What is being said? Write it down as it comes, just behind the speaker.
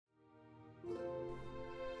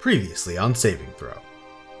Previously on Saving Throw.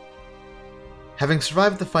 Having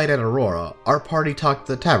survived the fight at Aurora, our party talked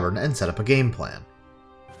to the tavern and set up a game plan.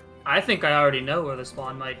 I think I already know where the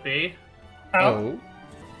spawn might be. Oh?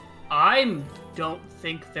 I don't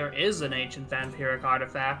think there is an ancient vampiric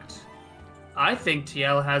artifact. I think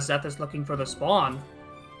TL has Zethus looking for the spawn,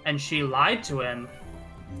 and she lied to him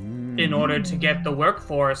in order to get the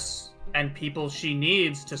workforce and people she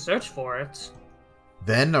needs to search for it.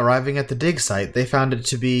 Then, arriving at the dig site, they found it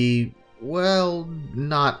to be, well,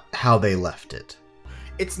 not how they left it.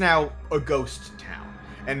 It's now a ghost town,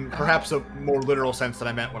 and perhaps a more literal sense than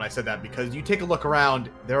I meant when I said that, because you take a look around,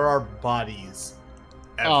 there are bodies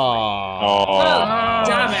everywhere. Oh,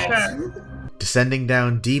 damn it! Descending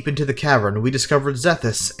down deep into the cavern, we discovered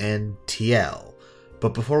Zethus and TL.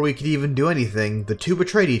 But before we could even do anything, the two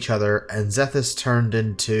betrayed each other, and Zethus turned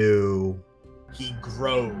into... He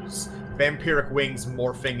grows. Vampiric wings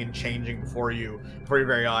morphing and changing before your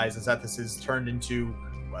very eyes, as Zethus is turned into,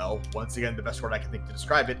 well, once again, the best word I can think to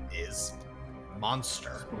describe it is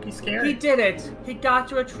monster. He's scary. He did it! He got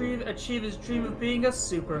to achieve his dream of being a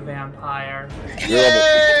super vampire.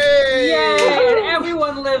 Yay! Yay! And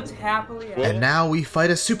everyone lived happily ever And now we fight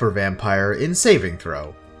a super vampire in Saving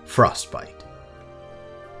Throw, Frostbite.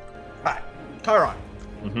 Hi, Chiron.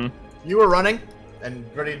 You were running and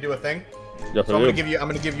ready to do a thing. Yes, So I'm gonna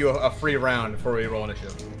give you a free round before we roll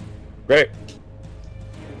initiative. Great.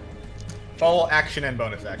 Full action and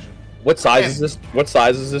bonus action. What size is this? What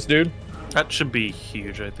size is this dude? That should be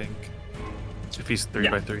huge, I think. If he's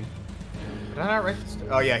 3x3. Did I not write this?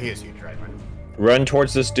 Oh yeah, he is huge, right? Run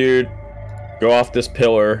towards this dude. Go off this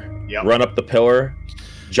pillar. Yep. Run up the pillar.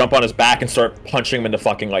 Jump on his back and start punching him in the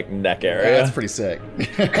fucking neck area. That's pretty sick.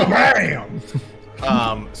 Kabam!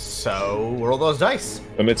 So roll those dice.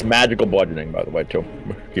 And it's magical bludgeoning, by the way, too.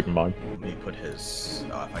 Keep in mind. Let me put his.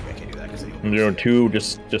 Oh, I can't do that because I'm doing two,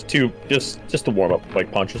 just to warm up,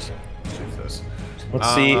 punches.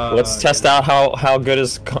 Let's see. Let's test out how good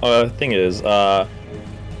his thing is. I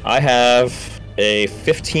have a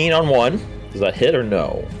 15 on one. Does that hit or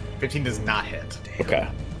no? 15 does not hit. Okay.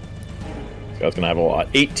 So I was gonna have a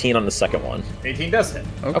 18 on the second one. 18 does hit.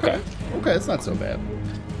 Okay. Okay, it's not so bad.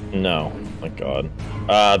 No, thank God.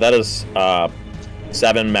 That is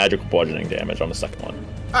 7 magical bludgeoning damage on the second one.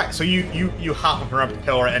 All right, so you hop up the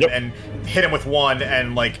pillar and hit him with one,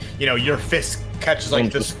 and your fist catches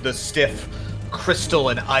the stiff crystal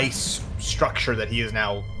and ice structure that he is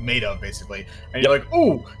now made of, basically. And you're like,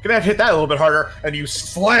 ooh, gonna have to hit that a little bit harder, and you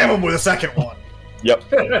slam him with a second one. Yep.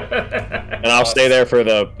 And I'll stay there for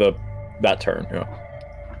that turn. Yeah.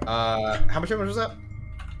 How much damage was that?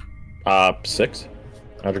 6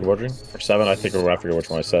 magical bludgeoning or 7. I think, or I forget which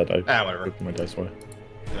one I said. Whatever. Put my dice away.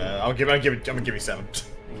 I'm gonna give you 7.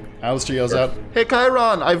 Alistair yells out, "Hey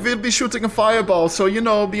Chiron, I will be shooting a fireball, so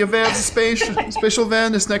be aware of the spatial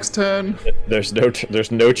awareness next turn." There's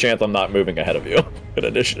no chance I'm not moving ahead of you. Good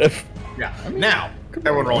initiative. Yeah. Now,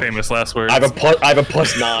 everyone roll. Famous last words. I have a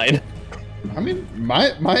plus 9. I mean,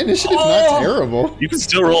 my initiative's not terrible. You can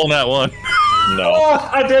still roll on that one. No. Oh,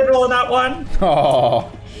 I did roll that one!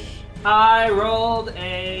 Oh. I rolled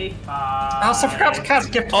a 5. I also forgot to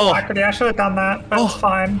cast Gift of Alacrity. I should have done that, but it's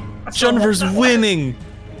fine. Jennifer's winning.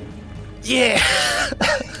 Yeah.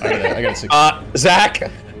 I got a 6.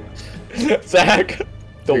 Zach.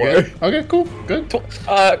 Don't You're worry. good? Okay, cool, good.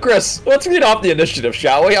 Chris, let's read off the initiative,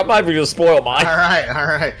 shall we? I'm not even gonna spoil mine. All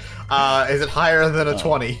right. Is it higher than a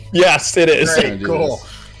 20? Yes, it is. Great, cool.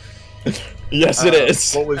 Yes, it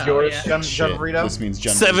is. What was yours, yeah. John Burrito? This means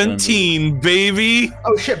Jen. 17, baby.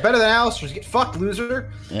 Oh shit, better than Alistair's. Get fucked,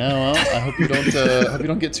 loser. Yeah, well, I hope you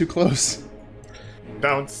don't get too close.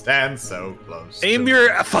 Don't stand so close. Aim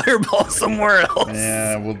your fireball somewhere else.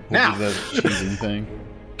 Yeah, we'll do Now. the cheesing thing.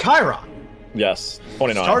 Chiron, Yes,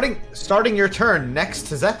 29. starting your turn next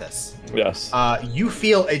to Zethus. Yes. You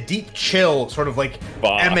feel a deep chill sort of Fuck.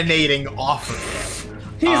 emanating off of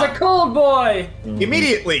you. He's a cold boy!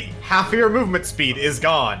 Immediately, half of your movement speed is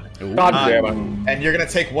gone. God damn it. And you're gonna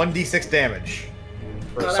take 1d6 damage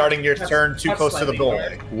for No, starting your that's- turn too that's close to the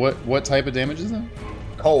slightly building. What type of damage is that?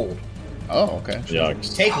 Cold. Oh, okay.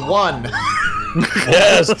 Yucks. Take 1.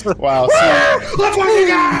 Yes. Wow. See, Let's fucking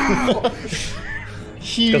go!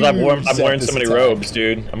 Because I'm wearing so many robes,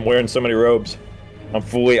 dude. I'm wearing so many robes. I'm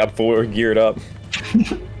fully geared up.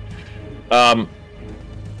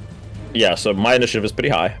 Yeah, so my initiative is pretty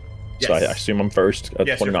high. So I Yes. assume I'm first at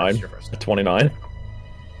Yes, you're 29. first, you're first. At 29.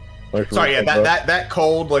 Sorry, yeah, that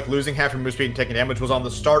cold, losing half your move speed and taking damage was on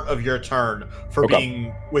the start of your turn for Okay.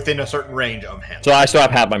 being within a certain range of him. So I still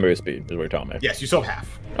have half my move speed, is what you're telling me. Yes, you still have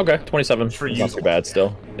half. Okay, 27. For Not usable. too bad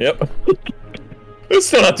still. Yep. It's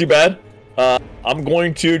still not too bad. I'm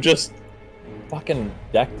going to just fucking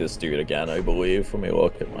deck this dude again, I believe. Let me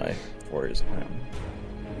look at my Warriors plan.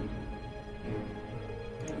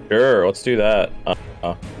 Sure, let's do that.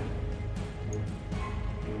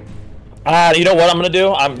 You know what I'm gonna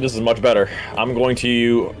do? This is much better. I'm going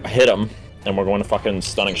to hit him, and we're going to fucking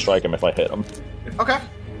stunning strike him if I hit him. Okay.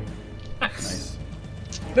 Nice.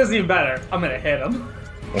 This is even better. I'm gonna hit him.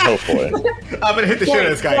 Hopefully. I'm gonna hit the shit out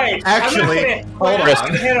of this guy. Wait, Actually, hold I'm not gonna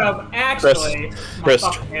on. hit him. Actually, Chris.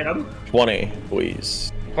 I'm hit him. 20,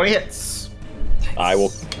 please. 20 hits. I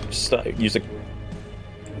will use a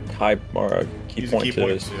high or a key Use a point key to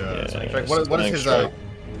point his. to, stunning strike. What is stunning his strike.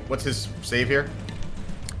 what's his save here?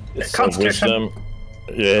 It's Constitution. wisdom.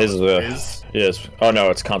 Yeah, His? yes. Oh no,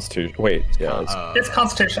 it's Constitution. Wait, yeah, It's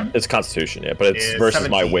Constitution. it's Constitution. Yeah, but it's Is versus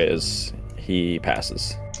my 17. Wiz. He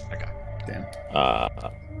passes. Okay. Damn.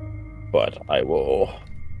 But I will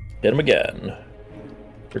hit him again,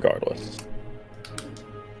 regardless.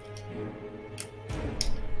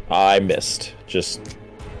 I missed.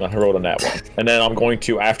 I rolled a nat one. And then I'm going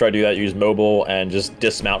to, after I do that, use mobile and just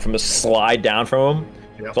dismount from the slide down from him.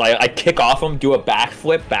 Yep. So I kick off him, do a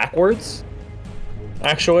backflip backwards.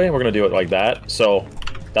 Actually, we're gonna do it like that. So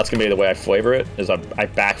that's gonna be the way I flavor it, is I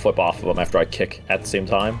backflip off of him after I kick at the same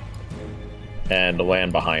time. And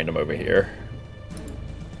land behind him over here.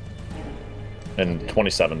 And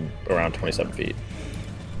around 27 feet.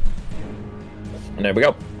 And there we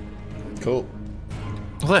go. Cool.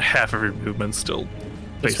 Well, that half of your movement's still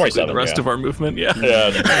It's basically 27, the rest yeah. of our movement, yeah.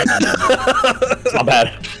 Yeah, it's not bad.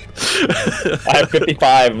 I have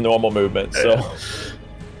 55 normal movement, so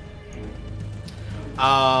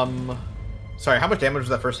Sorry, how much damage was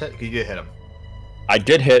that first hit? 'Cause you did hit him. I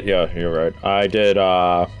did hit. Yeah, you're right. I did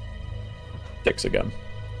 6 again.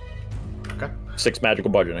 Okay. 6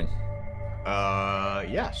 magical budgeting.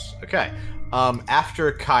 Yes. Okay.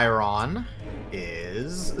 After Chiron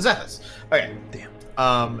is Zethus. Okay.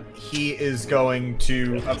 Damn. He is going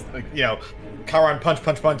to, Chiron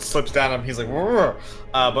punch, slips down him. He's like, "Rrr."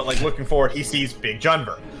 But like looking forward, he sees Big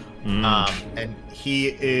Junver. And he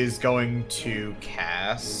is going to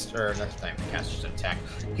cast, or that's not even cast, just attack.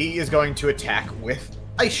 He is going to attack with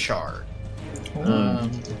Ice Shard.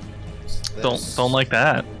 Don't like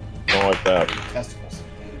that. Don't like that. Testicles.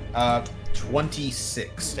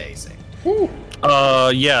 26 stacey.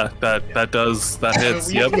 Yeah, that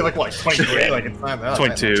hits. You Yep. feel like what, 23? Like it's not that.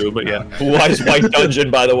 22, but yeah. Wise White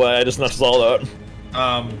Dungeon, by the way. I just saw that.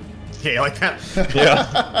 Yeah, you like that?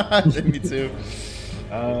 Yeah. Me too.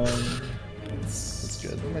 That's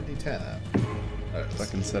good. Where my D10 at? There it is.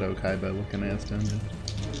 Fucking Seto Kaiba looking ass dungeon.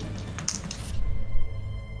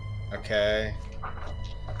 Okay.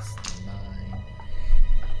 That's 9.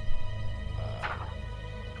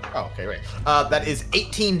 Okay, wait. That is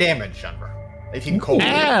 18 damage, Junver. 18 cold.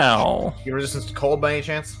 Ow! You resistance to cold by any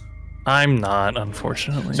chance? I'm not,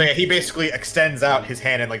 unfortunately. So yeah, he basically extends out his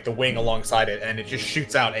hand and like the wing alongside it, and it just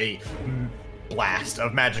shoots out a blast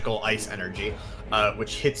of magical ice energy,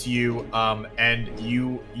 which hits you, and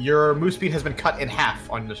your move speed has been cut in half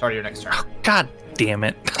on the start of your next turn. God damn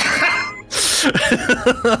it.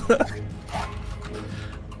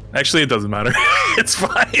 Actually, it doesn't matter. It's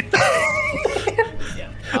fine.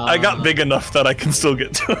 I got big enough that I can still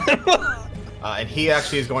get to him. And he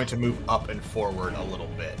actually is going to move up and forward a little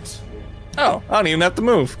bit. Oh, I don't even have to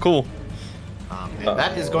move. Cool. And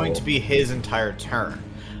that is going to be his entire turn.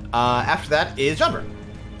 After that is Jumper.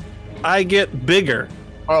 I get bigger.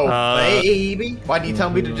 Oh, baby. Why didn't you tell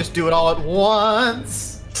me to just do it all at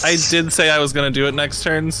once? I did say I was gonna do it next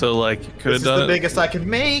turn, so like you could This have is done the it. biggest I can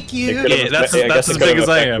make you. Yeah, that's I guess as it big could've as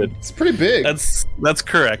I am. affected. It's pretty big. That's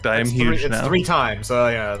correct. I am huge It's now. 3 times, so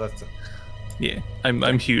yeah, that's... Yeah,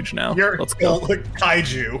 I'm huge now. You're Let's go. like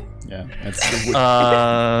kaiju. Yeah. It's,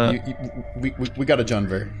 we got a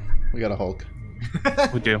Junver. We got a Hulk.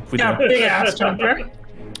 We do. Yeah, big ass Jumper.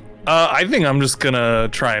 I think I'm just gonna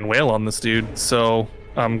try and wail on this dude. So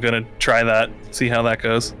I'm gonna try that. See how that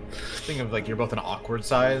goes. Think of like you're both an awkward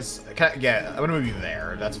size. Yeah, I'm gonna move you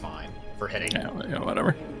there. That's fine for hitting. Yeah,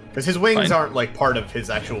 whatever. Because his wings Fine. aren't like part of his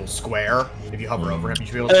actual square. If you hover over him, you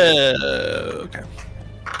should be able to. Okay.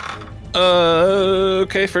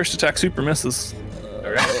 Okay. First attack super misses.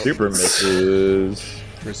 Super misses.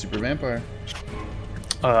 For a super vampire.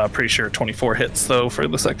 Pretty sure 24 hits though for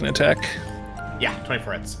the second attack. Yeah,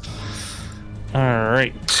 24 hits. All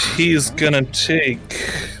right, he's gonna take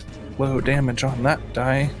low damage on that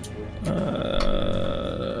die.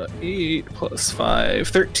 8 plus 5,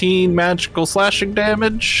 13 magical slashing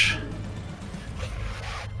damage.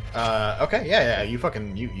 Okay, yeah, you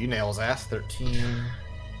nail his ass. 13.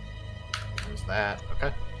 There's that.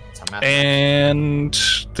 Okay. That's how math. And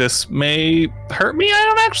this may hurt me. I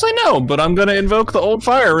don't actually know, but I'm gonna invoke the old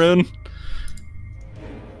fire rune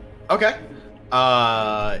Okay.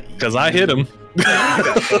 because I hit him.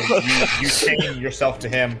 you chain yourself to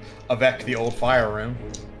him, Avec the old fire rune.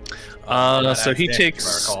 So he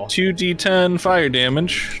takes 2d10 fire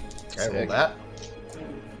damage. Okay, roll that.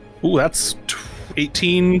 Ooh, that's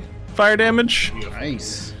 18 fire damage.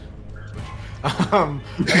 Nice.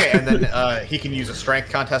 Okay, and then he can use a strength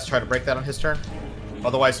contest to try to break that on his turn.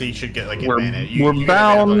 Otherwise, he should get like advantage. We're You get advantage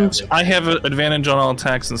on bound. everything. I have an advantage on all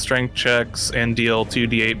attacks and strength checks, and deal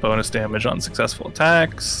 2d8 bonus damage on successful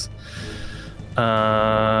attacks.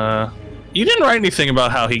 You didn't write anything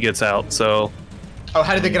about how he gets out, so. Oh,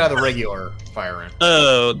 how did they get out of the regular fire rune?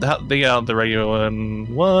 Oh, they got out the regular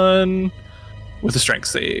one with a strength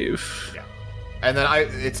save. Yeah. And then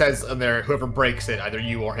it says in there, whoever breaks it, either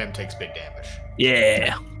you or him takes big damage.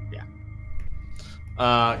 Yeah.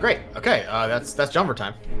 Great. Okay, that's Jumper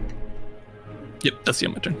time. Yep, that's the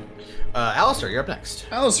end of my turn. Alistair, you're up next.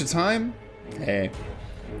 Alistair time. Hey,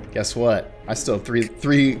 guess what? I still have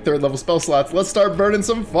three third level spell slots. Let's start burning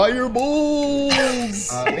some fireballs.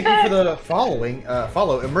 Thank you for the follow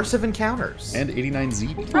Immersive Encounters. And 89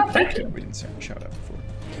 ZB. Oh, thank you. We didn't say shout out before.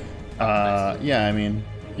 Yeah, I mean,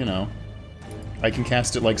 you know, I can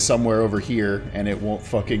cast it like somewhere over here, and it won't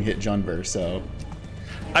fucking hit Junver. So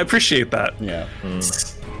I appreciate that. yeah.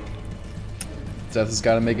 Seth has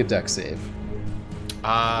got to make a dex save.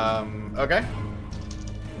 Okay.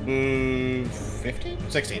 15?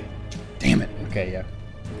 16. Damn it. Okay, yeah.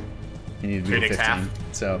 You need to So he be takes 15. half.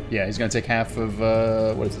 So yeah, he's gonna take half of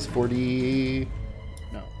what is this? 40?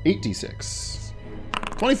 No, 8d6.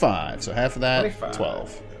 25. So half of that. 25.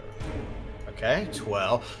 12. Okay,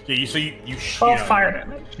 12. Yeah, you 12 fire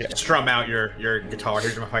damage. strum out your guitar.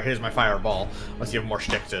 Here's my fireball. Unless you have more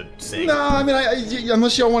shtick to sing. No, I mean,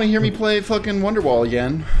 unless y'all want to hear me play fucking Wonderwall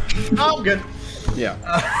again. Oh, I'm good. Yeah.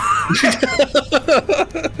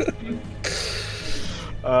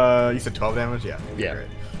 You said 12 damage? Yeah. Yeah. Great.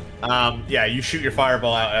 Yeah, you shoot your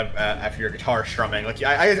fireball out after your guitar strumming. Like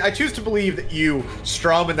I choose to believe that you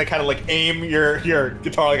strum and then kind of like aim your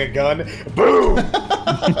guitar like a gun. Boom!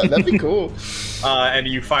 That'd be cool. And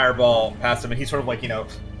you fireball past him, and he's sort of like,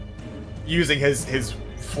 using his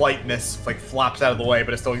flightness, like flops out of the way,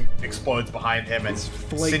 but it still explodes behind him and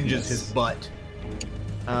singes his butt.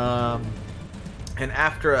 And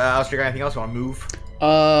after Alistair, you got anything else you want to move?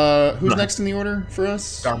 Who's next in the order for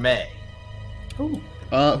us? Darmay. Ooh.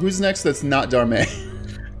 Who's next that's not Darmay?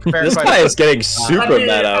 This guy is getting super I mean,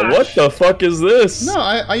 meta. What the fuck is this? No,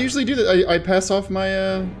 I usually do that. I pass off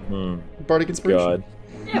my Bardic Inspiration. God.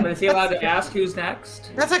 Yeah, but is he allowed to ask who's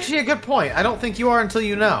next? That's actually a good point. I don't think you are until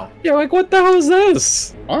you know. Yeah, like what the hell is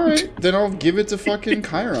this? Alright, then I'll give it to fucking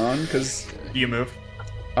Chiron, because Do you move?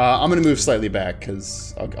 I'm gonna move slightly back,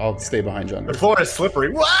 because I'll stay behind John. The floor is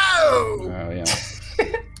slippery. Whoa! Oh, yeah.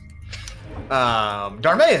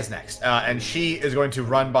 Darmay is next, and she is going to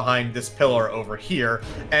run behind this pillar over here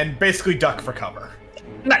and basically duck for cover.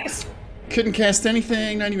 Nice. Couldn't cast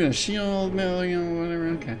anything, not even a shield, whatever,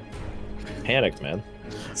 okay. Panic, man.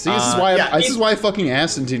 See, this is why yeah, this is why I fucking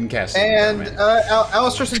asked and didn't cast it. And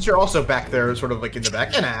Alistair, since you're also back there, sort of like in the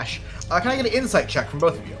back, and Ash, can I get an insight check from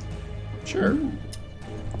both of you? Sure.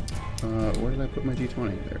 Where did I put my d20?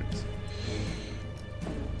 There it is.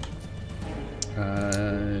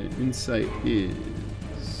 Insight is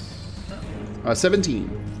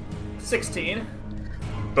 17. 16.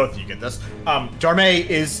 Both of you get this. Darmay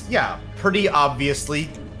is, pretty obviously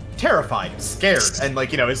terrified, scared, and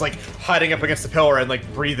is like hiding up against the pillar and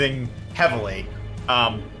like breathing heavily.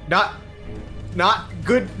 Not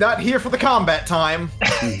good. Not here for the combat time.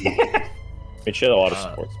 We should have a lot of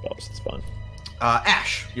support spells. It's fun.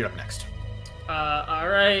 Ash, you're up next.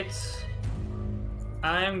 Alright.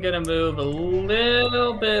 I'm gonna move a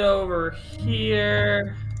little bit over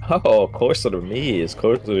here. Oh, closer to me is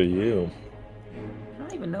closer to you. I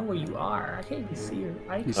don't even know where you are. I can't even see your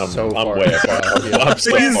He's icon. so I'm far. way far. I'm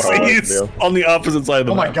so He's, far. he's on the opposite side of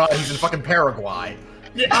the Oh my map. god, he's in fucking Paraguay.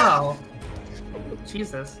 Oh.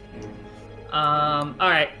 Jesus.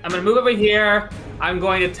 Alright. I'm gonna move over here. I'm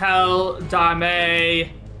going to tell Darmay,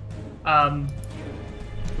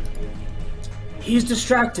 he's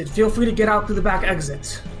distracted. Feel free to get out through the back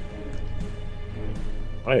exit.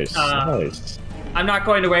 Nice, nice. I'm not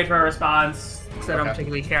going to wait for a response, because I don't Okay.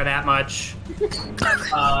 particularly care that much.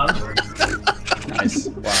 Nice.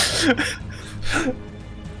 Wow.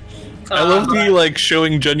 I love the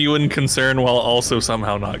showing genuine concern while also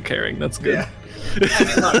somehow not caring. That's good. Yeah.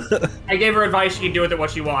 Look, I gave her advice. She can do with it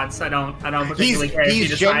what she wants. I don't particularly care. If she He's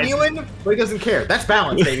decides. genuine, but he doesn't care. That's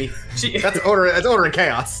balance, baby. She- That's order. That's order and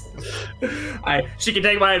chaos. She can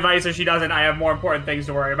take my advice or she doesn't. I have more important things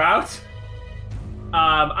to worry about.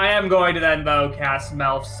 I am going to then though cast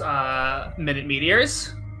Melf's Minute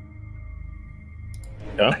Meteors.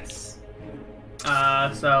 Yeah. Nice.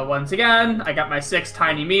 So once again, I got my 6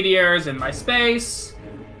 tiny meteors in my space.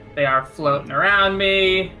 They are floating around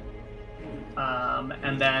me.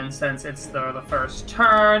 And then since it's the first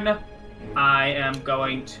turn, I am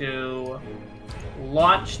going to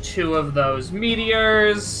launch 2 of those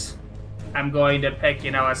meteors. I'm going to pick,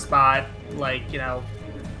 a spot like,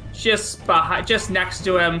 just next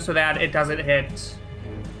to him so that it doesn't hit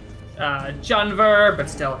Junver, but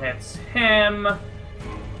still hits him.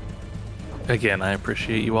 Again, I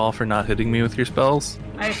appreciate you all for not hitting me with your spells.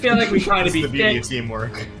 I feel like we try to This be is the beauty of thick.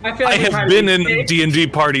 teamwork. I feel I like we try have to been be in thick. D&D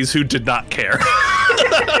parties who did not care.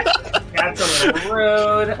 That's a little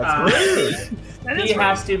rude. He rude.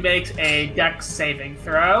 has to make a Dex saving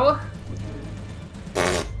throw.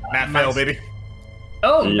 Matt fail, baby.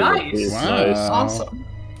 Oh, Yeah, nice. it's Wow. nice. Awesome.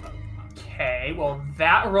 Okay, well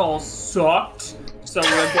that roll sucked. So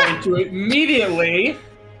we're going to immediately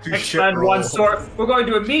expend one We're going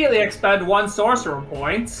to immediately expend 1 sorcerer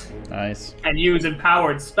point Nice. and use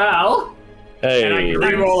empowered spell. And I Hey, can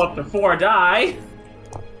reroll up to 4 die.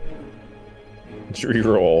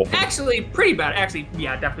 reroll. Actually, pretty bad. Actually,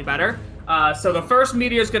 yeah, definitely better. So the first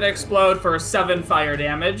meteor is going to explode for 7 fire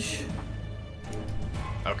damage.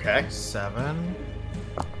 Okay. 7.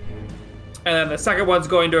 And then the second one's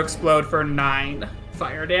going to explode for 9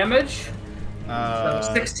 fire damage. So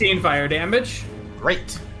 16 fire damage.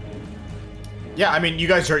 Great. Yeah, I mean, you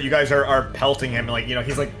guys are pelting him, like,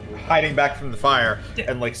 he's like hiding back from the fire,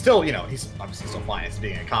 and like still, he's obviously still fine. It's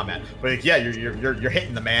being in combat, but like, yeah, you're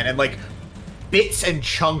hitting the man, and like bits and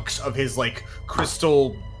chunks of his like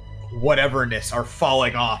crystal whateverness are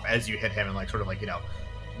falling off as you hit him, and like sort of like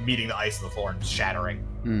meeting the ice on the floor and shattering.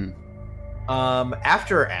 Hmm.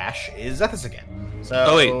 After Ash is Zethus again. So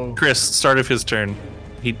Oh wait, Chris, start of his turn.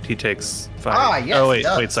 He takes 5. Ah, yes, oh he wait,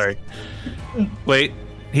 does. sorry. Wait,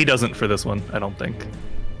 he doesn't for this one, I don't think.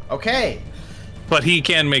 Okay. But he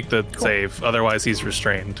can make the save, otherwise he's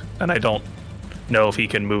restrained. And I don't know if he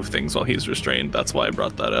can move things while he's restrained. That's why I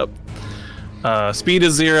brought that up. Speed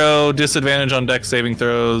is 0, disadvantage on dex saving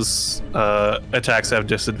throws. Attacks have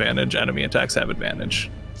disadvantage, enemy attacks have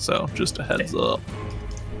advantage. So just a heads up.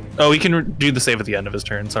 Oh, he can do the save at the end of his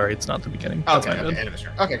turn. Sorry, it's not the beginning. That's Okay, my okay, bad. end of his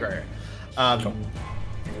turn. Okay, great.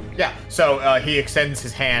 Yeah, so he extends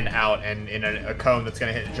his hand out, and in a cone that's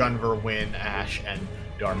going to hit Junver, Wynn, Ash, and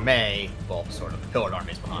Darmay. Well, sort of. Pillar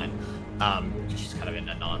Darmay's behind. She's kind of in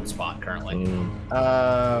a non-spot currently.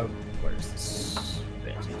 Where's this?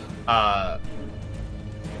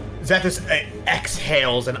 Zethus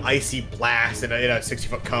exhales an icy blast in a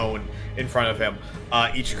 60-foot cone in front of him.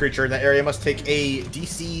 Each creature in that area must take a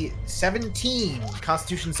DC 17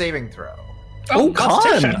 Constitution saving throw. Oh,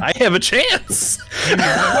 Constitution. Con! I have a chance!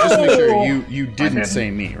 Just to make sure you didn't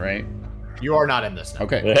say me, right? You are not in this now.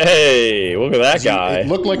 Okay. Hey, look at that guy. It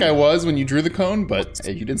looked like I was when you drew the cone, but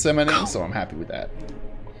hey, you didn't say my name, so I'm happy with that.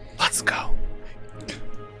 Let's go.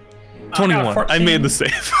 21. I 14. made the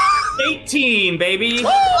save. 18, baby.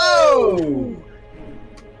 Whoa!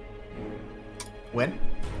 Win.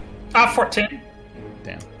 14.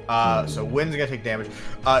 Damn. So Wynn's gonna take damage.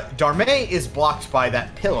 Darmay is blocked by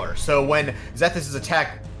that pillar, so when Zethus'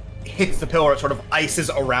 attack hits the pillar, it sort of ices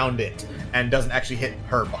around it and doesn't actually hit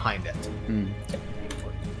her behind it.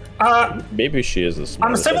 Maybe she is the I'm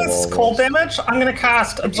smartest. assuming of this all is of cold us. damage. I'm gonna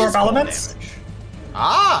cast Absorb It's cold Elements. damage.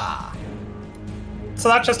 Ah! So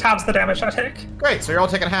that just halves the damage I take. Great, so you're all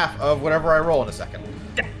taking half of whatever I roll in a second.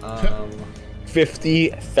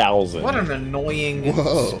 50,000. What an annoying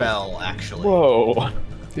Whoa. spell, actually. Whoa.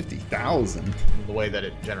 50,000. The way that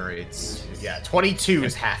it generates. Yeah, 22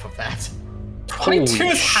 is half of that. 22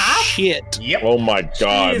 is half? Shit. Yep. Oh my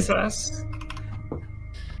god. Jesus.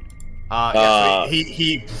 So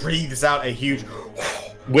he breathes out a huge.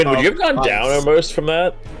 Win, would you have gone Nice. down almost from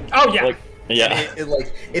that? Oh, yeah. Like, yeah.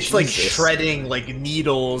 It's like Jesus. shredding like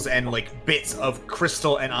needles and like bits of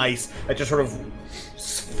crystal and ice that just sort of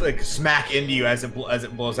like smack into you as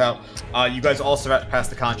it blows out. You guys also have to pass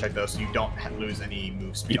the con check though, so you don't lose any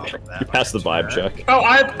move speed off of that. You passed the vibe check. Oh,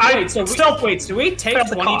 I Wait, so still do we take failed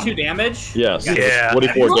the con. 22 damage? Yes. Yeah.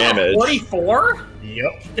 44 damage. 44?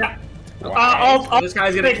 Yep. Yeah. So I'll this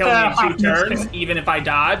guy's gonna take kill me the in 2 half turns, move. even if I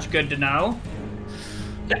dodge. Good to know.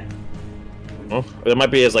 Well, it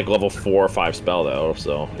might be his like level 4 or 5 spell though,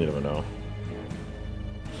 so you never know.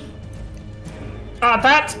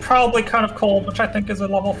 That's probably Cone of Cold, which I think is a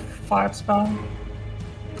level 5 spell.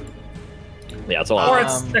 Yeah, it's a lot. Or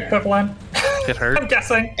its equivalent. It hurt. I'm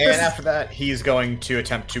guessing. And after that, he's going to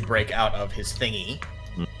attempt to break out of his thingy.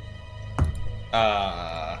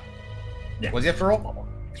 What does he have to roll?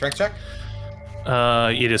 Strength check?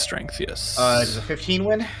 It is strength, yes. Does a 15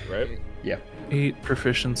 win? Right? Yeah. 8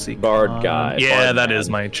 proficiency. Bard con. guy. Yeah, Bard that man. is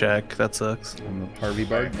my check. That sucks. I'm a Harvey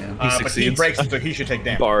Bard man. But he succeeds. breaks it, so he should take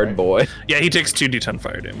damage. Bard right? boy. Yeah, he takes 2d10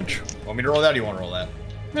 fire damage. Want me to roll that or you want to roll that?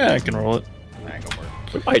 Yeah, I can roll it. Alright, go for it.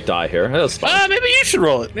 We might die here. That's fine. Maybe you should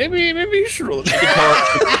roll it. Maybe you should roll it.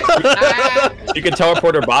 You can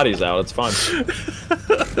teleport our bodies out. It's fine.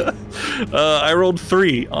 I rolled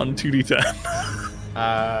 3 on 2d10.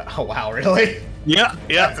 Oh wow, really? Yeah,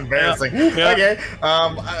 That's embarrassing. Yeah.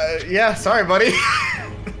 Okay. Yeah, sorry, buddy.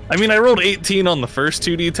 I mean, I rolled 18 on the first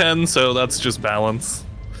 2d10, so that's just balance.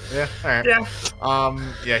 Yeah, alright. Yeah.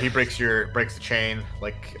 Yeah, he breaks the chain,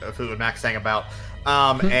 like Fleetwood Mac sang about.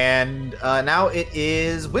 And now it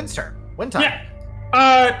is Wynn's turn. Wynn time.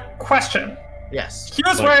 Yeah. Question. Yes. He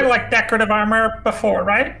was wearing like decorative armor before,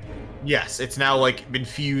 right? Yes, it's now like been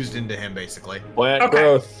fused into him basically. Plant Okay.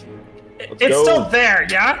 growth. Let's It's go. still there,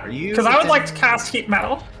 yeah? Are you Because I would like to within- cast Heat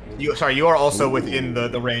Metal. You are also within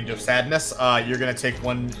the range of sadness. You're gonna take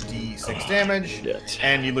 1d6 damage, Shit.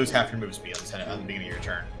 and you lose half your move speed on the beginning of your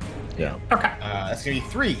turn. Yeah. Okay. That's gonna be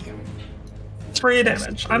 3. 3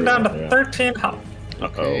 damage. I'm down to Yeah. 13 health.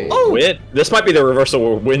 Okay. Oh, Win. This might be the reversal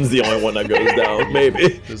where Win's the only one that goes down. Maybe.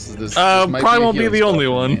 This Probably might won't be a healing the spell only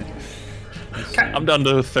for one. me. Okay. I'm down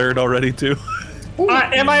to 3rd already, too.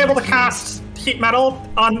 Am I able to cast Heat Metal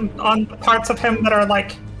on parts of him that are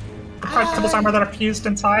like parts of his armor that are fused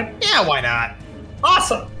inside? Yeah, why not?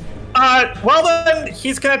 Awesome. Well then,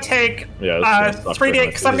 he's gonna take Yeah, this sucks 3d8 very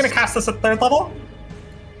because much. I'm gonna cast this at 3rd level.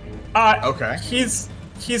 Okay.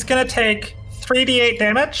 He's gonna take 3d8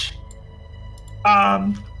 damage.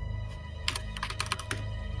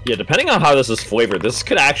 Yeah, depending on how this is flavored, this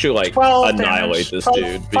could actually like 12 annihilate damage. this 12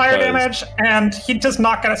 dude. fire because- damage, and he does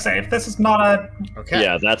not get a save. This is not a. Okay.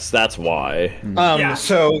 Yeah, that's why. Yeah.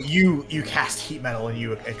 So you cast heat metal and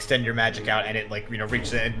you extend your magic out, and it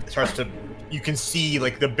reaches in and starts to. You can see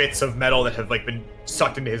like the bits of metal that have like been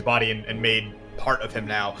sucked into his body and made part of him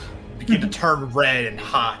now begin to turn red and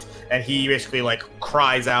hot, and he basically like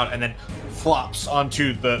cries out and then flops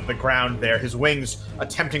onto the ground there. His wings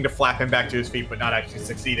attempting to flap him back to his feet, but not actually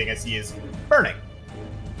succeeding as he is burning.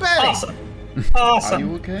 Awesome. Awesome. Are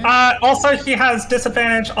you okay? Also, he has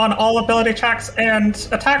disadvantage on all ability checks and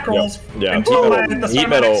attack rolls Yeah, until heat metal- the heat start of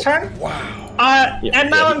my next metal- turn. Wow. And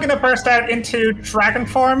now yeah. I'm going to burst out into dragon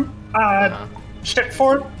form, shit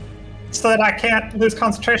form, so that I can't lose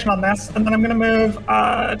concentration on this. And then I'm going to move.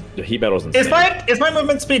 The heat metal's insane. Is my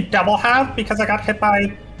movement speed double half because I got hit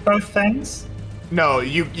by both things? No,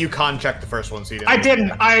 you con checked the first one, so you didn't. I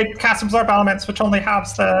didn't. I cast absorb elements, which only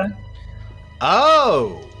halves the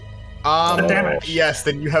Oh. damage. Yes,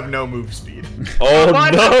 then you have no move speed. Oh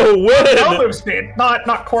What? no, No Win! move speed,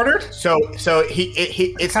 not quartered. So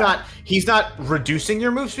he's not reducing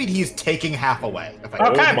your move speed. He's taking half away. Okay,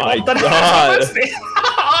 Oh my well, then God. move speed.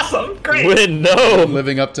 Awesome, great, Win, no!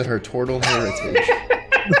 Living up to her turtle heritage.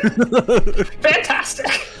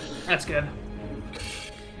 fantastic. That's good.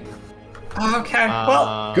 Okay, well,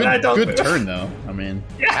 I Good, don't good move. turn though. I mean,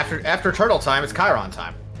 After turtle time, it's Chiron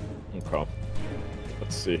time. Okay.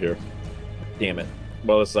 Let's see here. Damn it.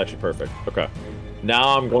 Well, this is actually perfect. Okay.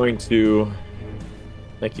 Now I'm going to...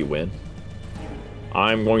 Thank you, Win.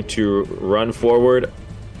 I'm going to run forward.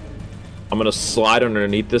 I'm going to slide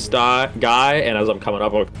underneath this guy, and as I'm coming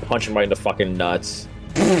up, I'm going to punch him right in the fucking nuts.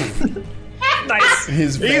 Nice.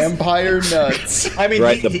 his vampire nuts. I mean,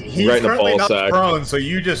 Right he's right in the currently ball not sack. prone, so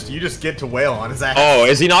you just get to wail on his ass. Oh,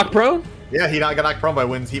 is he knocked prone? Yeah, he got knocked prone by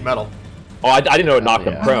Wynn's heat metal. Oh, I didn't know it knocked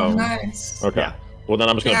him yeah. prone. Nice. Okay. Yeah. Well, then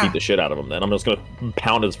I'm just going to Yeah. beat the shit out of him then. I'm just going to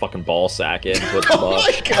pound his fucking ball sack in with the ball.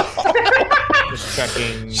 Just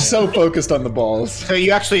checking. So focused on the balls. So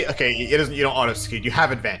you actually you don't auto succeed. You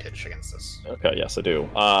have advantage against this. Okay, yes, I do.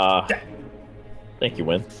 Thank you,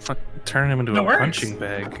 Win. Fuck, turn him into No a worries. punching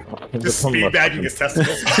bag. Just speed bagging his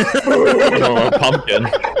testicles. Oh, a pumpkin.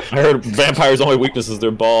 I heard vampires' only weakness is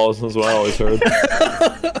their balls. That's what I always heard.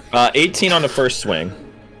 18 on the first swing.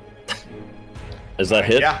 Is that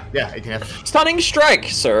hit? Yeah, 18 F. Stunning strike,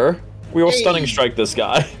 sir. We will Hey. stunning strike this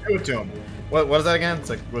guy. Do it to him. What is that again? It's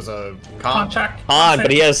like was a Con check. Han,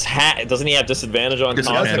 but he has doesn't he have disadvantage on He does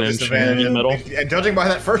con? have disadvantage. Middle. And judging by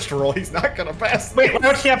that first roll, he's not gonna pass. Wait,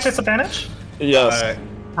 would he have disadvantage? Yes.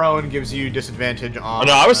 prone gives you disadvantage on. Oh,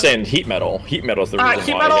 no, I was saying heat metal. Heat metal is the reason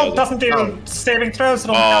Heat why. metal doesn't do saving throws, it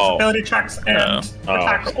only does ability checks and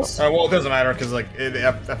attack rolls. Well, it doesn't matter because like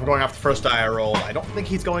if we're going off the first die I roll, I don't think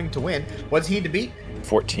he's going to win. What does he need to beat?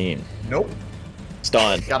 14. Nope.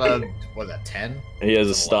 Stunned. Got a what is that? 10. He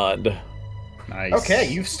is stunned. Nice. Okay,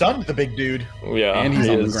 you've stunned the big dude. Yeah, And he's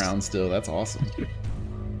he on is. the ground still. That's awesome.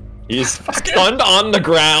 He's stunned on the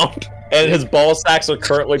ground, and his ball sacks are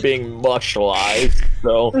currently being mushalized.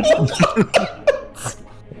 So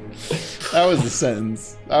That was the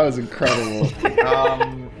sentence. That was incredible.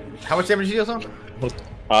 How much damage did you deal to him?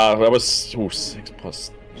 that was 6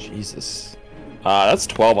 plus. Jesus. That's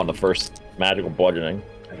 12 on the first magical bludgeoning,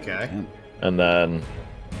 Okay. and then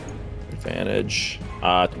advantage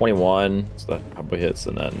 21. So that probably hits,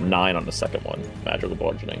 and then 9 on the second one, magical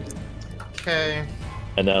bludgeoning. Okay.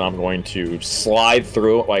 And then I'm going to slide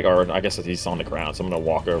through, or I guess he's on the ground, so I'm gonna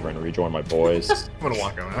walk over and rejoin my boys I'm gonna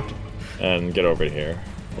walk around. and get over here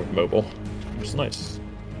with mobile, which is nice.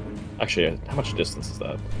 Actually, how much distance is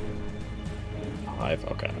that? 5.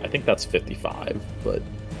 Okay, I think that's 55, but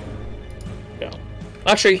yeah.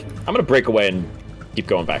 Actually, I'm gonna break away and keep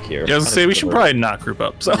going back here. I was gonna say we should probably not group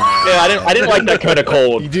up. So Yeah, I didn't like that kind of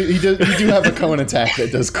cold. You do have a cone attack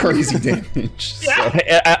that does crazy damage. So.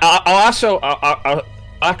 I'll also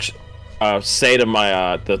actually say to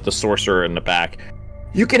my the sorcerer in the back,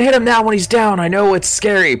 you can hit him now when he's down. I know it's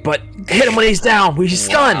scary, but hit him when he's down. He's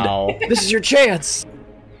stunned. Wow. This is your chance.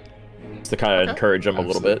 Just to kind of encourage him a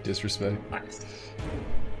little bit. Disrespect.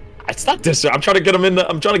 It's not this. I'm trying to get him in.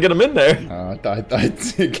 I'm trying to get him in there.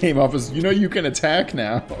 It came off as you can attack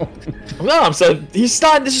now. No, I'm saying he's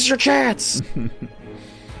stunned. This is your chance. Is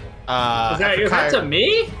that your hat to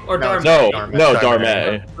me or No, Darme? No,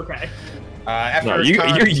 Darme. Darme. Okay. After No,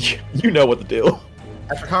 you know what the deal.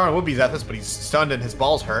 After Karen would be Zethus, but he's stunned and his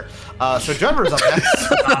balls hurt. So Junver's up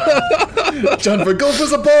next. Junver, go for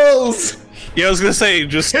the balls! yeah, I was gonna say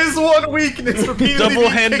just His one weakness repeatedly double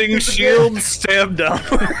being handing kicked in the shield, ribs. stab down.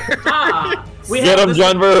 We Get have him, the-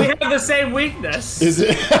 Junver. We have the same weakness. Is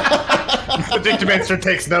it? The Dictamancer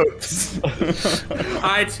takes notes.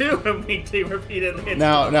 I too am weakly repeatedly.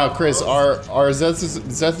 now, Chris, are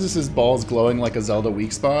Zethus's balls glowing like a Zelda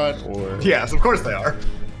weak spot, or? Yes, of course they are.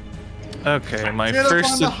 Okay, my Get up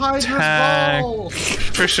first on the Hydra's attack. balls.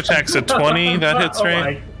 First attack's a 20. That hits,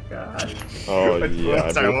 right? Oh my god. Oh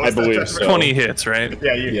yeah, Sorry, what I was that, believe Junver? so. 20 hits, right?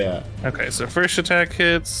 Yeah, you. Yeah. Okay, so first attack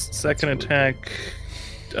hits. Second attack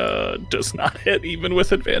does not hit, even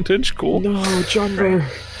with advantage. Cool. No, Junver.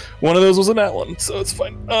 One of those was a nat one, so it's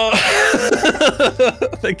fine.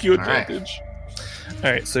 Thank you, right. advantage.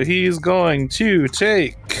 Alright, so he's going to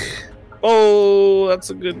take. Oh,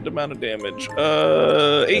 that's a good amount of damage.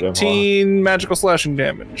 18 magical slashing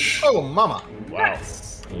damage. Oh, mama.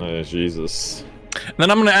 Yes. Oh, Jesus. And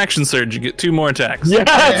then I'm gonna action surge. You get 2 more attacks. Yes!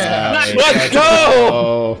 Yeah, Let's go!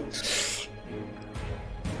 Oh.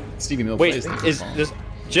 Stevie Mill Wait, plays them. is this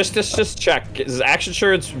just check? Is action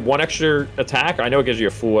surge 1 extra attack? I know it gives you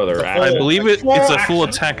a full other I action. believe it's Full a full action.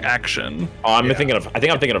 attack action. Oh, I think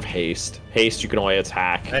I'm thinking of haste. Haste, you can only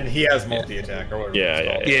attack. And he has multi-attack or whatever. Yeah,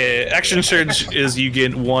 it's called. Yeah, action surge is you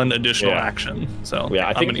get 1 additional Yeah. action. So Yeah,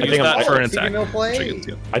 I think- I'm I gonna use think that I'm- for an Stevie attack. Mill play? which I get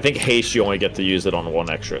to. I think haste, you only get to use it on 1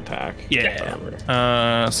 extra attack.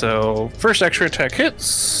 Yeah. So first extra attack hits.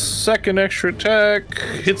 Second extra attack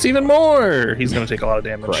hits even more. He's gonna take a lot of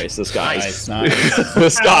damage. Christ, this guy. Nice, nice.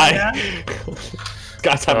 This guy. Yeah.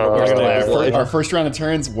 Guy's having the worst day of his life. Our first round of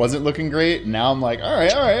turns wasn't looking great. Now I'm like, all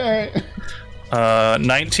right.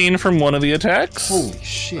 19 from one of the attacks. Holy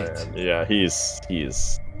shit. Yeah, he's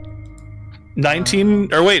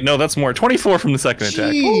 19, or wait, no, that's more. 24 from the second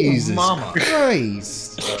attack. Jesus mama.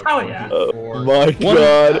 Christ. Oh yeah. My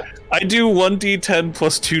God. I do 1d10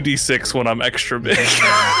 plus 2d6 when I'm extra big.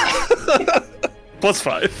 Plus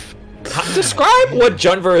 5. Describe what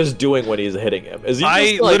Junver is doing when he's hitting him. Is he just I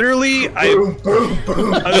like, literally, I was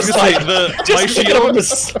just gonna say, like my just hit him with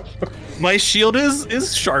shield, the- my shield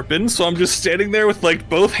is sharpened, so I'm just standing there with like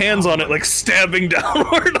both hands on it, like stabbing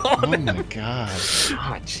downward Oh on it. my god.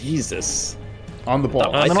 Ah, Jesus. On the ball.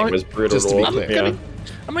 Uh, I then think I- it was brutal. just to be clear. Yeah.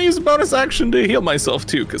 I'm gonna use a bonus action to heal myself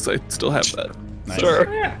too, because I still have that. Nice.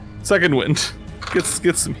 Sure. Second wind. Get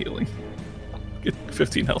some healing. Get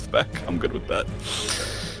 15 health back. I'm good with that.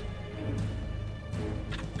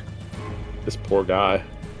 This poor guy.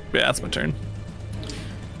 Yeah, that's my turn.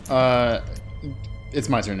 It's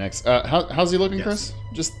my turn next. How's he looking, Chris?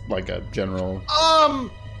 Just like a general.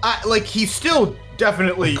 like he's still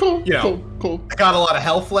definitely, Cool. got a lot of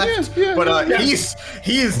health left, Yeah, but he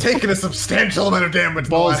is taking a substantial amount of damage.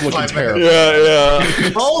 Ball's in the looking last 5 minutes. Yeah,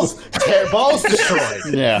 yeah. Balls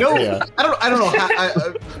destroyed. Yeah, No, yeah. I don't know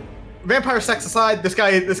how. Vampire sex aside, this guy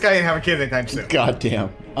ain't having kids anytime soon. Goddamn.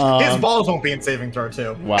 His balls won't be in saving throw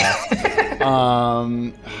too. Wow.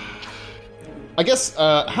 I guess.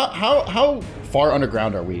 How far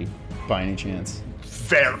underground are we, by any chance?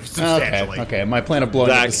 Very substantially. Okay. My plan of blowing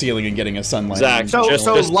up Zach. the ceiling and getting a sunlight. Zach, So,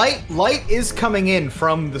 Just- light is coming in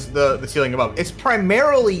from the ceiling above. It's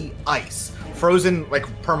primarily ice, frozen like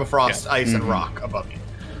permafrost ice and rock above you.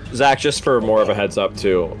 Zach, just for more of a heads up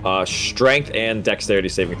too, strength and dexterity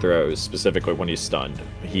saving throws, specifically when he's stunned,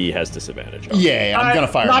 he has disadvantage on. Yeah, I'm gonna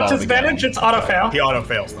fireball. Not disadvantage, it's auto fail. He auto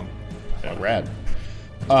fails them. Oh, rad.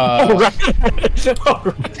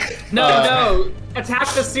 No, attack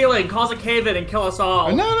the ceiling, cause a cave in, and kill us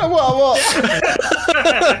all. No, well.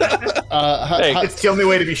 Hey, It's the only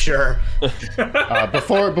way to be sure.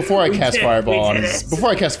 Before I cast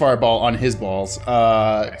fireball on his balls,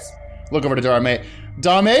 look over to Darme.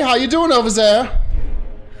 Darme, how you doing over there?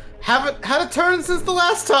 Haven't had a turn since the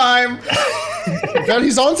last time. Well,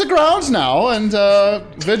 he's on the ground now, and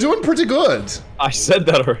we're doing pretty good. I said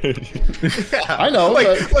that already. I know, Like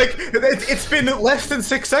but it's been less than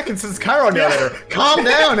 6 seconds since Chiron yelled at her. Calm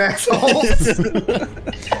down, assholes.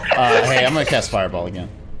 hey, I'm gonna cast fireball again,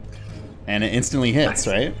 and it instantly hits,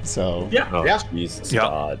 right? So Yeah. Oh, Yeah. Jesus Yeah.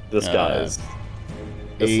 God. This guy is...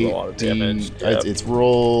 This is a lot of damage. Yep. It's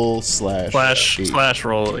roll slash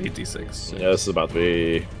roll 8d6. Yeah, this is about to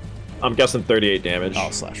be... I'm guessing 38 damage. Oh,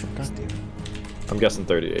 slash roll. God damn. I'm guessing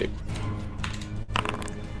 38.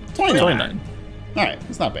 29. All right,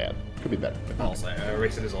 it's not bad. Could be better. but- Also, I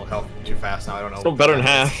wasted his little health too fast. Now I don't know. Still better than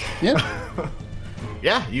half. Yeah.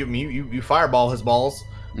 Yeah, you fireball his balls.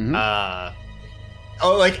 Mhm.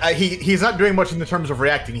 He's not doing much in the terms of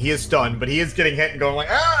reacting. He is stunned, but he is getting hit and going like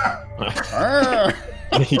ah. Arr.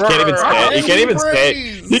 He can't even say it. He can't even say it.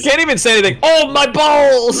 Praise. He can't even say anything. Oh, my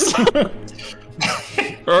balls!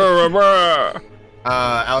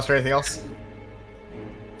 Alistair, anything else?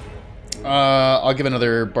 I'll give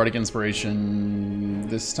another bardic inspiration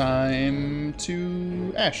this time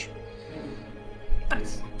to Ash.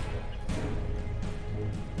 Nice.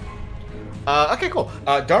 Okay, cool.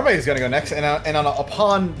 Darme is gonna go next,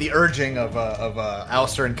 upon the urging of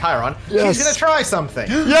Alistair and Chiron, Yes. she's gonna try something.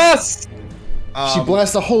 Yes! She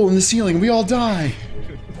blasts a hole in the ceiling. We all die.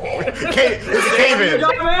 Cave in.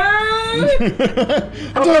 Darme,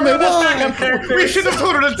 why? We shouldn't have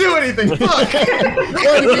told her to do anything. Fuck.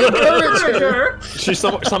 Why did we encourage her? She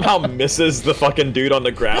somehow misses the fucking dude on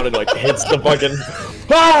the ground and like hits the fucking...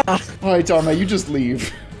 Ah! All right, Darme, you just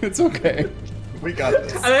leave. It's okay. We got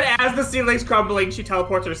this. And then as the ceiling's crumbling, she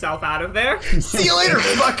teleports herself out of there. See you later,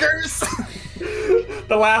 fuckers.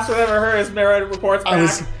 The last one ever heard is Mara reports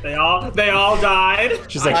back. They all died.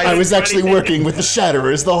 She's like, I was actually working with the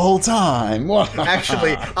Shatterers the whole time.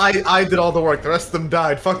 Actually, I did all the work. The rest of them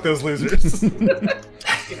died. Fuck those losers.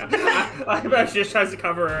 I bet she just tries to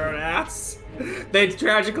cover her own ass. They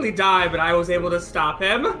tragically die, but I was able to stop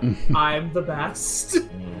him. I'm the best.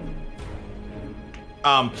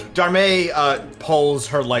 Darme pulls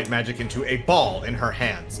her light magic into a ball in her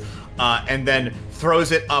hands, and then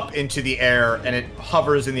throws it up into the air, and it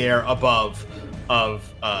hovers in the air above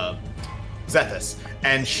of Zethus,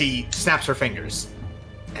 and she snaps her fingers,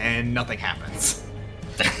 and nothing happens.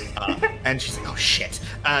 And she's like, oh shit.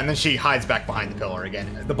 And then she hides back behind the pillar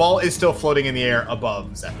again. The ball is still floating in the air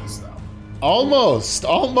above Zethus, though. Almost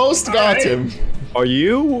got him. Are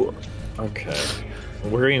you... Okay.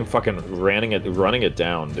 We're even fucking running it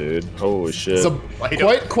down, dude. Holy shit. So, Why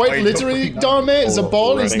don't- quite why literally, don't- Darme, the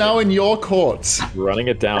ball is running now it. in your court. Running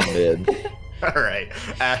it down mid. Alright,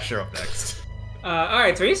 Ash, you're up next.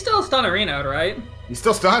 Alright, so he's still stunned Reno'd, right? He's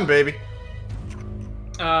still stunned, baby.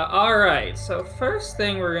 Alright, so first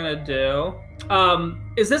thing we're gonna do...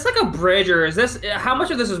 is this like a bridge, or is this... How much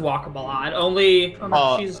of this is walkable on? Only...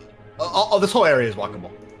 she's... This whole area is walkable.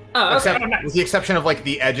 Oh, okay. Except, with the exception of like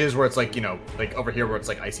the edges where it's like, you know, like over here where it's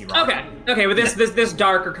like icy rock. Okay, but this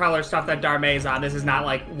darker color stuff that Darme's on, this is not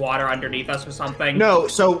like water underneath us or something. No,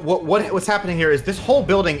 so what's happening here is this whole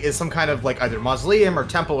building is some kind of like either mausoleum or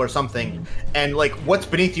temple or something, and like what's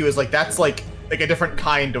beneath you is like that's like a different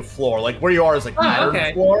kind of floor. Like where you are is like modern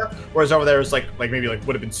okay. floor, whereas over there is like maybe like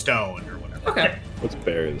would have been stone or whatever. Okay. Let's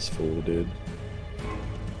bury this fool, dude.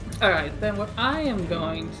 Alright, then what I am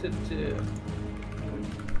going to do...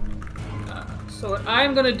 so what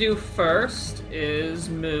I'm going to do first is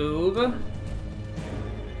move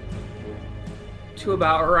to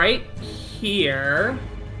about right here.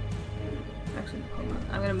 Actually, hold on.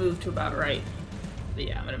 I'm gonna move to about right. But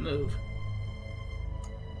yeah, I'm gonna move.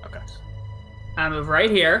 Okay. I move right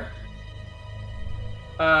here.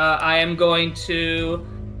 I am going to.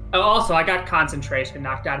 Oh, also, I got concentration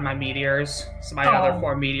knocked out of my meteors, so my other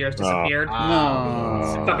 4 meteors disappeared.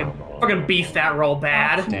 No. Fucking beef that roll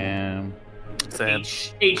bad. Damn. Sad.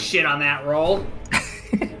 Ate shit on that roll.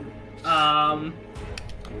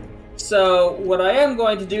 So what I am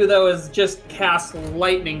going to do though is just cast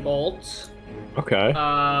lightning bolt. Okay.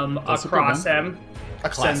 That's a good Across one. him. A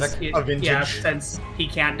classic, a vintage. Yeah, since he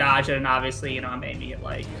can't dodge it, and obviously, I'm aiming at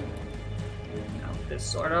like, this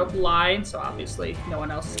sort of line. So obviously, no one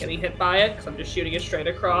else is getting hit by it because I'm just shooting it straight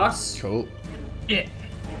across. Cool. Yeah.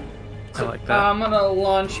 I like that. I'm gonna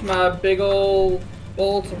launch my big ol'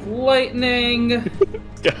 bolt of lightning.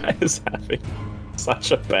 This guy is having such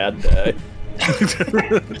a bad day.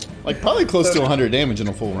 Like, probably close to 100 damage in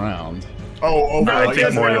a full round. Oh, I you think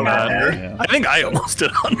guys more are than really that. bad. Yeah. I think I almost did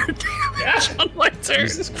 100 damage on my turn.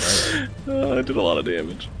 Jesus Christ. I did a lot of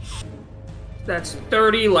damage. That's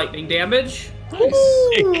 30 lightning damage.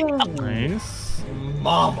 Nice.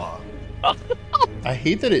 Mama. I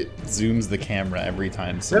hate that it zooms the camera every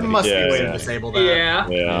time There somebody... must be Yeah, a way yeah. to disable that.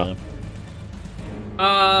 Yeah.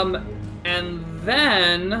 Yeah. And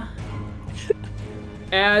then,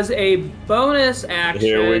 as a bonus action,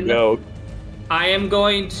 Here we go. I am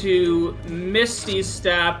going to Misty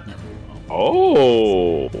Step.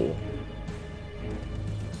 Oh.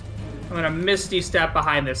 I'm gonna Misty Step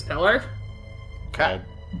behind this pillar. Okay.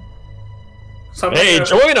 So I'm Hey, gonna-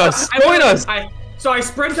 join us! Join us! So I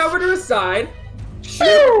sprint over to his side,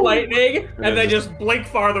 shoot lightning, and then just blink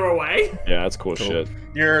farther away. Yeah, that's cool shit.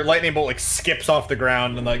 Your lightning bolt like skips off the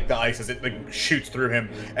ground and like the ice as it like shoots through him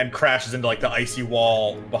and crashes into like the icy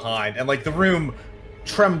wall behind, and like the room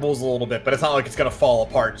trembles a little bit, but it's not like it's gonna fall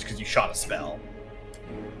apart just because you shot a spell.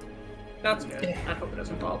 That's good. I hope it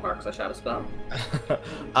doesn't fall apart because I shot a spell.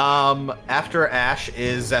 After Ash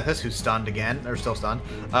is Zethus, who's stunned again, or still stunned.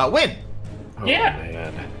 Win Oh, Yeah.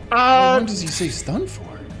 man. How long does he say stun for?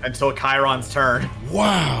 until Chiron's turn.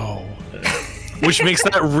 Wow. Which makes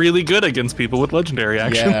that really good against people with legendary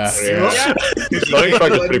actions. Yeah. It's like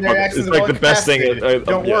pretty fun. It's like the best thing.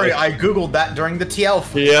 Don't yeah. worry, I googled that during the TL.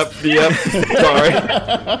 Yep. Sorry.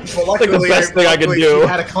 But like the best thing I can do. She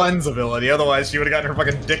had a cleanse ability, otherwise she would have gotten her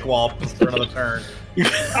fucking dick walloped for another turn.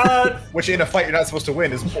 Which in a fight you're not supposed to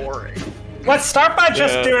win is boring. Let's start by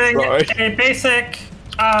just Yeah, doing sorry. a basic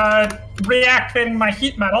reactivating my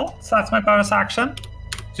heat metal. So that's my bonus action.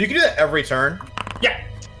 So you can do that every turn Yeah.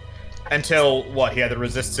 until what? He either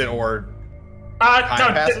resists it or No,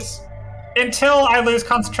 time passes. until I lose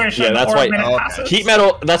concentration Yeah, that's or why- a minute okay. passes. Heat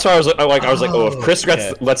metal. That's why I was like, oh, if Chris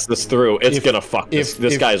okay. lets this through, it's If- gonna fuck this.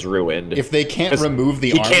 This if- guy's ruined. If they can't Because remove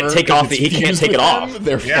the he armor, can't take 'cause off. it's He can't fused take it with off. them,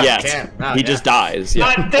 they're Yeah. fucked. Yes, can't. Oh, he yeah. just dies.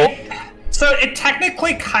 Yeah. So it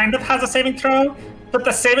technically kind of has a saving throw, but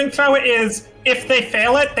the saving throw is if they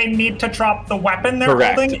fail it, they need to drop the weapon they're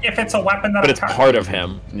Correct. holding if it's a weapon that But it's part of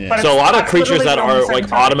him. Yeah. But So a it's- lot of that's creatures literally that the only are saving like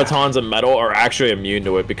throw they have. automatons and metal are actually immune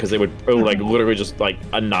to it because they would like literally just like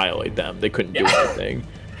annihilate them. They couldn't do anything.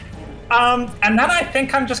 And then I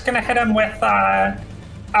think I'm just gonna hit him with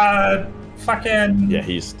fucking Yeah,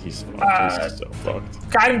 he's fucked. He's so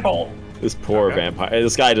fucked. guiding bolt. This poor vampire.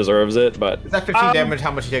 This guy deserves it, but Is that 15 damage?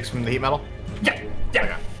 How much he takes from the heat metal? Yeah.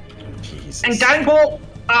 Jesus. And guiding bolt.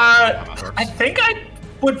 I think I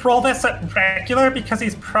would roll this at regular because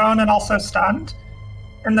he's prone and also stunned.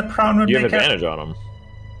 And the prone would You have make advantage on him.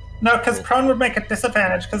 No, because prone would make a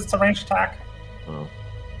disadvantage because it's a ranged attack. Oh.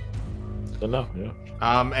 Then no, yeah.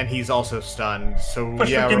 And he's also stunned. So Which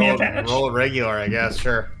yeah, would give me roll, advantage. roll it regular, I guess.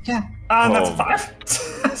 Sure. Yeah. That's Oh.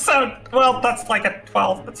 5. So, well, that's like a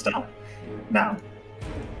 12, but still. No.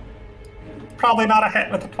 Probably not a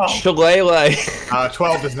hit with a 12. Shillelagh.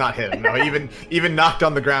 12 does not hit him. No, even knocked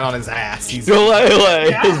on the ground on his ass. He's Shillelagh.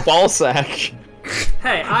 Yeah. His ball sack.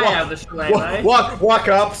 Hey, I have the shillelagh. walk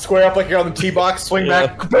up, square up like you're on the tee box, swing Yeah.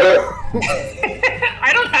 back.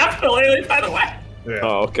 I don't have to lately, by the way. Yeah.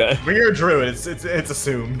 Oh, okay. When you're a druid, it's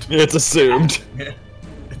assumed. It's assumed.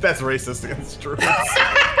 That's racist against druids. God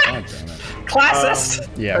damn it. Classist.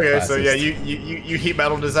 Yeah. Okay, so classist. yeah, you heat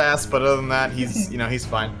metaled his ass, but other than that, he's he's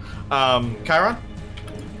fine. Chiron,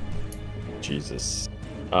 Jesus.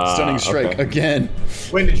 Stunning strike okay. again.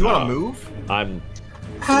 Wayne, did you want to move? I'm.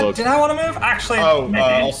 Look. Did I want to move? Actually, Oh, maybe.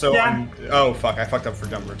 also, yeah. oh fuck, I fucked up for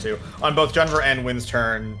Denver too. On both Denver and Wynn's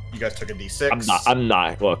turn, you guys took a d6. I'm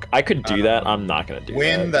not. Look, I could do that. I'm not gonna do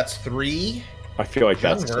Wynn, that. that's 3. I feel like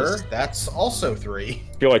that's Denver, just. that's also 3.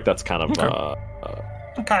 I feel like that's kind of.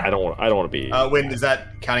 Okay. I don't want to be. Wynn, is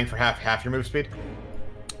that counting for half your move speed?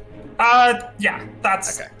 Yeah,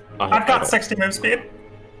 that's Okay. I've got 60 move speed.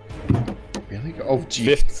 Really? Oh,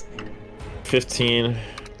 jeez. 15.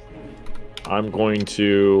 I'm going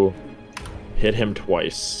to hit him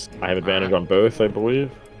twice. I have advantage on both, I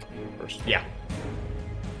believe. Yeah.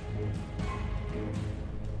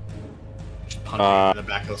 Just punching him in the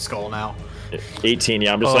back of the skull now. 18.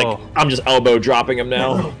 Yeah, I'm just elbow dropping him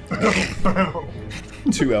now.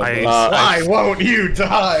 2 elbows. Why won't you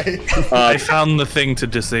die? I found the thing to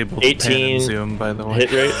disable the 18 pan and zoom, by the way.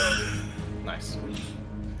 Hit rate. Nice.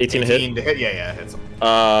 18 to hit. hit. Yeah, it hits him.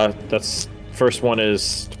 That's first one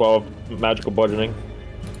is 12 magical bludgeoning.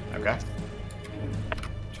 Okay.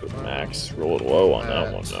 To max. Roll it low on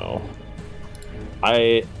that one though.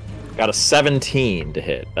 I got a 17 to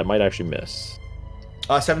hit. That might actually miss.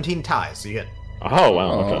 17 ties, so you hit. Oh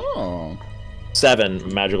wow. Okay. Oh.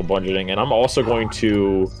 7 magical bludgeoning, and I'm also going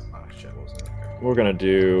to. Oh shit, what was that? We're gonna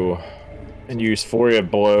do and use Flurry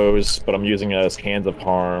of Blows, but I'm using it as Hands of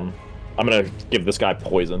Harm. I'm gonna give this guy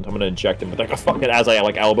poisoned. I'm gonna inject him with like a fucking as I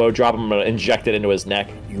like elbow drop him. I'm gonna inject it into his neck.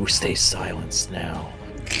 You stay silenced now.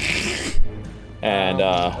 And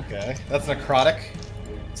okay, that's necrotic.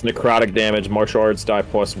 it's necrotic damage. Martial arts die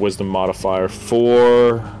plus Wisdom modifier.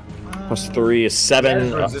 4 plus 3 is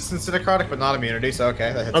 7. Resistance to necrotic, but not immunity. So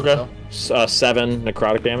okay, that hits. Okay. Himself. 7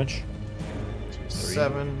 necrotic damage.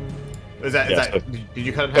 7. Is that? Yeah, Did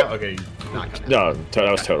you cut it out? Okay, you not cut it. No,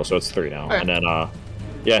 that was total, so it's 3 now. Okay. And then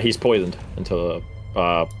yeah, he's poisoned until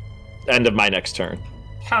the end of my next turn.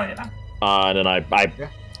 Hell yeah. And then I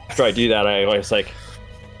after I do that, I was like,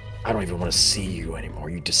 I don't even want to see you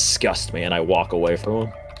anymore. You disgust me, and I walk away from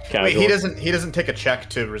him. Wait, Casual. he doesn't take a check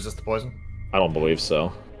to resist the poison. I don't believe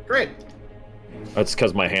so. Great. That's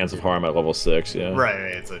because my Hands of Harm at level 6. Yeah. Right,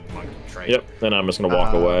 it's a monkey trait. Yep. Then I'm just gonna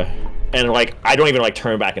walk away, and like I don't even like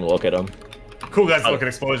turn back and look at him. Cool guys look at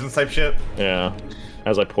explosions type shit. Yeah.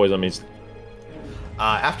 As I poison him, he's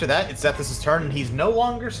After that, it's Zethus' turn, and he's no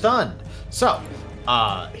longer stunned. So,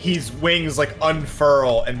 his wings like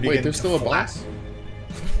unfurl and begin Wait, there's to still a flap. boss?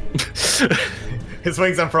 His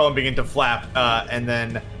wings unfurl and begin to flap, and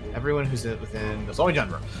then everyone who's within. There's only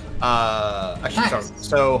Junver. Actually, Nice.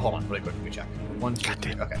 so hold on, really quick. Let me check. 1, 2,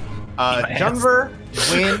 3. Okay. Junver,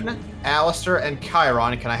 Wynn, Alistair, and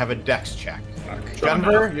Chiron. Can I have a Dex check?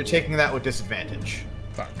 Junver, you're taking that with disadvantage.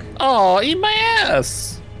 Fuck. Oh, eat my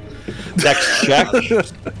ass! Dex check.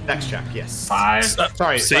 Dex check, yes. 5.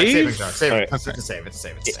 Sorry, Save? saving throw. Save. Alright. It's a save. It's a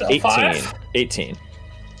save. It's a save. 18. 5? 18.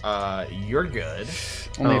 You're good.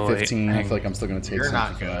 Only Oh, wait, 15. I hang- feel like I'm still gonna take You're something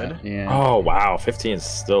not for that. good. Yeah. Oh wow, 15 is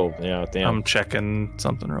still damn. I'm checking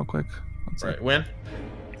something real quick. Let's see. Right, Win.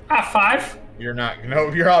 5. You're not. No,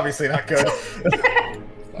 you're obviously not good.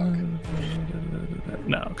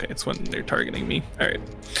 No, okay, it's when they're targeting me. All right.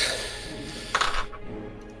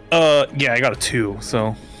 Yeah, I got a 2.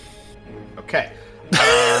 So. Okay.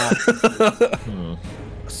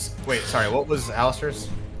 Wait, sorry. What was Alistair's?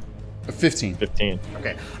 15. 15.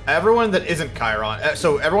 Okay. Everyone that isn't Chiron.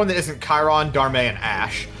 So everyone that isn't Chiron, Darme, and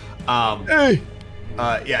Ash.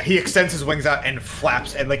 Yeah, he extends his wings out and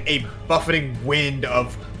flaps, and like a buffeting wind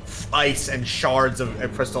of ice and shards of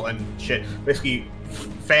crystal and shit basically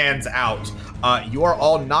fans out. You are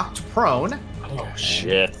all knocked prone, Oh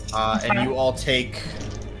shit. and you all take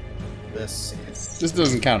this. This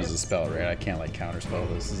doesn't count as a spell, right? I can't like counterspell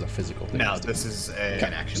this. This is a physical thing. No, this is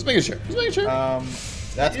an action. Just making sure. Just making sure.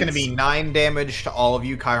 That's going to be 9 damage to all of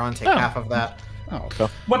you. Chiron, take half of that. Oh, okay.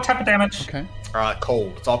 What type of damage? Okay.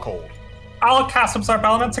 Cold. It's all cold. I'll cast Absorb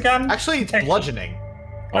Elements again. Actually, it's Take- bludgeoning.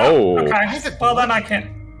 Oh. Okay. Why is it Well, then I can't.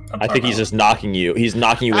 I think he's just knocking you. He's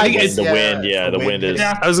knocking you with I the guess, wind. The yeah, wind, yeah, the the wind wind is.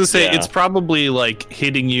 Yeah. I was gonna say Yeah. it's probably like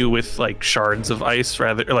hitting you with like shards of ice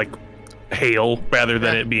rather, or like hail rather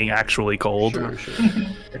than it being actually cold. Sure, sure.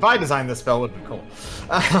 If I designed this spell, it would be cool.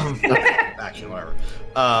 Action, whatever.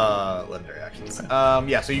 Legendary actions.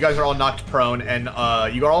 Yeah. So you guys are all knocked prone, and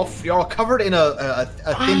you're all covered in a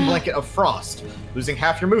thin blanket of frost, losing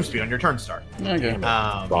half your move speed on your turn start. Okay.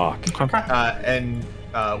 Fuck. And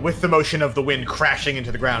with the motion of the wind crashing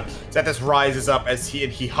into the ground, Zethus rises up as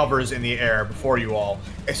he hovers in the air before you all.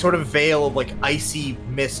 A sort of veil of like icy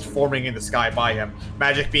mist forming in the sky by him.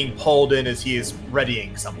 Magic being pulled in as he is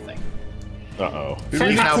readying something. Uh-oh. Be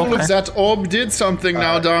really now- cool if that orb did something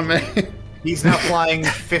now, Dame. He's now flying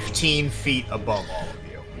 15 feet above all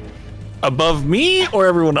of you. Above me or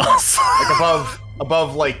everyone else? Like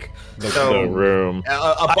above like The room.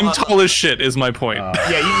 I'm tall as shit. Is my point.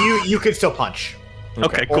 Yeah, you could still punch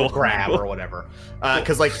okay, or cool. grab Cool. or whatever.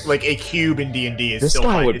 Because like a cube in D&D is This still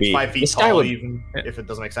guy high. would It's be- 5 feet this guy tall, would- even if it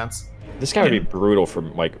doesn't make sense. This guy would be brutal for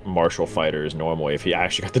like martial fighters normally if he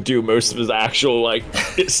actually got to do most of his actual like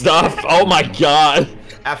stuff. Oh my god.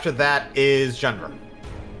 After that is Jundra.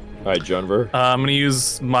 All right, Junver. I'm gonna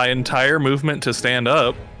use my entire movement to stand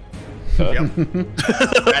up. Yep.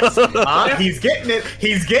 He's getting it.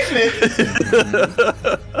 He's getting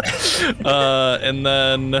it. And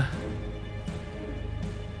then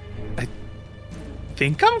I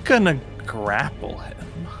think I'm gonna grapple him.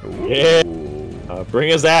 Yeah. Bring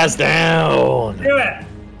his ass down. Do it.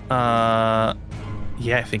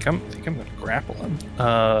 Yeah, I think I'm gonna grapple him.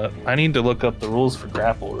 I need to look up the rules for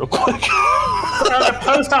grapple real quick.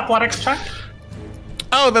 Post athletics check.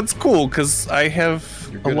 Oh, that's cool because I have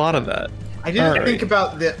a lot of that. I didn't Alright. think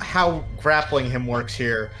about how grappling him works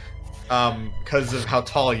here, because of how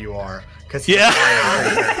tall you are. Yeah.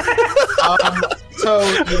 So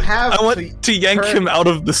you have. I want to yank him out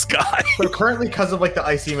of the sky. So currently, because of like the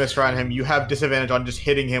icy mist around him, you have disadvantage on just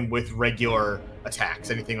hitting him with regular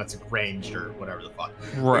attacks, anything that's ranged or whatever the fuck.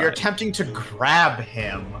 But you're Right. attempting to grab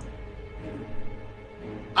him.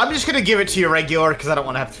 I'm just gonna give it to you regular because I don't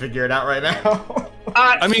want to have to figure it out right now.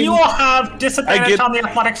 I mean, he will have disadvantage get- on the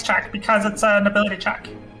athletics check because it's an ability check.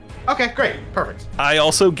 Okay, great, perfect. I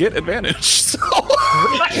also get advantage. So.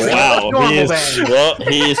 Wow, Normal he is. then. Well,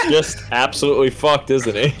 he is just absolutely fucked,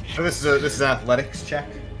 isn't he? So this is an athletics check.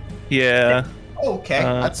 Yeah, Okay,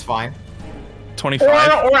 that's fine. 25.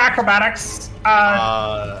 Or acrobatics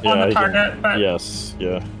on Yeah, the he can- target. But Yes.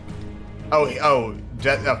 Yeah. Okay.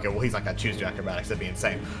 Well, he's not gonna choose acrobatics. That'd be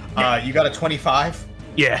insane. You got a 25.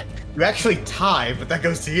 Yeah. You actually tie, but that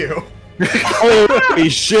goes to you. Holy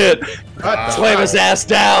shit! Slam his ass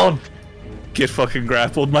down. Get fucking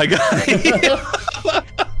grappled, my guy.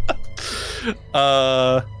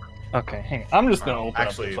 Okay, hang on. I'm just gonna open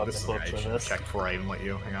Actually, up the this is fucking book I for should this. check before I even let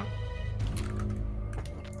you. Hang on.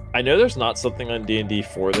 I know there's not something on D&D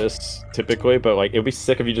for this typically, but like it'd be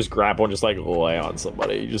sick if you just grapple and just like lay on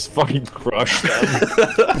somebody. You just fucking crush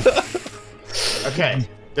them. Okay.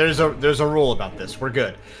 There's a rule about this. We're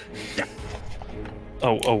good.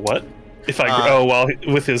 Oh, what? If I while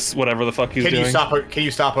with his whatever the fuck he's Can doing.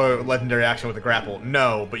 you stop a legendary action with a grapple?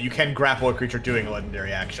 No, but you can grapple a creature doing a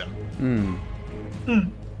legendary action.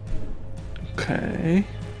 Okay.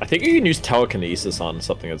 I think you can use telekinesis on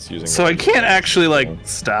something that's using. So I can't actually like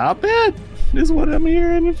stop it. Is what I'm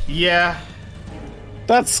hearing. Yeah.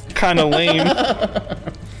 That's kind of lame.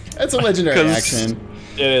 That's a legendary 'Cause- action.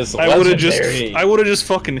 It is. I would have legendary. just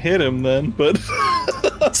fucking hit him then, but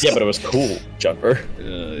Yeah, but it was cool, Jumper.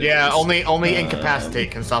 Yeah. Only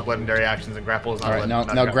incapacitate can stop legendary actions, and grapple is not. All right,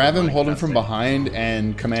 not now grab him, not hold him from incapacitate. behind,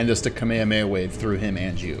 and command us to Kamehameha wave through him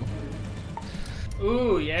and you.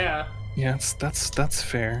 Ooh, yeah. yeah, that's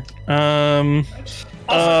fair.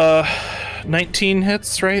 19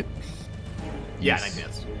 hits, right? Yeah, 9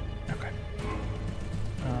 minutes. Okay.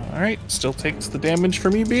 All right, still takes the damage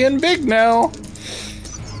for me being big now.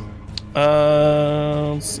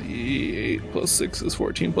 Let's see, 8 plus 6 is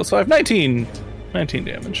 14 plus 5, 19. 19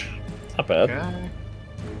 damage. Not bad. Okay.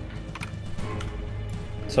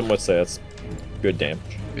 Some would say that's good damage.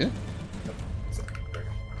 Yeah.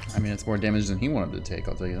 I mean, it's more damage than he wanted to take,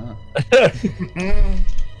 I'll tell you that.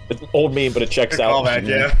 It's an old meme, but it checks Good out. callback,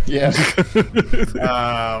 yeah. Yeah.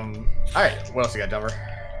 All right. What else you got, Dumber?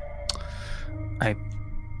 I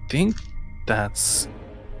think that's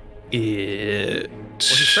it. Well, he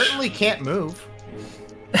certainly can't move.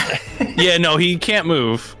 Yeah, no, he can't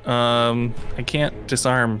move. I can't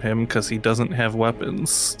disarm him because he doesn't have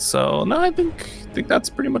weapons. So no, I think that's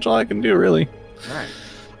pretty much all I can do, really. All right.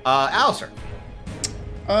 Alistair.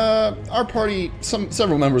 Our party,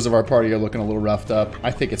 several members of our party are looking a little roughed up. I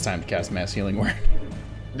think it's time to cast Mass Healing Word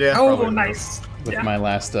Yeah. oh, probably. nice. with Yeah. my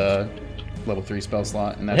last level 3 spell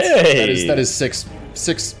slot, and that's Hey! that is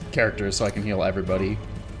six characters, so I can heal everybody.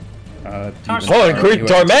 Oh, Oh, and Greek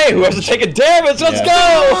Darmay, who hasn't taken damage. Let's Yeah.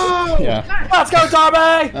 go! Yeah. Let's go,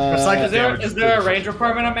 Darmay! Recycle Is there a range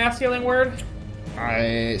requirement on Mass Healing Word?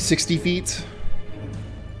 60 feet.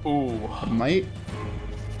 Ooh. Might.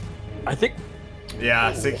 I think.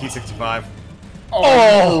 Yeah, he's 65.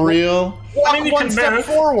 Oh, for real? I mean, you One can step move.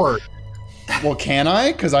 forward. Well, can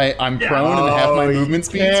I? Because I'm Yeah. prone and have my Oh, movement you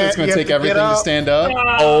speed, so it's can't. going You to have take to everything get to up. stand up.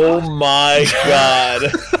 Oh my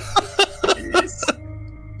god.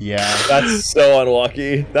 Yeah. That's so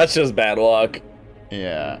unlucky. That's just bad luck.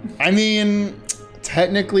 Yeah. I mean,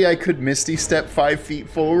 technically I could Misty Step 5 feet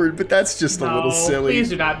forward, but that's just a little silly. Please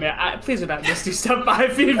do not, please do not Misty Step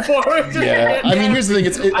 5 feet forward. Yeah. I mean, here's the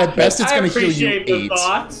thing. At best, it's going to heal you appreciate the 8.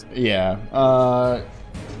 thought. Yeah.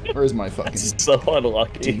 Where's my fucking So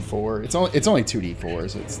unlucky. D4? It's only 2d4,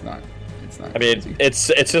 so it's not. I mean, crazy. it's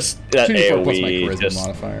just that 2d4 plus my AoE charisma just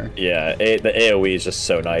modifier. yeah, the AoE is just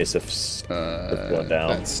so nice if going down.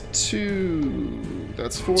 That's 2.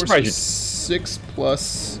 That's 4. So Surprised you- 6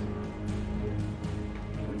 plus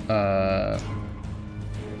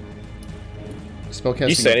Spellcasting. Do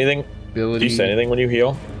you say anything? Ability. Do you say anything when you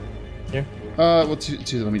heal? Yeah. Well, let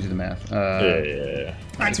me do the math. Yeah.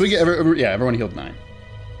 So we get everyone healed 9,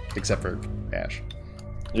 except for Ash.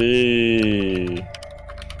 Yay.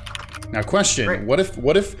 Now, question: Great. What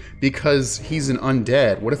if because he's an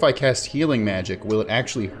undead, what if I cast healing magic? Will it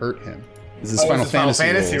actually hurt him? Is this Final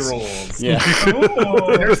Fantasy rules? Yeah.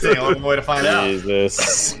 Ooh, interesting. A little way to find out.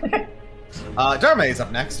 Jesus. Darme is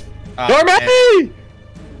up next. Darme!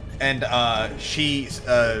 And she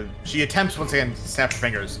attempts once again to snap her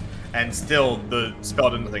fingers, and still the spell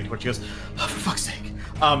didn't think to her. She goes, oh, for fuck's sake.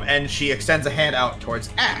 And she extends a hand out towards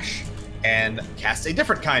Ash and casts a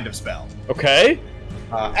different kind of spell. Okay.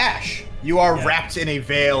 Ash, you are wrapped in a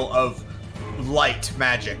veil of light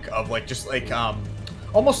magic, of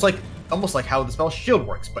almost like how the spell shield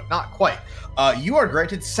works, but not quite. You are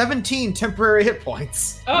granted 17 temporary hit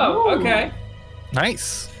points. Oh, okay.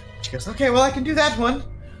 Nice. She goes, okay, well I can do that one.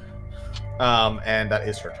 And that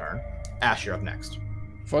is her turn. Ash, you're up next.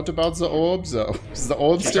 What about the orb, though? Is the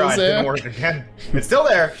orb still Tried, there? didn't work again. It's still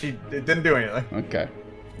there. It didn't do anything. Okay.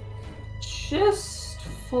 Just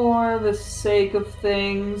for the sake of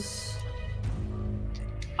things,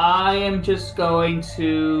 I'm just gonna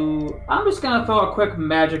throw a quick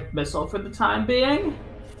magic missile for the time being.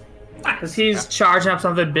 Because he's charging up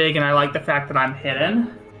something big, and I like the fact that I'm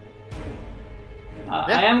hidden.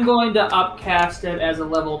 I am going to upcast it as a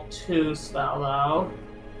level 2 spell, though.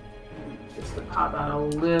 Just to pop out a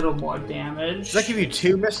little more damage. Does that give you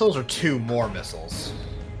 2 missiles or 2 more missiles?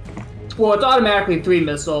 Well, it's automatically 3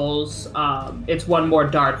 missiles. It's 1 more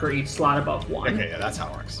dart for each slot above 1. Okay, yeah, that's how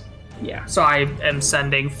it works. Yeah, so I am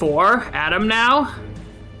sending 4 at him now.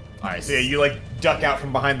 Alright, so you duck out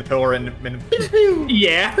from behind the pillar and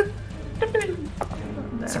Yeah.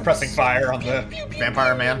 suppressing fire on the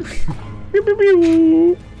vampire man.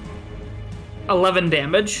 11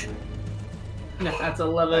 damage. No, that's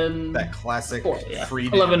 11. That classic free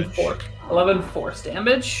 11 damage. 11 force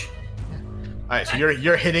damage. Alright, so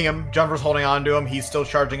you're hitting him. Jumper's holding on to him. He's still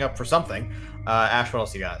charging up for something. Ash, what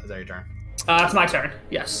else you got? Is that your turn? It's my turn.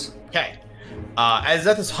 Yes. Okay. As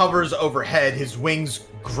Zethus hovers overhead, his wings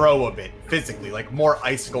grow a bit physically, like more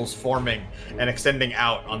icicles forming and extending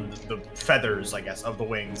out on the feathers, I guess, of the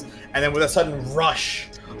wings. And then with a sudden rush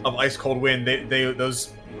of ice cold wind,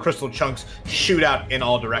 those crystal chunks shoot out in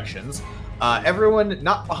all directions. Everyone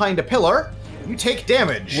not behind a pillar, you take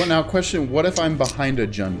damage. Well, now, question: what if I'm behind a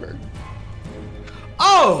Junber?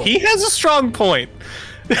 Oh! He has a strong point.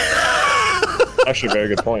 Actually, very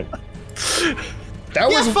good point.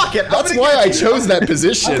 Fuck it. That's why I chose that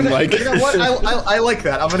position. You know what? I like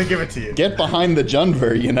that. I'm gonna give it to you. Get behind the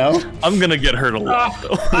Junver, you know? I'm gonna get hurt a lot,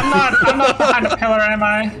 though. I'm not behind a pillar, am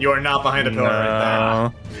I? You are not behind a pillar right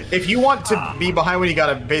there. If you want to be behind one, you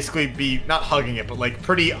gotta basically be not hugging it, but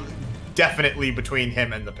pretty definitely between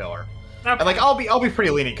him and the pillar. Okay. And I'll be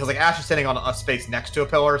pretty lenient because Ash is sitting on a space next to a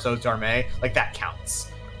pillar, so is Darme. That counts.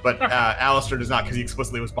 But Alistair does not because he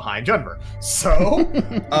explicitly was behind Junver. So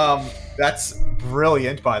that's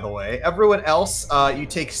brilliant, by the way. Everyone else, you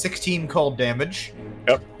take 16 cold damage.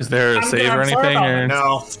 Yep. Is there a save or anything? Or...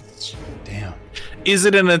 No. Damn. Is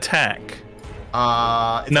it an attack?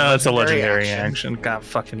 No, it's a legendary action. God,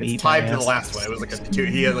 fucking eat It's tied my to the ass. last one. It was a 2.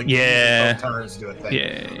 He had Yeah. 12 turns to do a thing.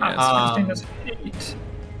 Yeah. 16 is 8.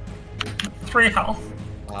 3 health.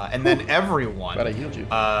 And then everyone, But I healed you.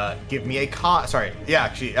 give me a con. Sorry, yeah,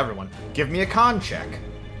 actually, everyone, give me a con check.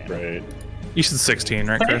 Right. You said 16,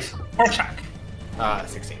 right, Chris? Or check.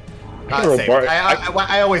 16. can roll Save. Bard-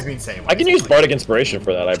 I always mean save. I can use Bardic Inspiration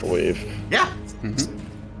for that, I believe. Yeah.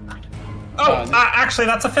 Oh, actually,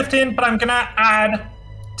 that's a 15, but I'm gonna add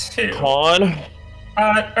 2. Con. Or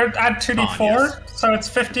add 2d4, yes. so it's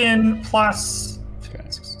 15 plus Okay.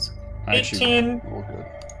 18, Oh, good.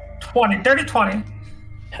 20. Dirty 20.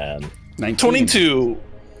 10. 19. 22.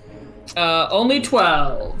 Only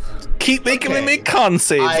 12. Keep making me Okay. make con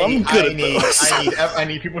saves. I'm good at those. I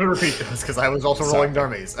need people to repeat this because I was also rolling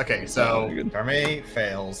Darme's. Okay, so Oh, good. Darme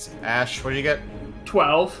fails. Ash, what do you get?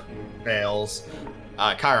 12. Fails.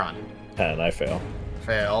 Chiron, 10, I fail.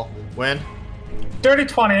 fail. Win. Dirty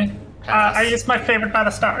 20. Pass. I used my favorite by the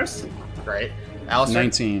stars. Great. Alistair,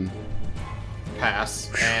 19. pass.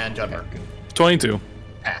 And Judber, 22.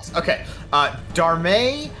 pass. Okay.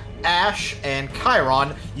 Darme, Ash, and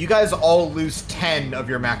Chiron, you guys all lose 10 of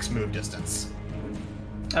your max move distance.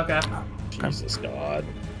 Okay. Jesus God.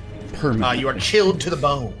 Permanent. You are chilled to the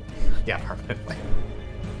bone. Yeah, permanently.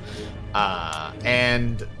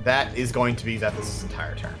 And that is going to be Zethus'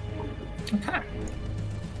 entire turn. Okay.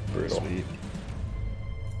 Brutal. Sweet.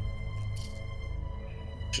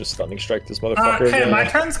 just stunning strike this motherfucker. Okay, again. my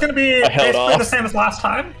turn's gonna be I held basically off. the same as last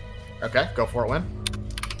time. Okay, go for it, Win.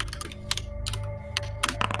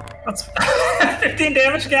 That's 15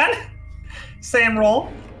 damage again. Same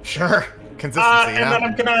roll. Sure. Consistency, And then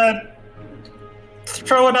I'm gonna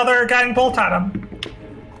throw another guiding bolt at him.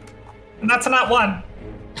 And that's a nat 1.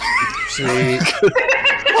 Sweet.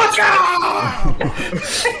 Let's go!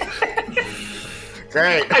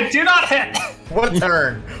 Great. I do not hit. What a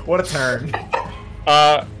turn. What a turn.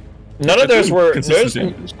 None of those were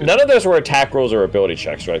Consistent damage. none of those were attack rolls or ability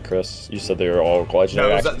checks, right, Chris? You said they were all No,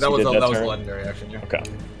 legendary actions. that you was did that was a turn? legendary action, yeah. Okay.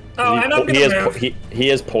 Oh, and I'm he gonna is move. he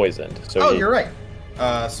is poisoned. So Oh, he- you're right.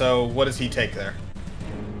 So what does he take there?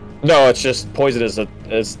 No, it's just poison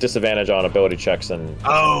is disadvantage on ability checks and.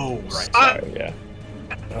 Oh, right. Sorry, yeah.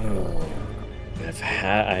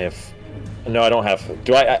 I have. No, I don't have.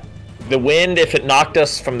 Do I? The wind, if it knocked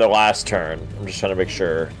us from the last turn, I'm just trying to make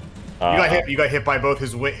sure. You got hit by both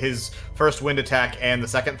his first wind attack and the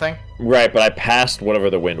second thing? Right, but I passed whatever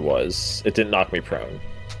the wind was. It didn't knock me prone.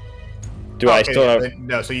 Do I Okay, still yeah, have?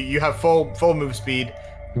 no, so you have full move speed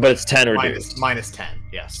But it's 10 reduced. minus 10.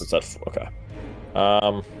 Yes. Is that okay?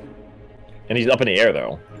 And he's up in the air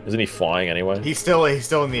though. Isn't he flying anyway? He's still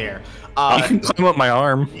in the air. You can climb up my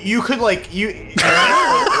arm. You could like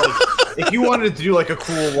if you wanted to do like a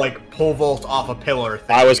cool like pole vault off a pillar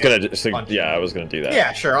thing. I was gonna. punch. Yeah, I was gonna do that.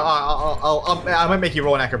 Yeah, sure. I might make you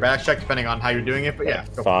roll an acrobatics check depending on how you're doing it, but yeah.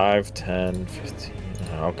 Go for 5, 10, 15.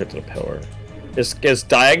 I'll get to the pillar. Is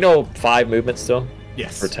diagonal 5 movement still? it.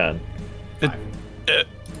 Yes. Or 10?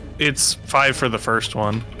 It's 5 for the first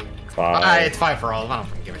one. 5. It's 5 for all. I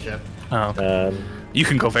don't give a shit. Oh, 10. you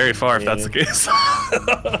can go very far if that's the case.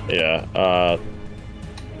 Yeah.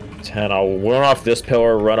 10. I'll run off this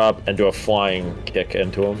pillar, run up, and do a flying kick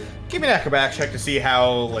into him. Give me an acrobatics check to see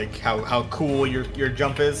how cool your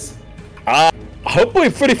jump is. Hopefully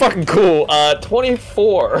pretty fucking cool.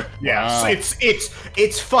 24. Yeah, Wow. so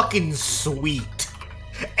it's fucking sweet,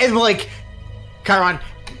 and like, Chiron,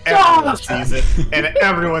 everyone sees it, and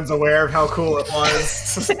everyone's aware of how cool it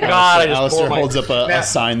was. God, I just Alistair pulled my- holds up a Now-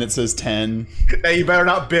 sign that says 10. Now you better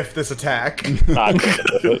not biff this attack. I'm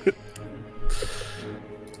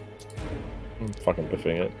fucking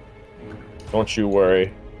biffing it. Don't you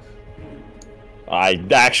worry. I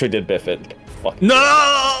actually did biff it. Fuck.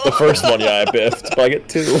 No! The first one, yeah, I biffed, but I get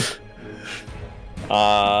 2.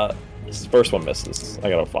 This first one misses. I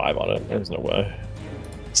got a 5 on it. There's no way.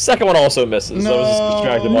 Second one also misses. I was just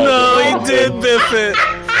distracted by No, it. he did biff it.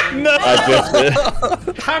 No. I biffed it.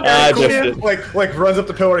 How I cool, biffed it. like runs up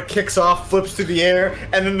the pillar, kicks off, flips through the air,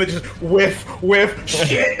 and then they just whiff,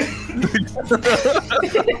 shit.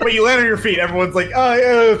 But you land on your feet. Everyone's like, "Oh,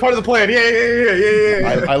 yeah, part of the plan."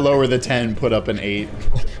 Yeah. I lower the 10, put up an 8.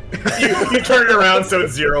 You turn it around so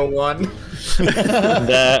it's 0-1.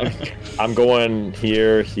 That I'm going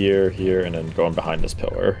here, and then going behind this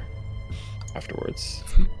pillar afterwards.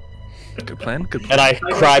 Good plan. Good plan. And I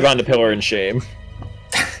cry behind the pillar in shame.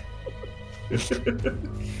 We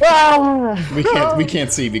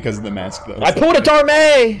can't see because of the mask though. I pulled a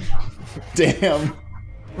Darme! Damn.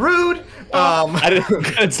 Rude. I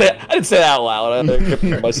didn't say that out loud. I had to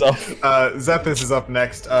compare myself. Zethus is up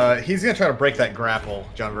next. He's gonna try to break that grapple,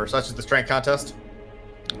 Jonver. So that's just the strength contest.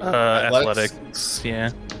 Athletics.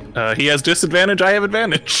 Yeah. He has disadvantage. I have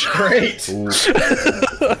advantage. Great.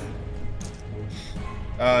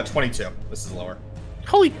 22. This is lower.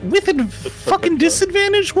 Holy, with a fucking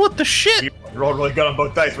disadvantage? What the shit? You rolled really good on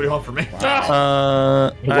both dice. What do you want from me?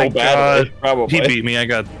 I Roll badly, got. probably. He beat me. I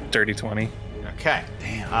got dirty 20. Okay.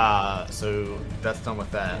 Damn. So that's done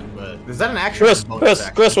with that. But is that an action? or a bonus Chris,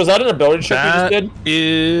 action? Chris, was that an ability check you That just did?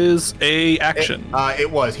 is a action. It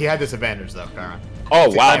was. He had disadvantage though, Chiron. Oh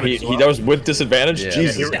it's wow, damage he as well. that was with disadvantage. Yeah.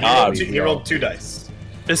 Jesus He God. rolled 2 dice.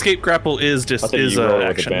 Escape grapple is I just think is you rolled an with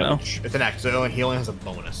action now. advantage. It's an action. So he only has a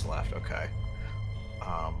bonus left. Okay.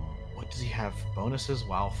 What does he have? Bonuses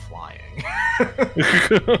while flying.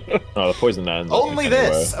 No, the poison ends. Only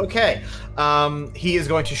this. Okay. He is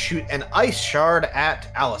going to shoot an ice shard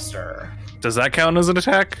at Alistair. Does that count as an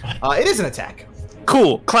attack? It is an attack.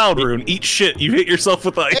 Cool. Cloud rune. Eat shit. You hit yourself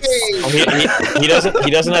with ice. He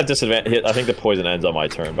doesn't have disadvantage. I think the poison ends on my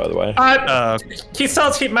turn. By the way. He still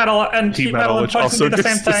has heat metal, and Heat metal, and which poison also do the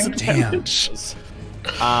does same thing. disadvantage.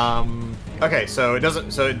 Okay, so it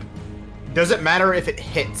doesn't. So does it matter if it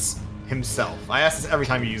hits himself? I ask this every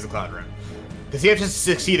time you use the cloud rune. Does he have to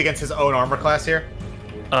succeed against his own armor class here?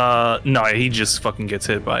 No, he just fucking gets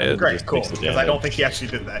hit by it. Great, cool. takes the Because I don't damage. think he actually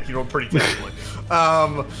did that. He rolled pretty terribly.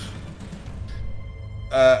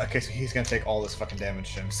 Okay, so he's gonna take all this fucking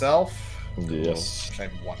damage to himself. Yes. I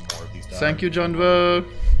have one more of these. Done. Thank you, John Vo.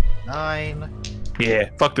 9. Yeah,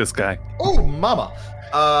 fuck this guy. Oh, mama.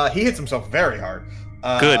 He hits himself very hard.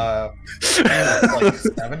 Good. Like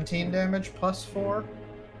 17 damage plus 4.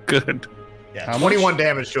 Good. Yeah, How 21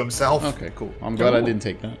 damage to himself. Okay, cool. I'm glad I didn't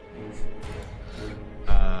take that.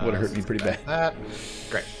 Would have hurt me pretty bad. That.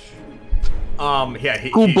 Great. Yeah.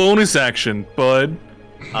 Cool bonus action, bud.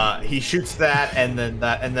 He shoots that, and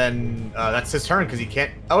then that's his turn because he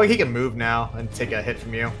can't. Oh, he can move now and take a hit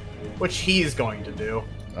from you, which he's going to do.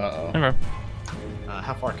 Uh-oh. Okay.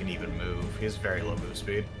 How far can he even move? He has very low move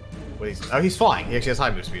speed. He's flying. He actually has high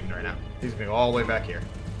move speed right now. He's going all the way back here.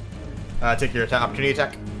 Take your opportunity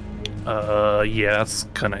attack. Yeah, that's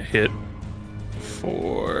gonna hit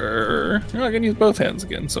for... Oh, I can use both hands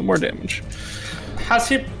again, so more damage.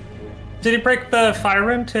 Did he break the fire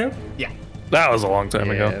rune too? Yeah. That was a long time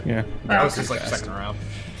ago. Yeah. That was just like the second round.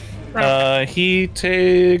 He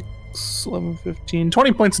takes 11, 15,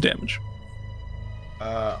 20 points of damage.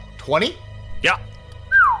 20? Yeah.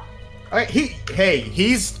 All right,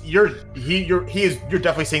 you're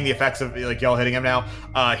definitely seeing the effects of like y'all hitting him now.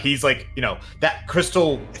 He's like, that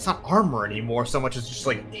crystal, it's not armor anymore so much as just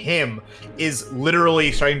like him is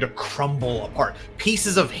literally starting to crumble apart.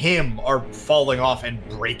 Pieces of him are falling off and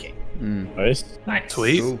breaking. Nice.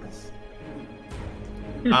 Sweet. Cool.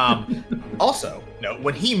 Also, no,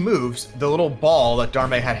 when he moves, the little ball that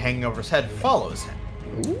Darme had hanging over his head follows him.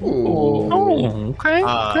 Ooh. Oh, okay.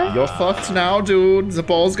 You're fucked now, dude. The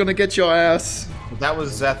ball's gonna get your ass. That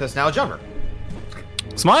was Zethus, now Jumper.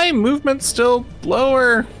 Is my movement still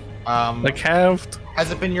lower? Like halved?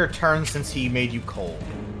 Has it been your turn since he made you cold?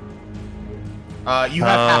 You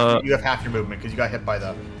have half your movement because you got hit by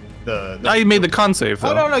the I made the con save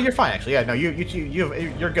though. Oh no, you're fine actually. Yeah, no, you're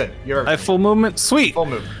good. I have full movement. Sweet. Full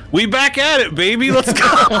movement. We back at it, baby. Let's go.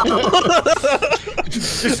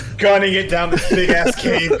 Just gunning it down this big ass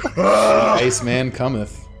cave. Iceman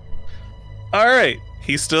cometh. All right.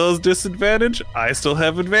 He still has disadvantage. I still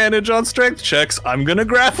have advantage on strength checks. I'm gonna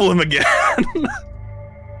grapple him again.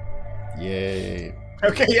 Yay.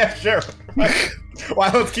 Okay, yeah, sure.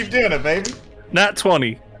 Why, let's keep doing it, baby. Nat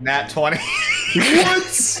 20. Nat 20.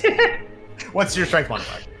 What? What's your strength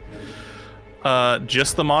modifier?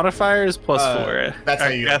 Just the modifier is plus 4. That's how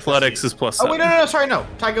you athletics is plus 7. Oh wait, no, sorry, no.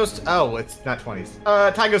 Ty goes. It's not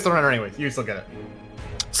 20s. Ty goes to the runner anyways. You still get it.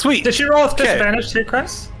 Sweet. Did you roll with disadvantage too,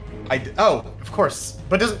 Chris? Of course,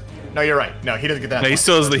 but doesn't. No, you're right. No, he doesn't get that. No, he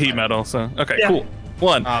still has the heat metal. So okay, cool.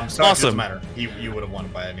 1. So it doesn't matter. You would have won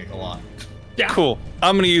by a lot. Yeah. Cool.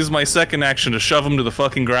 I'm gonna use my second action to shove him to the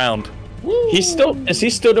fucking ground. Is he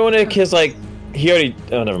still doing it? Cause like he already.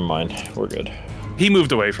 Oh, never mind. We're good. He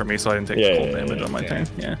moved away from me, so I didn't take full damage on my turn.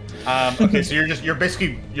 Yeah. Okay, so you're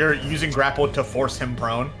basically using grapple to force him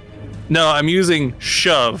prone. No, I'm using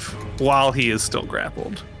shove while he is still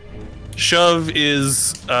grappled. Shove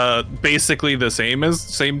is basically the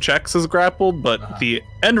same checks as grappled, but the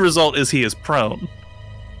end result is he is prone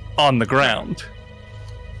on the ground.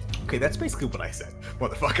 Okay, that's basically what I said,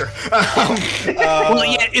 motherfucker. Well,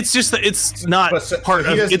 yeah, it's just that it's not part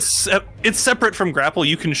of. doesn't- It's separate from grapple.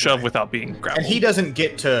 You can shove without being grappled. And he doesn't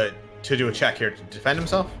get to do a check here to defend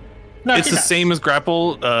himself. No, It's he the does. same as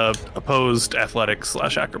grapple, opposed athletics /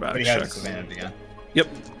 But acrobatics he has checks. disadvantage again. Yep.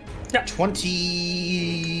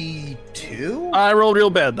 22? I rolled real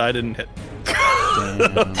bad. I didn't hit.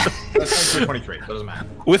 That's 23. So it doesn't matter.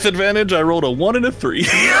 With advantage, I rolled a 1 and a 3.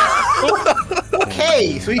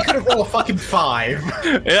 Okay, so he could have rolled a fucking 5.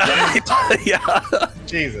 Yeah. Yeah.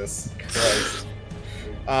 Jesus Christ.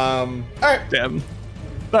 Alright. Damn.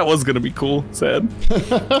 That was gonna be cool. Sad.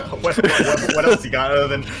 What else he got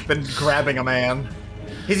other than grabbing a man?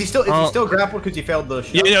 Is he still grappled because he failed the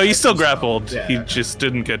shove? Yeah, no, he's still grappled. Yeah, He okay. just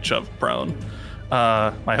didn't get shoved prone.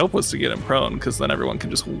 My hope was to get him prone, because then everyone can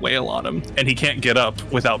just wail on him, and he can't get up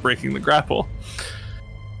without breaking the grapple.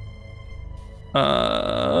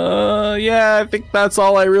 Yeah, I think that's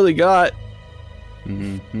all I really got.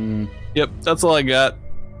 Mm-hmm. Yep, that's all I got.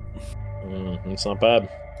 It's not bad.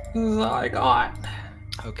 This is all I got.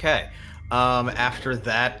 Okay. After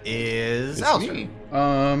that is It's Alistair. me.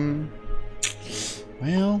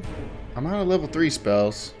 Well, I'm out of level 3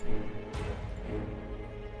 spells.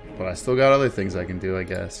 But I still got other things I can do, I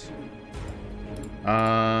guess.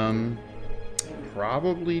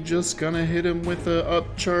 Probably just gonna hit him with a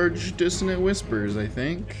upcharge Dissonant Whispers, I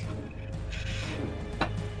think.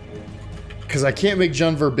 Because I can't make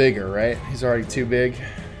Junver bigger, right? He's already too big.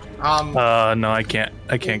 No, I can't.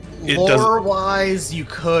 It doesn't. Lore-wise, you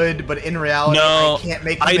could, but in reality, No, I can't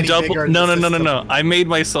make them I any double. bigger in No, the no, no, no, system. no. I made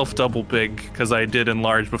myself double big because I did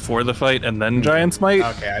enlarge before the fight and then Giant Smite.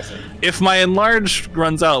 Okay, I see. If my enlarge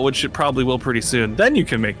runs out, which it probably will pretty soon, then you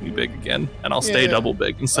can make me big again, and I'll stay Yeah. double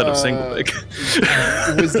big instead of single big.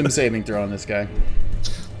 Wisdom saving throw on this guy.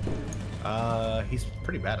 He's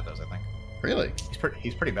pretty bad at those, I think. Really?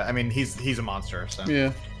 He's pretty bad. I mean, he's a monster, so.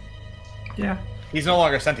 Yeah. Yeah. He's no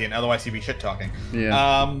longer sentient, otherwise he'd be shit talking.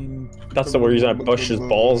 Yeah. That's the reason I push his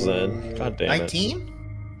balls in. God damn it. 19?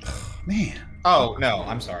 Man. Oh, no,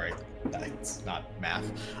 I'm sorry. That's not math.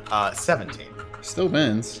 17. Still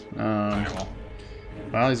wins. Alright, well.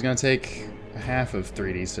 Well, he's gonna take a half of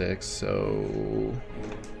 3d6, so...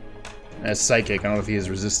 As psychic, I don't know if he has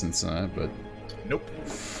resistance on it, but... Nope.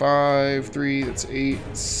 5, 3, that's 8,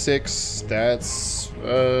 6, that's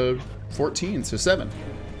 14, so 7.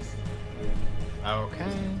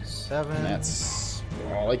 Okay, 7. And that's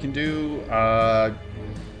all I can do.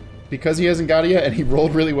 Because he hasn't got it yet, and he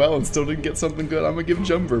rolled really well and still didn't get something good, I'm gonna give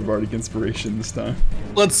Jumper Bardic Inspiration this time.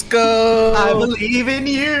 Let's go. I believe in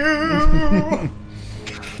you!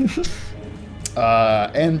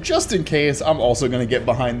 And just in case, I'm also gonna get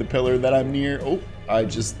behind the pillar that I'm near. Oh, I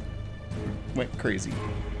just went crazy.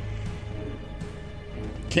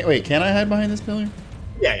 Can I hide behind this pillar?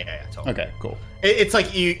 Yeah, totally. Okay, cool. It's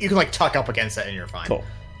like you can like tuck up against it and you're fine. Cool.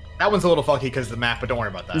 That one's a little funky because of the map, but don't worry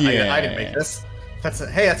about that. Yeah. I didn't make this.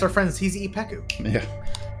 Hey, that's our friend Zizi Ipeku. Yeah.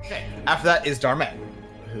 Okay. After that is Darmet,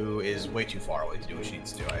 who is way too far away to do what she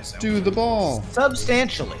needs to do, I assume. Do the ball.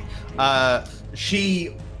 Substantially.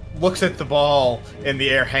 She looks at the ball in the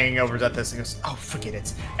air hanging over Zethus and goes, "Oh, forget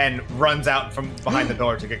it," and runs out from behind the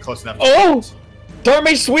pillar to get close enough. Oh!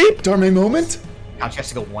 Darme sweep! Dharma moment? God, she has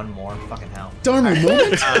to go one more. Fucking hell. Dharma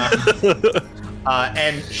moment?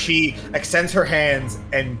 And she extends her hands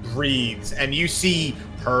and breathes, and you see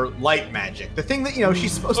her light magic, the thing that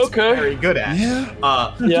she's supposed to be very good at. Yeah.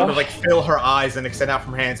 Sort of like fill her eyes and extend out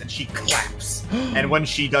from her hands, and she claps. And when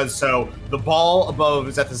she does so, the ball above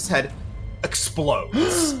Zethus' head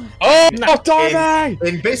explodes. Oh, Darme!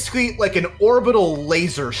 In basically like an orbital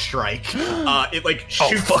laser strike, it like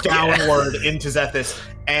shoots downward into Zethus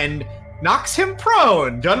and knocks him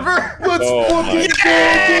prone. Dunver, Let's fucking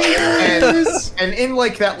and in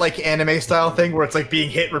like that like anime style thing where it's like being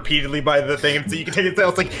hit repeatedly by the thing, so you can take it.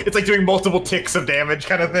 It's like doing multiple ticks of damage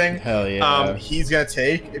kind of thing. Hell yeah. He's gonna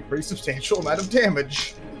take a pretty substantial amount of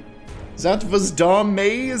damage. That was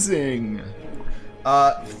amazing.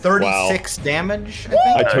 36 damage,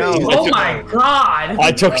 I think. Oh my god!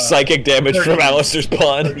 I took psychic damage 30. from Alistair's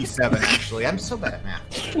pun. 37 actually. I'm so bad at math.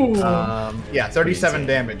 Yeah, 37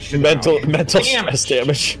 damage. Mental stress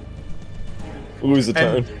damage. Lose a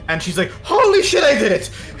turn. And she's like, "Holy shit, I did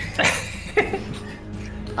it!"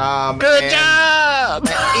 Good job.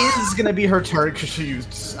 That is gonna be her turn because she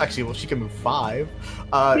used. Actually, well, she can move 5.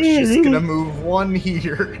 She's gonna move 1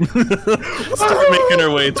 here. Start making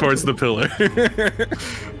her way towards the pillar.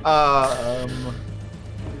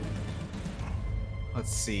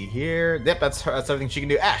 Let's see here. Yep, that's her. That's everything she can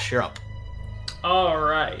do. Ash, you're up. All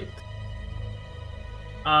right.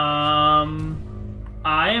 I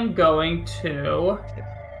am going to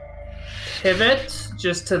pivot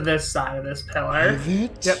just to this side of this pillar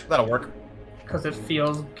Yep, that'll work. because it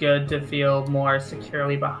feels good to feel more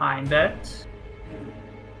securely behind it.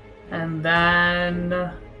 And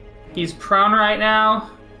then he's prone right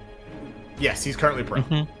now. Yes, he's currently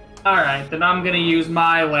prone. All right, then I'm gonna use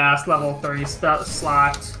my last level 30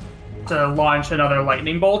 slot to launch another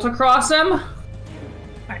lightning bolt across him.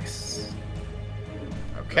 Nice.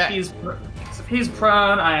 Okay. If he's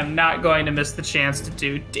prone, I am not going to miss the chance to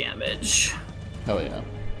do damage. Hell yeah.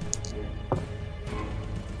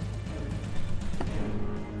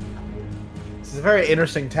 This is a very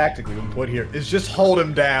interesting tactic we've been put here. Is just hold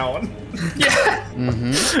him down.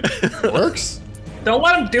 Works. Don't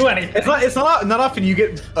let him do anything. It's not often you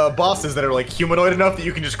get bosses that are like humanoid enough that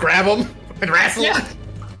you can just grab them and wrestle. Yeah.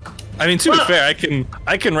 I mean, to be fair,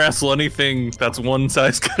 I can wrestle anything that's one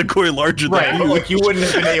size category larger Right, than but you. like you wouldn't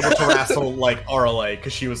have been able to wrestle like RLA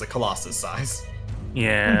because she was a Colossus size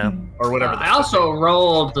Yeah. or whatever. I also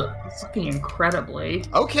rolled fucking incredibly.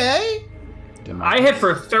 Okay. I hit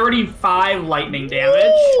for 35 lightning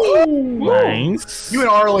damage. Nice. You and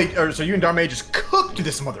RLA, or so you and Darmay just cooked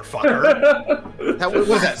this motherfucker. That was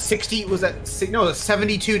that 60? Was that no? The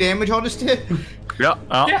 72 damage I just did. Yeah.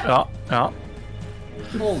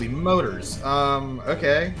 Holy motors.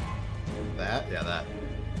 Okay. That.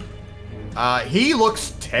 He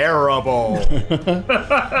looks terrible.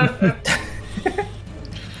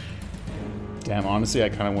 Damn, honestly, I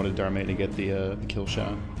kind of wanted Darmay to get the kill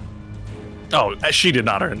shot. Oh, she did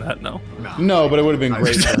not earn that. No. No, but it would have been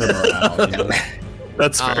great for her morale. You know?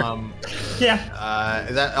 That's fair. Yeah.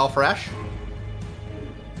 Is that all for Ash?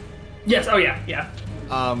 Yes. Oh yeah. Yeah.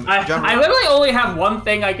 John, I literally only have one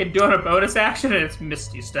thing I can do in a bonus action, and it's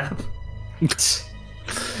Misty Step.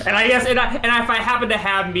 And I guess, and if I happen to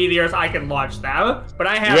have meteors, I can launch them. But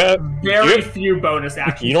I have very few bonus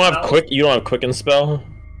actions. You don't have quicken spell.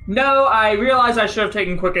 No, I realized I should have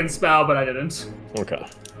taken Quicken Spell, but I didn't. Okay.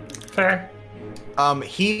 Fair.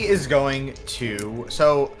 he is going to.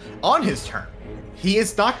 So on his turn, he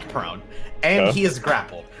is knocked prone, and he is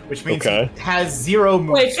grappled, which means he has 0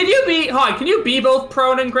 moves. Wait, can you be both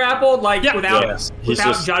prone and grappled? Like without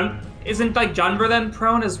Jun? Isn't like Junver then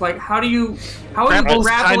prone? Is like how are you Grapple's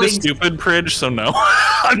grappling? kind of stupid, Pridge. So no,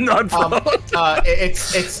 I'm not prone.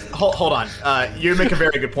 Hold on. You make a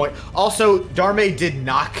very good point. Also, Darme did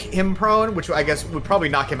knock him prone, which I guess would probably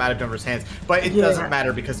knock him out of Junver's hands, but it doesn't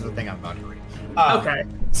matter because of the thing I'm about to read. Okay.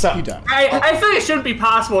 So I feel it shouldn't be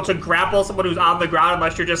possible to grapple someone who's on the ground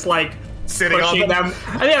unless you're just like sitting pushing on them.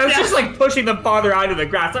 It's just like pushing them farther out of the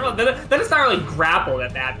grass. Then it's not really grappled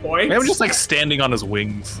at that point. Maybe I'm just like standing on his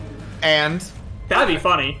wings. And that'd be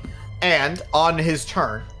funny. And on his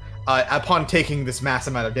turn, upon taking this mass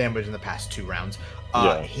amount of damage in the past 2 rounds,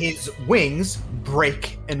 his wings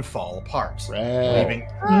break and fall apart,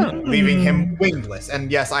 leaving him wingless.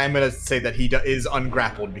 And yes, I am going to say that he is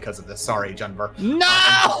ungrappled because of this. Sorry, Junver.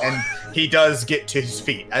 No! And he does get to his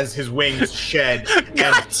feet as his wings shed.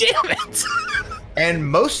 God damn it! And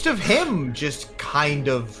most of him just kind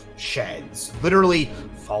of sheds, literally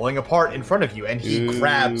falling apart in front of you. And he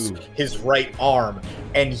grabs his right arm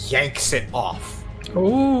and yanks it off.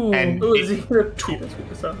 Ooh. And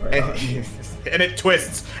it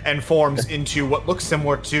twists and forms into what looks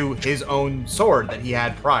similar to his own sword that he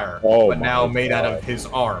had prior, but now made out of his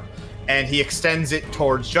arm. And he extends it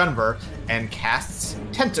towards Junver and casts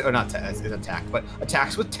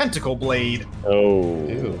attacks with Tentacle Blade. Oh.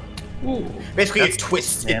 Ew. Ooh. Basically, it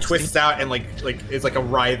twists out and it's like a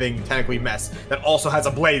writhing, tentacly mess that also has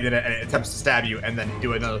a blade in it, and it attempts to stab you and then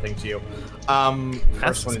do another thing to you.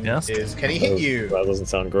 First one is, can he hit you? That doesn't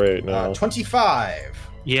sound great. No. 25.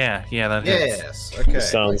 Yeah, that hits. Yes. Okay. This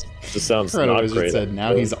sounds not great. Said,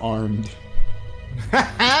 now he's armed.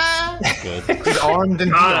 Good. He's armed and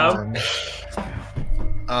disarmed.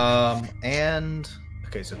 And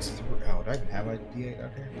okay, so it's oh, do I even have a D8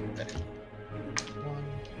 out here? Okay.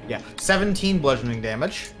 17 bludgeoning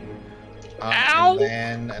damage. Ow!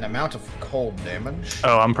 And then an amount of cold damage.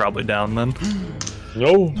 Oh, I'm probably down then.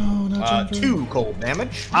 No. No, 2 cold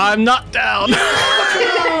damage. I'm not down.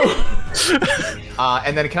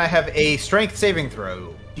 And then can I have a strength saving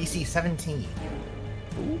throw? DC 17.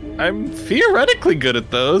 I'm theoretically good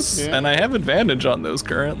at those, and I have advantage on those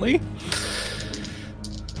currently.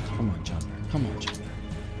 Come on, John.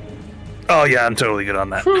 Oh yeah, I'm totally good on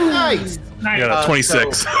that. Nice. Yeah,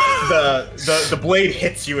 26. So the blade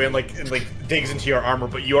hits you and digs into your armor,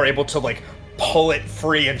 but you are able to pull it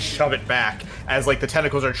free and shove it back as the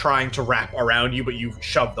tentacles are trying to wrap around you, but you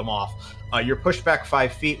shove them off. You're pushed back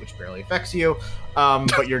 5 feet, which barely affects you,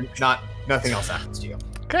 but you're not. Nothing else happens to you.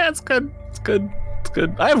 Okay, that's good. It's good.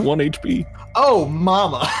 I have 1 HP. Oh,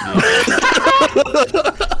 mama!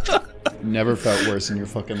 Never felt worse in your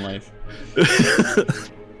fucking life.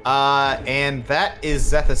 And that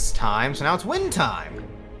is Zethus' time. So now it's Wind time.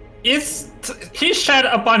 He shed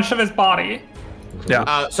a bunch of his body.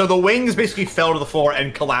 Yeah. So the wings basically fell to the floor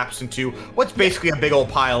and collapsed into what's basically a big old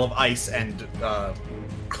pile of ice and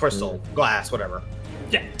crystal, glass, whatever.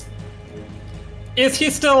 Yeah. Is he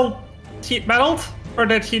still heat metalled, or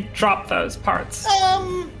did he drop those parts?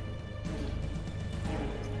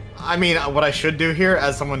 I mean, what I should do here,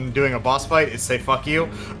 as someone doing a boss fight, is say "fuck you,"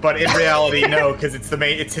 but in reality, no, because it's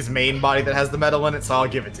his main body that has the metal in it, so I'll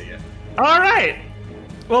give it to you. All right.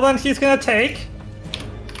 Well, then he's gonna take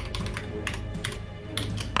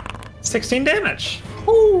 16 damage.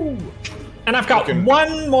 Ooh. And I've got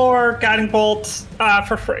one more guiding bolt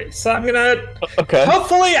for free, so I'm gonna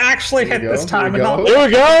hopefully actually hit this time. There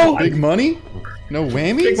we go. Big money? No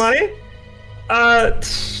whammies? Big money?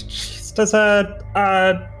 Does a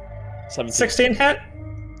 16 hit?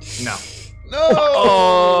 No. Oh!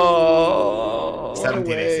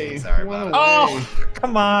 17 AC, sorry about it. Oh,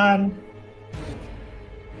 come on.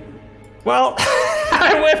 Well,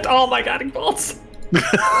 I whiffed all my guiding bolts.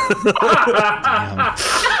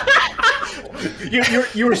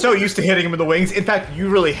 You were so used to hitting him with the wings. In fact, you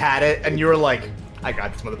really had it, and you were like, I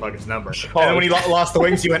got this motherfucker's number. And then when he lost the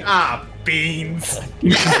wings, you went, beans.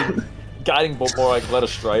 Guiding bolt more like let a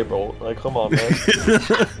stray bolt. Come on, man.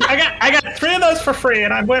 I got 3 of those for free,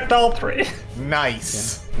 and I whipped all 3.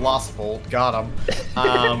 Nice. Lost Bolt. Got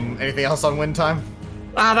him. Anything else on win time?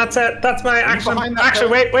 That's it. That's my action. behind that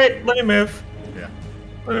Actually, pillar? wait. Let me move. Yeah.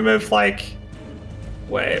 Let me move like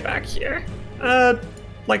way back here.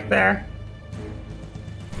 Like there.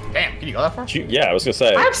 Damn, can you go that far? Yeah, I was gonna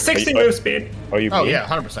say. I have 60 move speed. Are you? Oh yeah,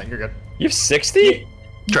 100%. You're good. You have 60?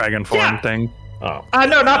 Dragon form Yeah. thing. Oh.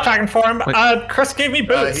 No, not dragon form. Chris gave me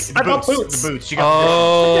boots. The I got boots. boots. The boots. You got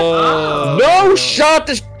Oh. No shot!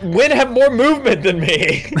 Does Win have more movement than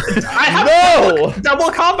me? I have No!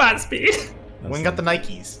 double combat speed. Win got the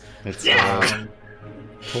Nikes. It's Yeah.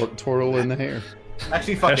 Turtle in the hair.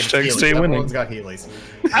 Actually, fucking Hashtag Heelys. stay winning. Everyone's got Heelys.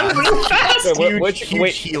 I'm real fast. Huge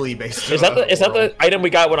Heely based. Is that the item we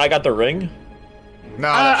got when I got the ring? No,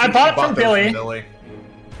 I she bought it from those Billy.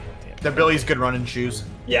 The Billy's good running shoes.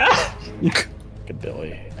 Yeah. Good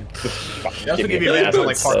Billy. They also give you advantage on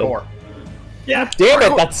like parkour. Yeah. Damn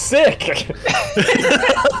it, that's sick!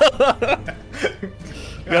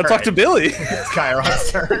 We gotta talk to Billy. It's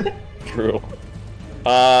Chiron's turn. True.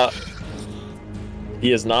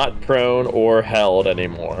 He is not prone or held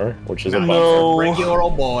anymore, which is a bummer. No. Regular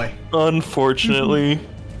old boy. Unfortunately.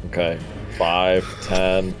 Okay. 5,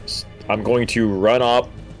 10. I'm going to run up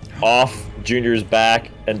off Junior's back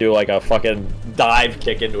and do like a fucking dive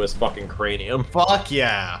kick into his fucking cranium. Fuck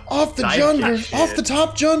yeah. Off the Dive Junver! kick Off shit. the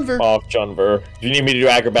top Junver! Off Junver. Do you need me to do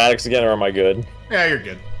acrobatics again, or am I good? Yeah, you're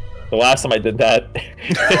good. The last time I did that,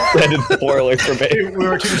 it ended poorly for me. We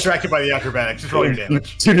were too distracted by the acrobatics. Just roll your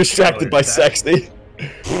damage. Too distracted by Roll your attack. sexy.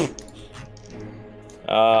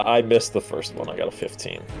 I missed the first one. I got a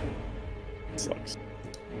 15. Sucks.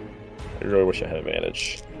 I really wish I had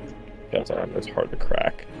advantage. That's it's hard to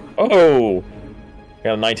crack. Oh! I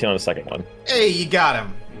got a 19 on the second one. Hey, you got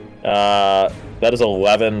him. That is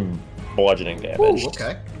 11 bludgeoning damage. Ooh,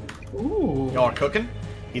 okay. Ooh. Y'all are cooking.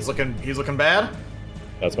 He's looking bad.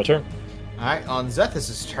 That's my turn. All right, on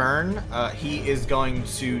Zethus' turn, he is going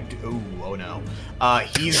to do, oh no.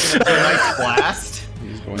 He's going to do a nice blast.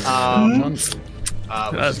 He's going to Um, Junver.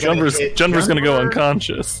 Which is gonna hit Junver's gonna go Junver-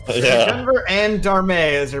 unconscious. Yeah. Junver and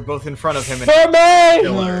Darmez are both in front of him and For me!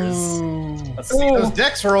 pillars. Let's see those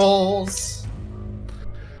dex rolls.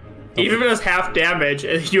 Even if it was half damage,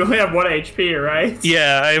 you only have 1 HP, right?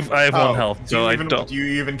 Yeah, I have Oh, one health, so I don't. Do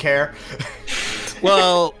you even care?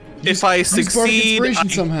 Well, if I Use Bardic succeed, Inspiration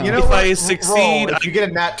somehow. You know If what? I succeed, Roll. If you get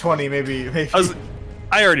a nat 20, maybe.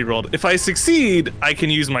 I already rolled. If I succeed, I can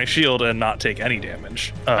use my shield and not take any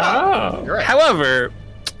damage. Oh. You're right. However,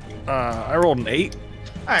 I rolled an 8. All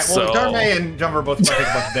right. Well, So- Darnay and Jumper both might take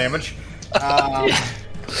a bunch of damage.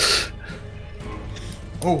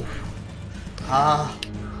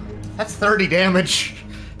 That's 30 damage.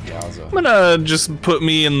 Yowza. I'm gonna just put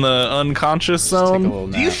me in the unconscious Take a zone. little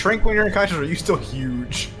Do you nap. shrink when you're unconscious, or are you still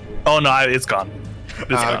huge? Oh no, it's gone. It's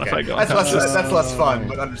gone if Okay. I go That's unconscious. less fun,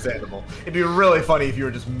 but understandable. It'd be really funny if you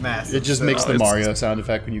were just massive. It just makes the it's- Mario sound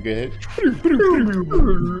effect when you get hit.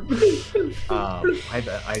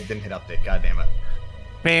 I didn't hit update. God damn it.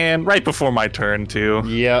 Man, right before my turn too.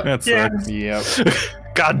 Yep. That Yeah. sucks. Yep.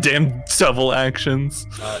 Goddamn double actions.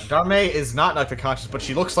 Darmay is not knocked unconscious, but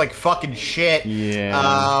she looks like fucking shit. Yeah.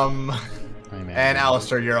 Um, I'm and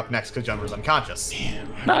Alistair, you're up next because Jumper's unconscious.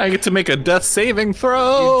 Now I get to make a death saving You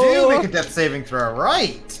throw. do make a death saving throw,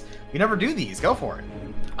 right? You never do these. Go for it.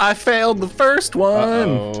 I failed the first one.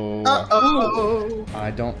 Uh-oh. Uh-oh.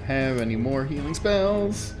 I don't have any more healing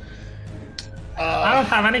spells. I don't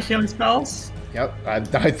have any healing spells. Yep.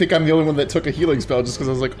 I think I'm the only one that took a healing spell just because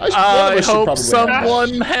I was like, one of us I should hope probably have that.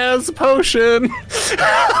 someone has a potion.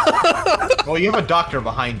 Well, you have a doctor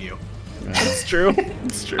behind you. It's true.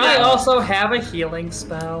 It's true. I also have a healing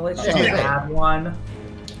spell. It's just a Yeah. bad one.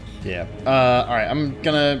 Yeah. Alright, I'm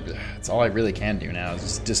gonna... That's all I really can do now is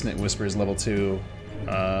just Dissonant Whispers level 2.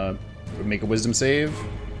 Make a wisdom save.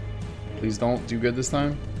 Please don't do good this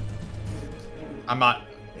time. I'm not.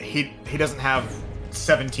 He doesn't have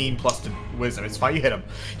 17 plus to wisdom. It's fine. You hit him.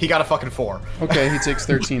 He got a fucking 4. Okay, he takes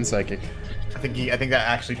 13 psychic. I think that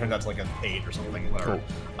actually turns out to like an 8 or something. Whatever.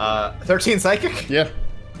 13 psychic. Yeah.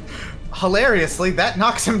 Hilariously, that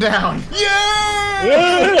knocks him down.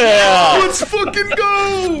 Yeah! Let's fucking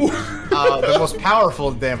go! The most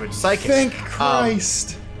powerful damage, psychic. Thank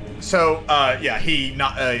Christ. So, he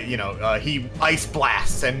ice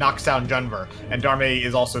blasts and knocks down Junver, and Darmay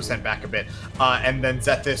is also sent back a bit. And then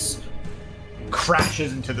Zethus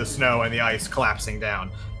crashes into the snow and the ice, collapsing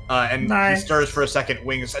down. And Nice. he stirs for a second,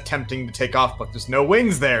 wings attempting to take off, but there's no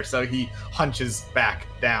wings there, so he hunches back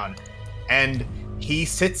down. And he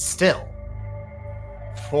sits still.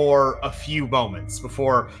 for a few moments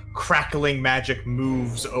before crackling magic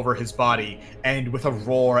moves over his body, and with a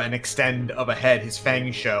roar and extend of a head, his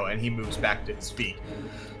fangs show, and he moves back to his feet.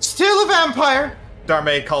 Still a vampire!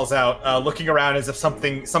 Darmay calls out, looking around as if some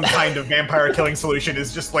kind of vampire killing solution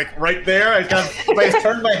is just like right there. If I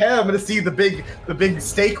turn my head, I'm gonna see the big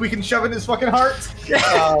stake we can shove in his fucking heart.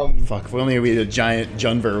 Fuck! If only we had a giant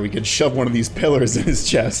Junver, we could shove one of these pillars in his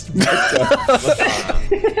chest.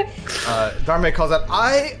 Darmay calls out,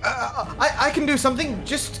 I can do something.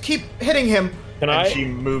 Just keep hitting him. She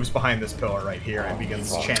moves behind this pillar right here and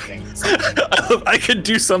begins chanting. I could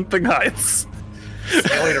do something, Heights. See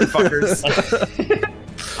you later, fuckers.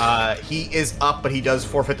 He is up, but he does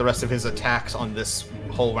forfeit the rest of his attacks on this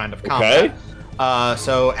whole round of combat. Okay.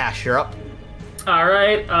 So Ash, you're up. All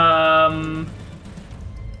right. How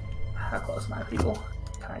close am I, people?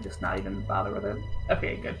 Can I just not even bother with it?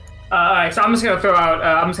 Okay, good. All right, so I'm just gonna throw out.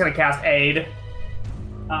 I'm just gonna cast Aid.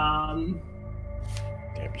 Damn,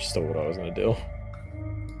 you stole what I was gonna do.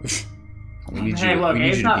 Hey, look,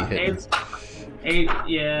 Aid's not. Aid,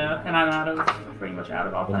 yeah, and I'm pretty much out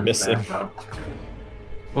of offense. Missing. There, so.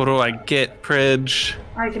 What do I get, Pridge?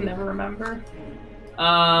 I can never remember.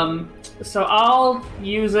 So I'll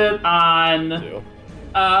use it on.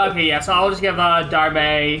 Okay, yeah. So I'll just give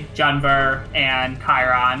Darbe, Junver, and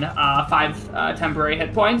Chiron 5 temporary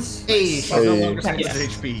hit points. Hey, no longer 6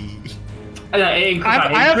 HP.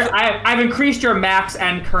 I've increased your max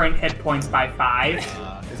and current hit points by 5.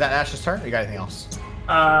 Is that Ash's turn? Or you got anything else?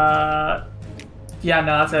 Yeah,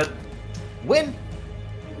 no, that's it. Win.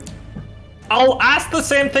 I'll ask the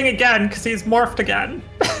same thing again, because he's morphed again.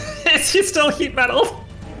 Is he still heat metal?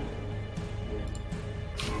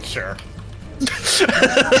 Sure. Keep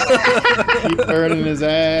burning his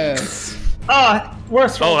ass. Oh,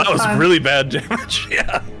 worse roll. Oh, that was time. really bad damage.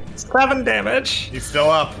 Yeah. 7 damage. He's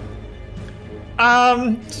still up.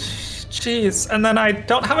 Jeez. And then I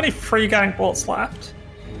don't have any free guiding bolts left.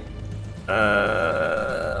 Do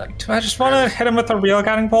I just want to hit him with a real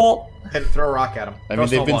guiding bolt? Throw a rock at him. I mean,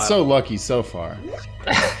 they've been so lucky so far.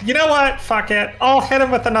 You know what? Fuck it. I'll hit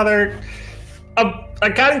him with another... A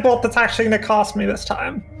guiding bolt that's actually going to cost me this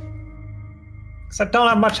time. Because I don't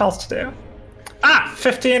have much else to do.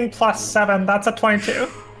 15 plus 7. That's a 22.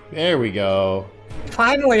 There we go.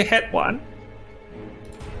 Finally hit one.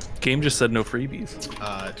 Game just said no freebies.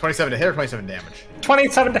 27 to hit or 27 damage?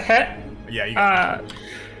 27 to hit. Yeah, you got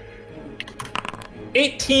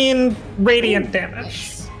 18 radiant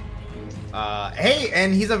damage. Hey,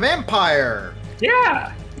 and he's a vampire.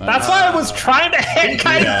 Yeah. That's why I was trying to hit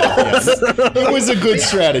guiding bolts. Yeah. It was a good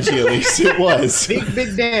strategy, at least. It was.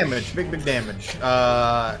 Big damage. Big damage.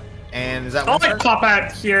 And is that I'll one turn? pop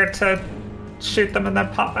out here to shoot them and then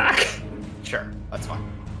pop back. Sure, that's fine.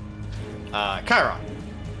 Chiron.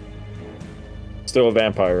 Still a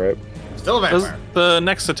vampire, right? Still a vampire. The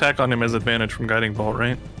next attack on him is advantage from Guiding Bolt,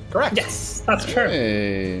 right? Correct. Yes, that's true.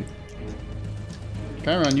 Hey.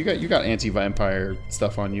 Chiron, you got anti-vampire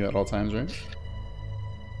stuff on you at all times, right?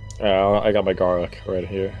 I got my garlic right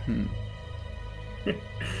here.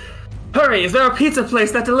 Hurry! Is there a pizza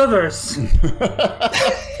place that delivers?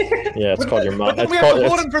 Yeah, it's called your mom. But we have to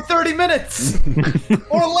hold him for 30 minutes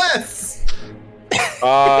or less.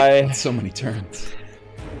 So many turns.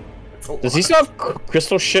 Does he still have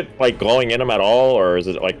crystal shit like glowing in him at all, or is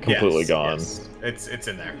it like completely gone? Yes. It's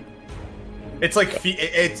in there. It's like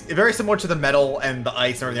it's very similar to the metal and the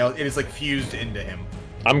ice and everything else. It is like fused into him.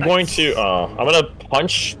 I'm going to I'm gonna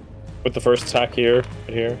punch with the first attack here.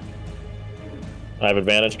 Right here. I have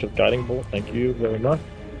advantage because guiding bolt. Thank you very much.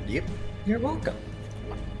 Yep. You're welcome.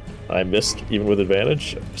 I missed even with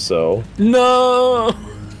advantage, so No.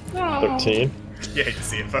 13. You hate to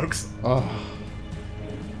see it, folks. Oh.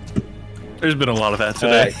 There's been a lot of that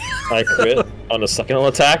today. I crit on the second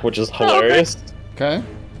attack, which is hilarious. Okay.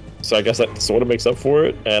 So I guess that sort of makes up for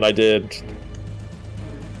it. And I did.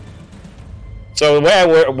 So the way I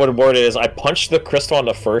would word it is, I punch the crystal on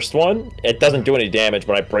the first one. It doesn't do any damage,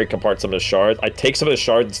 but I break apart some of the shards. I take some of the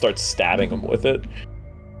shards and start stabbing them with it.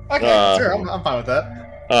 Okay, sure, I'm fine with that.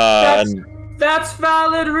 That's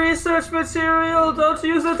valid research material. Don't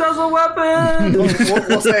use it as a weapon.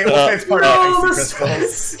 We'll say it's part of the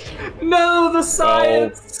crystals. No, the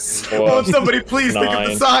science. Won't somebody please think of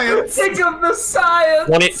the science? Think of the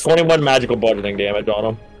science. 21 magical bludgeoning damage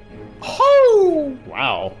on him. Oh!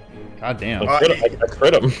 Wow. God damn. I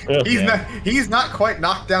crit him. Yeah. He's not quite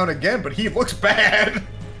knocked down again, but he looks bad.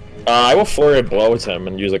 I will flurry blow at him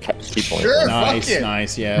and use a key point. Sure,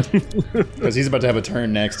 Nice, yeah. Because he's about to have a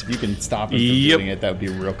turn next. If you can stop him from doing it, that would be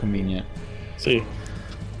real convenient. Let's see.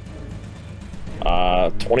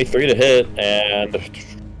 23 to hit and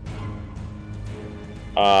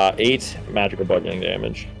 8 magical bludgeoning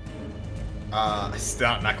damage.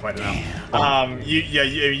 Still not quite enough.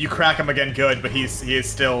 You crack him again, good, but he is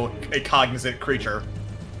still a cognizant creature.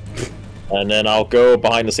 And then I'll go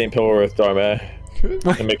behind the same pillar with Darme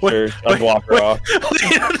to make sure I block her off.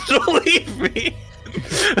 Don't leave me.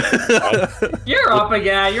 You're up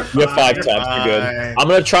again. You're fine. You have 5 times. You're good. I'm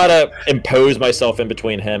gonna try to impose myself in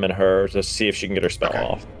between him and her to see if she can get her spell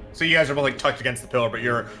off. So you guys are both like tucked against the pillar, but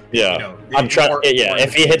you're I'm trying. Yeah,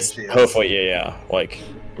 if he hits, she is. hopefully, yeah. Like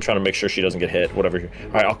I'm trying to make sure she doesn't get hit. Whatever. All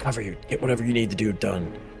right, I'll cover you. Get whatever you need to do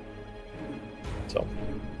done. So.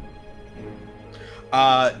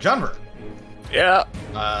 Junver. Yeah.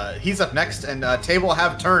 He's up next, and Table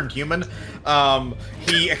have turned human.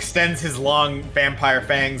 He extends his long vampire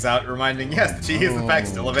fangs out, reminding yes that he is in fact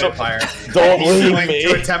still a vampire. Don't He's leave going me.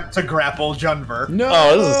 to attempt to grapple Junver. No.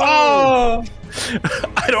 Oh, this is.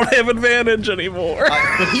 I don't have advantage anymore.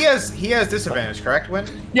 But he has disadvantage, correct, Win?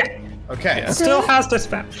 Yeah. Okay. Still has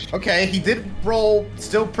dispatch. Okay, he did roll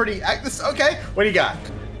still pretty. Okay, what do you got?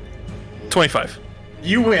 25.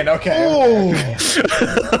 You win. Okay. Oh.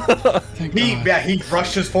 Thank He God. he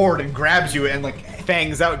rushes forward and grabs you and like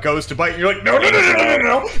fangs out, goes to bite. You're like no,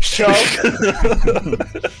 shove.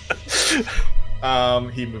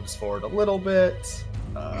 He moves forward a little bit,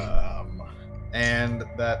 and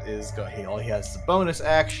that is go. All he has is a bonus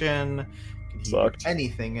action. Can he do Sucked.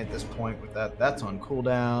 anything at this point with that? That's on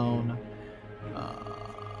cooldown.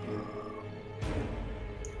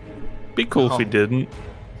 Be cool if he didn't.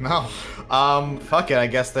 No. Fuck it. I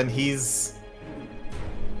guess then he's.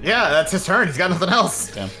 Yeah, that's his turn. He's got nothing else.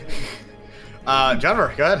 Damn.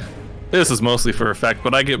 Junver, go ahead. This is mostly for effect,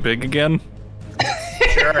 but I get big again.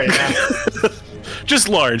 Sure, yeah. Just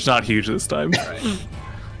large, not huge this time.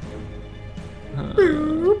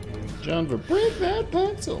 Junver, break that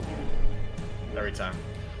pencil. Every time.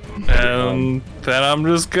 And then I'm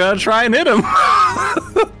just gonna try and hit him.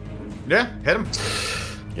 Yeah, hit him.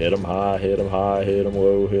 Hit him high, hit him high, hit him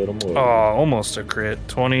low, hit him low. Oh, almost a crit.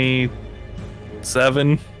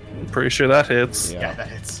 27. I'm pretty sure that hits. Yeah, that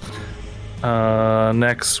hits.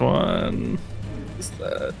 Next one. Is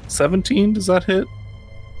that 17? Does that hit?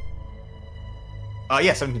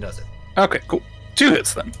 Yeah, 17 does it. Okay, cool. 2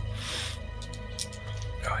 hits then.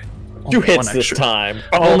 2 Only hits one this extra. time.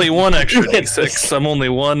 Only one extra 2 hits this d6. I'm only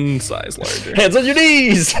one size larger. Hands on your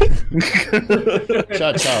knees!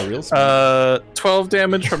 Cha-cha, real smart. 12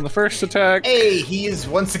 damage from the first attack. Hey, he is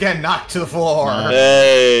once again knocked to the floor.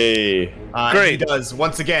 Hey! Great. He does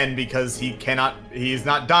once again because he is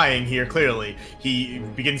not dying here, clearly. He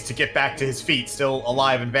begins to get back to his feet, still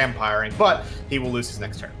alive and vampiring, but he will lose his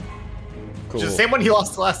next turn. Cool. Which is the same one he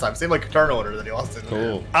lost last time. Same like turn order that he lost in.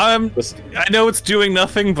 Cool. I know it's doing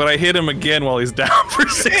nothing, but I hit him again while he's down for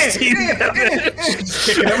 16 damage. Just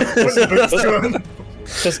kicking him, putting boots to him.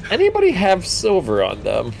 Does anybody have silver on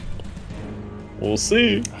them? We'll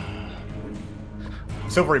see.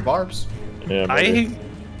 Silvery barbs. Yeah, I maybe.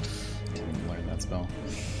 Didn't learn that spell.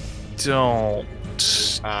 don't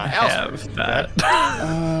have that.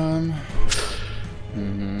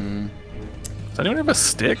 Does anyone have a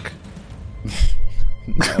stick?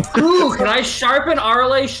 Ooh, can I sharpen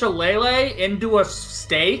Arle Shillelagh into a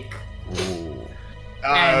stake?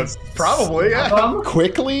 And Probably, yeah.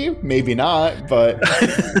 Quickly? Maybe not, but I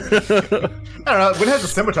don't know. When it has a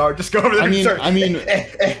scimitar, just go over there and start.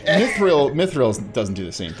 Mithril doesn't do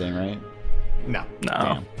the same thing, right? No.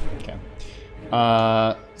 No. Okay.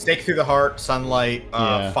 Stake through the heart, sunlight,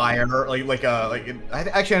 Yeah. fire, actually, I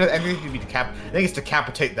think it'd be I think it's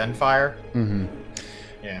decapitate then fire. Mm-hmm.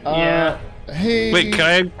 Yeah. Yeah. Hey. Wait,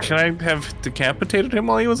 can I have decapitated him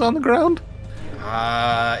while he was on the ground?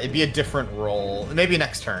 It'd be a different roll. Maybe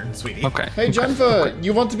next turn, sweetie. Okay. Hey, Junva,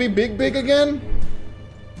 you want to be big again?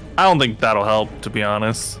 I don't think that'll help, to be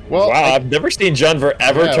honest. Well, Wow, I've never seen Junver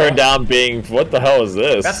ever Yeah, turn well- down being. What the hell is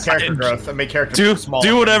this? That's character growth. I make character Do small.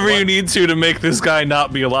 whatever you need to make this guy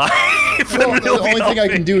not be alive. well, And the he'll be only thing I healthy.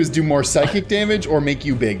 can do is do more psychic damage or make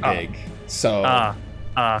you big. So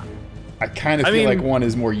I kind of feel like one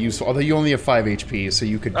is more useful. Although you only have 5 HP, so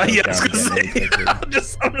you could. Go yeah, I down was gonna again really say, quickly.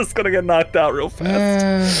 I'm just gonna get knocked out real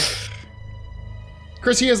fast.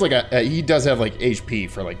 Chris, he has he does have like HP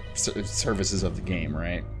for like services of the game,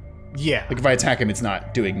 right? Yeah. Like if I attack him, it's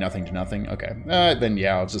not doing nothing to nothing. Okay, then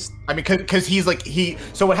yeah, I'll just. I mean, because he's like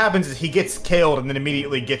So what happens is he gets killed and then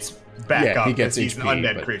immediately gets back up. He gets 'cause HP, he's an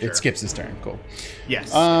undead but creature. it skips his turn. Cool.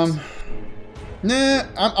 Yes. Nah,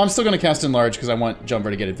 I'm still gonna cast Enlarge because I want Jumper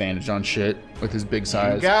to get advantage on shit with his big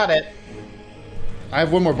size. You got it. I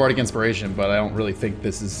have one more Bardic Inspiration, but I don't really think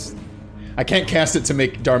this is. I can't cast it to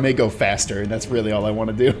make Darme go faster, and that's really all I want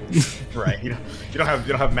to do. Right. You don't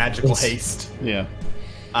have magical haste. Yeah.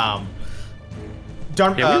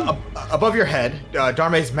 Above your head,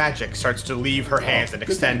 Darme's magic starts to leave her hands and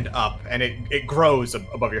extend up, and it grows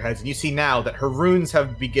above your heads. And you see now that her runes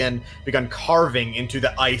have begun carving into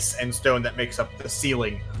the ice and stone that makes up the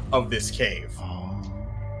ceiling of this cave.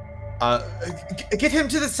 Get him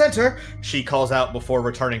to the center, she calls out before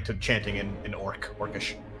returning to chanting in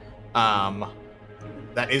Orcish.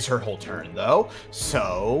 That is her whole turn, though.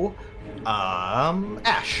 So,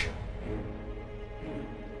 Ash.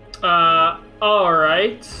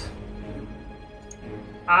 Alright.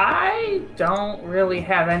 I don't really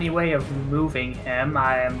have any way of moving him.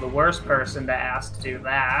 I am the worst person to ask to do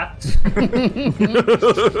that.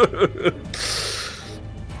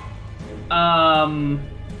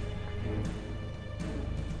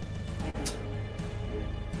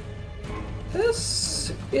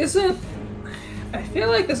 This isn't... I feel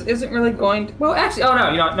like this isn't really going to... Well, actually... Oh,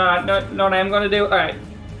 no. You know what I am going to do? Alright.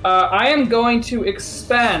 I am going to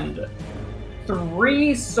expend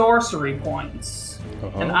 3 sorcery points.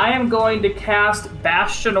 And I am going to cast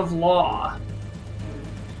Bastion of Law.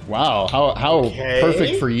 Wow, how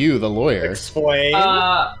perfect for you, the lawyer. Explain.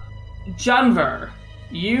 Junver,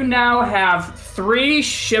 you now have 3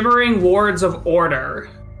 shimmering wards of order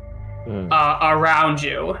around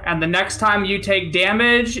you. And the next time you take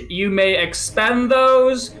damage, you may expend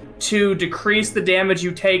those to decrease the damage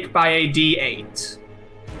you take by a d8.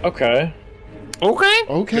 Okay. Okay.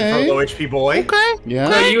 Good for low HP boy. Okay.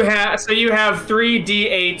 Yeah. So you have 3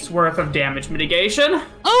 d8s worth of damage mitigation.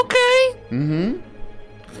 Okay. Mm-hmm.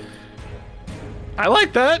 I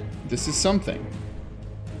like that. This is something.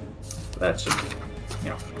 That should,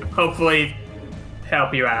 hopefully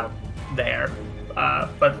help you out there.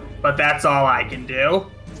 But that's all I can do.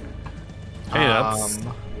 Hey,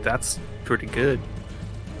 that's pretty good.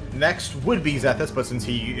 Next would be Zethus, but since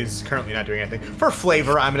he is currently not doing anything, for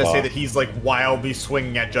flavor, I'm going to say that he's like wildly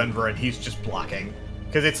swinging at Junver and he's just blocking.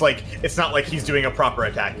 Because it's not like he's doing a proper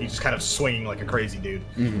attack. He's just kind of swinging like a crazy dude.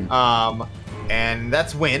 Mm-hmm. And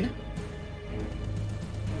that's win.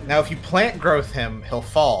 Now, if you plant growth him, he'll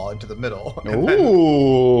fall into the middle.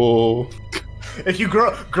 Ooh. If you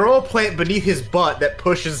grow a plant beneath his butt that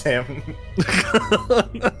pushes him.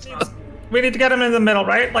 We need to get him in the middle,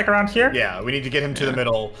 right? Like around here? Yeah, we need to get him to the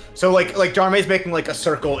middle. So like Darme's making like a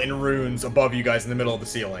circle in runes above you guys in the middle of the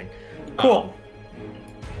ceiling. Cool.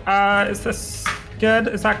 Is this good?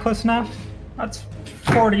 Is that close enough? That's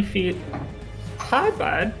 40 feet. Hi,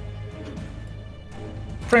 bud.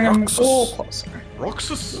 Bring him a little closer.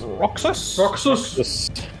 Roxas.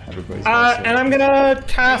 Everybody's And I'm gonna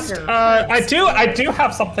cast. I do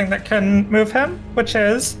have something that can move him, which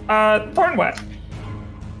is Thorn Whip.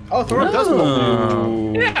 Oh, Thorn does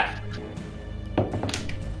move. Yeah.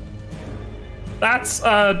 That's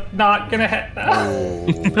not gonna hit.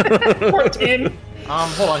 14.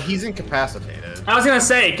 Hold on, he's incapacitated. I was gonna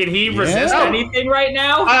say, can he resist anything right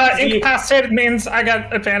now? Incapacitated means I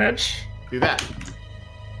got advantage. Do that.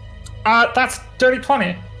 That's dirty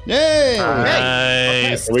 20. Yay!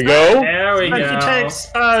 Nice. Here we go. There we And go. he takes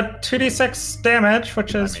 2d6 damage,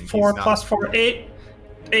 which is 4 plus 4, 8.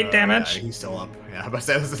 8 damage. He's still up. Yeah, but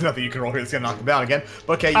there's nothing you can roll here that's gonna knock him down again.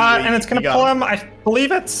 But okay, and it's gonna pull him. I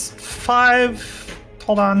believe it's 5.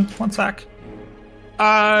 Hold on, 1 sec.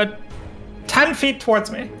 10 feet towards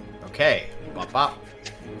me. Okay, bop.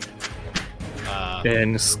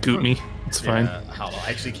 And scoot me. It's fine. Hold on, I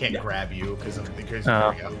actually can't grab you because of the crazy.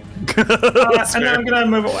 Oh. There we go. And then I'm gonna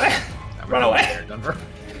move away. Run away. There, Denver.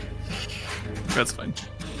 That's fine.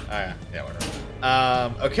 Yeah, whatever.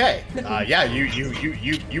 Okay. Yeah,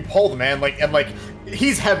 you pull the man like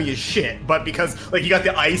he's heavy as shit, but because like you got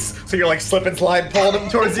the ice, so you're like slip and slide pulling him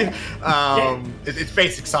towards you. It's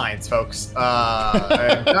basic science, folks.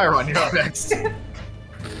 Chiron, you're up next.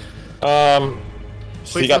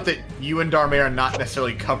 Please note that you and Darme are not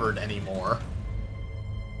necessarily covered anymore.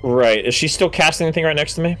 Right. Is she still casting anything right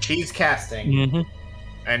next to me? She's casting. Mm-hmm.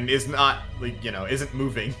 And is not like isn't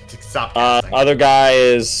moving to stop casting. Other guy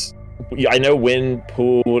is. I know Wind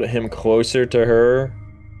pulled him closer to her.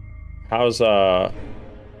 How's the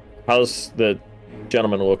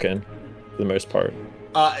gentleman looking, for the most part?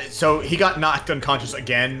 So he got knocked unconscious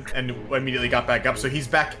again and immediately got back up. So he's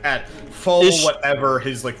back at full whatever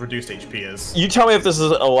his like reduced HP is. You tell me if this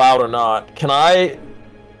is allowed or not. Can I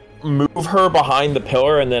move her behind the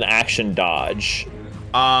pillar and then action dodge?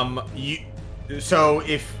 So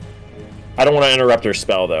if I don't want to interrupt her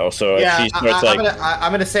spell though, so if she starts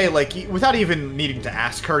I'm gonna say like without even needing to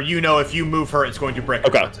ask her, if you move her, it's going to break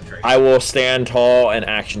her concentration. I will stand tall and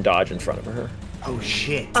action dodge in front of her. Oh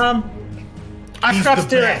shit! I forgot to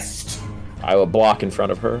do it. I will block in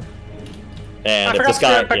front of her. And if this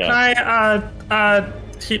guy, can I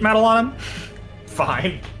heat metal on him.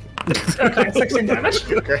 Fine. Okay, 16 damage.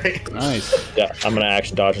 Great. Nice. Yeah, I'm gonna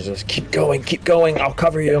action dodge and just keep going. I'll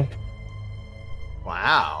cover you.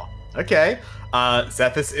 Wow. Okay.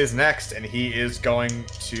 Zethus is next, and he is going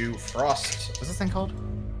to Frost. What's this thing called?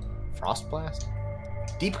 Frost Blast?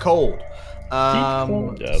 Deep Cold.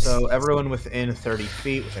 Yes. So everyone within 30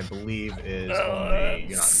 feet, which I believe is only...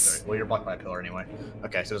 You're not 30. Well, you're blocked by a pillar anyway.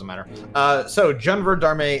 Okay, so it doesn't matter. So Junver,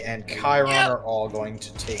 Darme, and Chiron are all going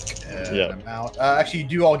to take them out. Actually, you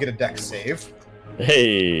do all get a dex save.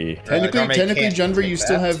 Hey. Technically, can't Junver, take you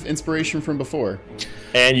still that. have inspiration from before.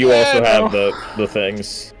 And you also have the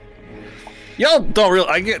things. Y'all don't really.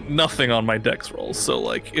 I get nothing on my dex rolls, so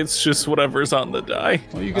like it's just whatever's on the die.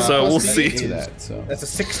 Well, you got So we'll plus see. D8 to that. So That's a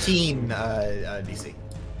 16 DC.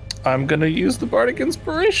 I'm gonna use the bardic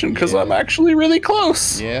inspiration because I'm actually really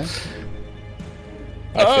close. yeah.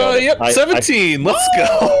 I failed it. Yep, 17. Let's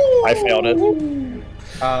go. I failed it.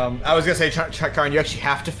 I was gonna say, Chiron, you actually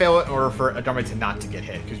have to fail it in order for Darme to not to get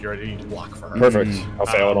hit because you need to block for her. Perfect. I'll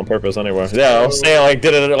fail it on purpose anyway. Yeah, I'll say I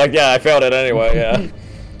failed it anyway. Yeah.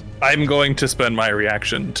 I'm going to spend my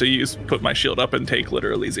reaction to put my shield up and take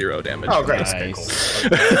literally 0 damage. Oh, great. Nice.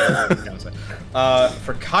 Okay, cool.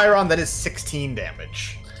 For Chiron, that is 16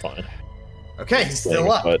 damage. Fine. Okay, he's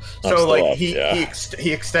still up. But I'm So still like up, he yeah.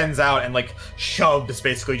 he extends out and like shoves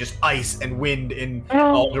basically just ice and wind in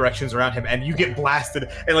all directions around him, and you get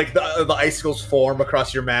blasted, and like the icicles form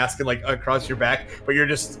across your mask and like across your back, but you're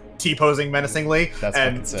just T-posing menacingly That's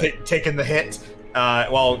and fucking sick. taking the hit.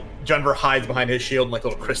 While Junver hides behind his shield and like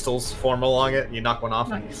little crystals form along it, you knock one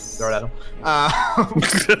off and Nice. throw it at him.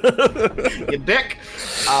 You dick.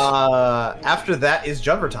 After that is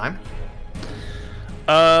Junver time.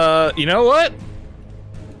 You know what?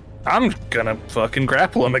 I'm gonna fucking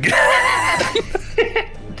grapple him again.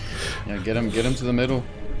 Yeah, get him to the middle.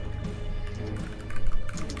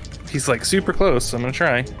 He's like super close. I'm gonna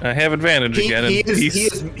try. I have advantage again. He and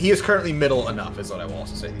is currently middle enough, is what I will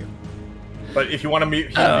also say to you. But if you want to move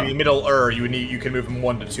him to be middle, you can move him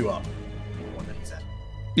 1 to 2 up. The one that he's at.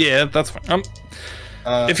 Yeah, that's fine.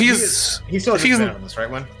 If he's still if has he's advantage on this, right?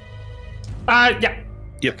 When Yeah.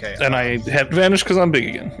 yep, Okay, and I have advantage because I'm big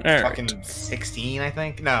again. All right. fucking 16, I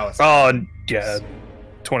think. No, it's Oh yeah,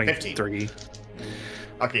 23.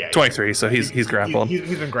 okay. Yeah, 23. So he's grappled.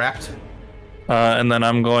 He's been grapped. And then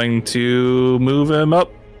I'm going to move him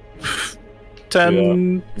up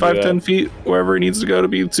 10, 10 feet, wherever he needs to go to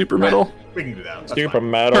be super middle. We can do that. That's Super fine.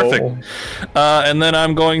 metal. Perfect. And then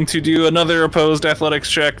I'm going to do another opposed athletics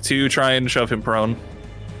check to try and shove him prone.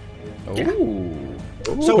 Ooh.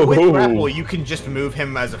 So with Ooh. grapple, you can just move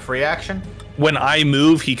him as a free action. When I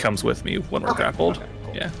move, he comes with me when we're Okay, grappled. okay,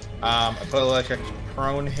 cool. Yeah. Ability check to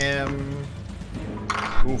prone him.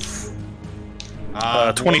 Oof.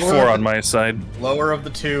 24 lower on my side. Lower of the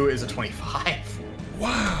 2 is a 25.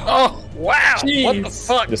 Oh, wow. What the Jeez.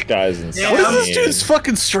 fuck? This guy's insane. What is this dude's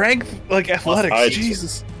fucking strength? Like athletics? I-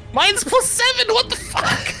 Jesus. Mine's +7. What the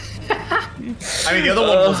fuck? I mean, the other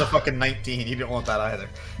one was a fucking 19. You didn't want that either.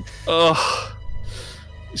 Ugh.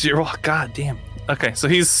 0. God damn. Okay, so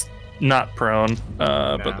he's not prone,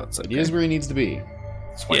 but that's okay. He is where he needs to be.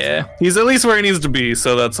 Yeah, he's at least where he needs to be,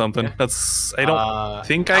 so that's something. That's. I don't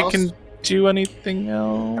think I can do anything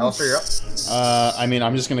else. Alistair, you're up. I mean,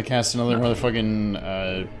 I'm just gonna cast another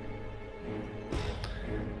motherfucking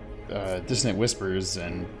Dissonant Whispers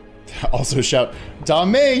and also shout,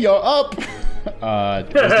 Dame, you're up!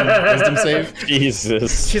 Wisdom save.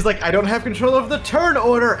 Jesus. She's like, I don't have control of the turn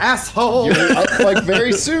order, asshole! You're up like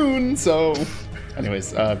very soon, so.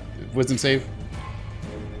 Anyways, wisdom save.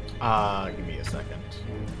 Give me a second.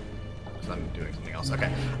 'Cause I'm doing something else.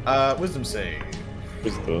 Okay. Wisdom save.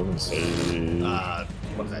 Wisdom save.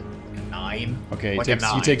 What is that? Like a 9? Okay, Like he a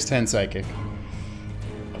takes, 9. 10 psychic.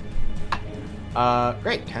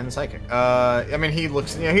 Great, 10 psychic. I mean, he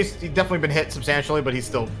looks, he's definitely been hit substantially, but he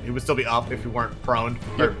would still be up if he weren't prone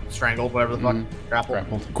or strangled, whatever the fuck,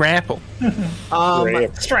 grappled. Grappled. Grapple.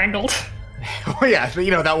 Great. Strangled. Oh yeah, so,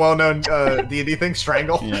 that well-known D&D thing,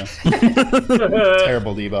 strangle. Yeah.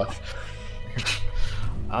 Terrible debuff.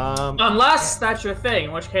 Unless that's your thing,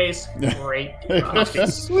 in which case, great.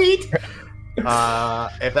 Sweet. If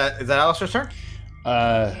that is that Alistair's turn?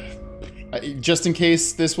 Just in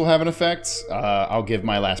case this will have an effect, I'll give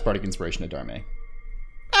my last bardic inspiration to Darme.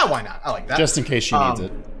 Why not? I like that. Just in case she needs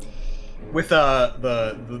it. With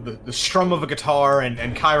the strum of a guitar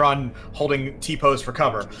and Chiron holding T-pose for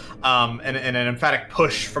cover, and an emphatic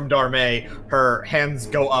push from Darme, her hands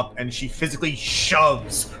go up and she physically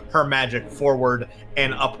shoves her magic forward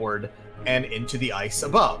and upward and into the ice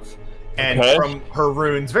above. And Okay. from her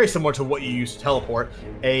runes, very similar to what you use to teleport,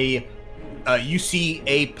 a you see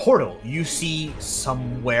a portal. You see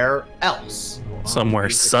somewhere else. Somewhere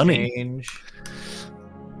sunny. Change.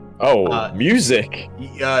 Oh, music.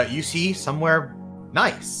 You see somewhere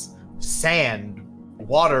nice. Sand,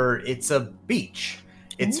 water. It's a beach.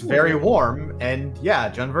 It's very warm, and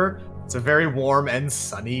yeah, Junver, it's a very warm and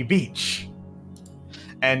sunny beach.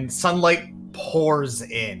 And sunlight pours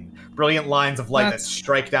in. Brilliant lines of light that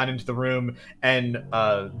strike down into the room, and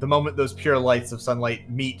the moment those pure lights of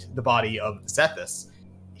sunlight meet the body of Zethus,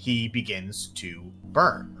 he begins to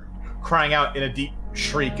burn, crying out in a deep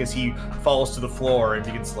shriek as he falls to the floor and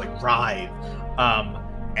begins to like writhe,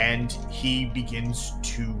 and he begins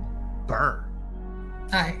to burn.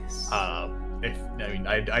 Nice.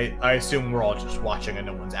 I assume we're all just watching and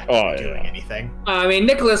no one's actually doing anything. I mean,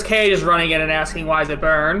 Nicolas Cage is running in and asking why is it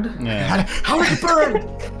burned. Yeah. How did it burn?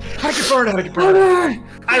 How did it burn? How did it burn?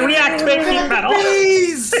 I reactivate heat metal.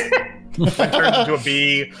 Bees! I turns into a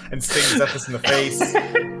bee and stings Zethus in the face.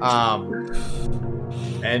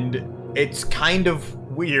 And it's kind of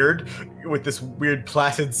weird with this weird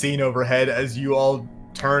placid scene overhead as you all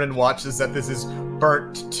turn and watch as Zethus is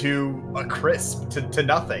burnt to a crisp, to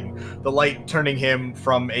nothing. The light turning him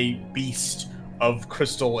from a beast of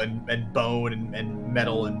crystal and bone and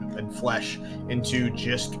metal and flesh into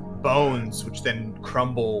just bones, which then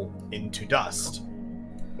crumble into dust.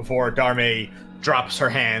 Before Dharme drops her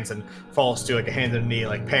hands and falls to like a hand and a knee,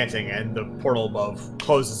 like panting, and the portal above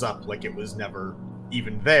closes up like it was never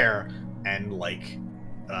even there, and like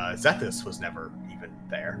Zethus was never even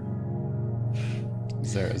there.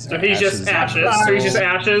 So he's just ashes. So he's just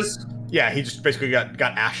ashes. Yeah, he just basically got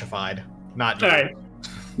ashified. Not. All right.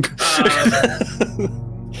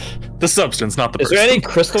 The substance, not the Is person. there any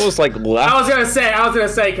crystals like left? I was gonna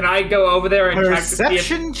say, can I go over there and check to see if...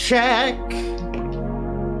 Perception check.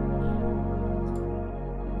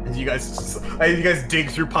 As you guys dig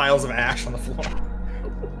through piles of ash on the floor.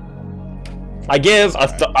 I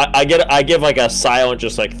give like a silent,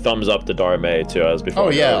 just like thumbs up to Dharme too, as before. Oh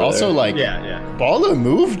yeah, also there. like Yeah. baller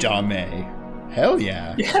move, Dharme. Hell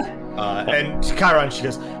yeah. And Chiron, she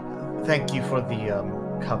goes, "Thank you for the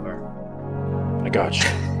cover." I got you.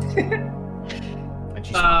 And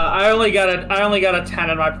she I only got a 10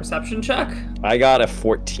 on my perception check. I got a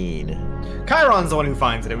 14. Chiron's the one who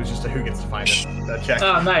finds it. It was just a who gets to find it that check.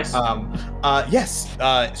 Oh, nice. Yes.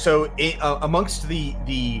 So amongst the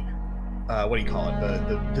what do you call it?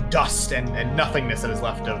 The dust and nothingness that is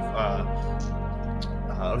left of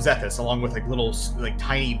Zethus, along with like little like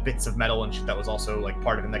tiny bits of metal and shit that was also like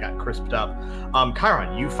part of him that got crisped up.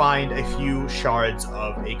 Chiron, you find a few shards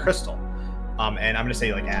of a crystal. And I'm gonna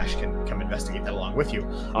say like Ash can come investigate that along with you.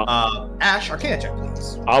 Ash, Arcana check,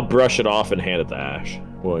 please. I'll brush it off and hand it to Ash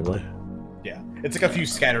willingly. Yeah, it's like a few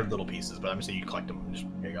scattered little pieces, but I'm gonna say you collect them. Just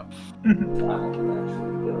here you go.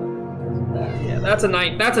 Yeah, that's a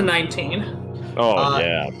 19. Oh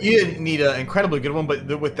yeah. You didn't need an incredibly good one,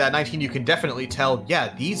 but with that 19, you can definitely tell.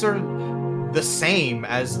 Yeah, these are the same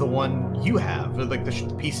as the one you have, or like the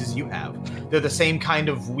pieces you have. They're the same kind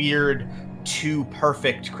of weird, too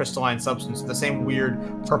perfect crystalline substance. The same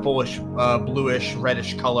weird purplish, bluish,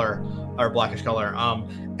 reddish color or blackish color.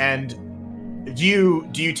 And do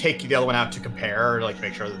you take the other one out to compare, or like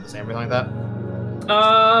make sure they're the same, everything like that?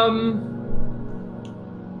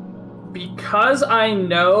 Because I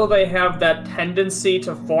know they have that tendency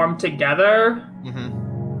to form together,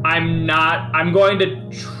 I'm going to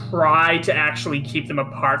try to actually keep them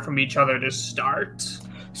apart from each other to start.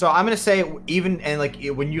 So I'm gonna say even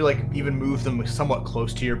when you like even move them somewhat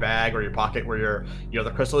close to your bag or your pocket where your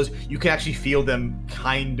other crystal is, you can actually feel them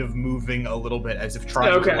kind of moving a little bit as if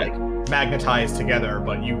trying to like magnetize together.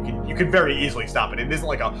 But you can very easily stop it. It isn't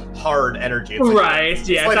like a hard energy. It's right? Like,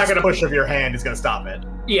 yeah. It's not gonna push of your hand is gonna stop it.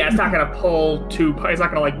 Yeah, it's not gonna pull two. It's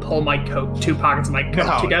not gonna like pull my coat, two pockets of my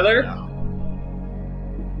coat together. No.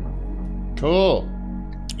 Cool.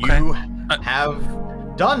 You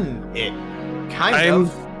have done it.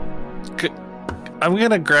 I'm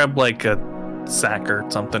gonna grab like a sack or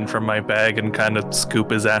something from my bag and kind of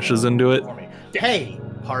scoop his ashes into it. Hey,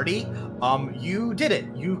 party. You did it.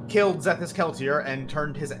 You killed Zethus Keltier and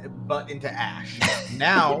turned his butt into ash.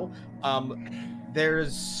 Now,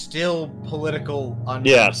 there's still political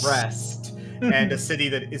unrest and a city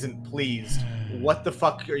that isn't pleased. What the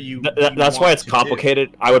fuck are you? That's why it's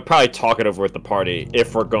complicated. I would probably talk it over with the party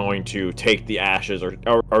if we're going to take the ashes or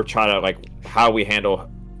try to like how we handle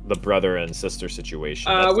the brother and sister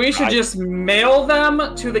situation. We should just mail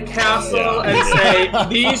them to the castle and say,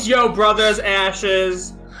 "These yo brother's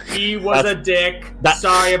ashes. He was a dick.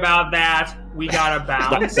 Sorry about that. we gotta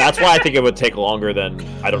bounce. That's why I think it would take longer than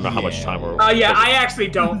I don't know how much time we're. Yeah, I actually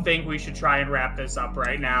don't think we should try and wrap this up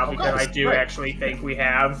right now because I do actually think we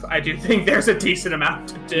have. I do think there's a decent amount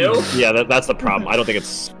to do. Yeah, that's the problem. I don't think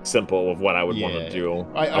it's simple of what I would want to do.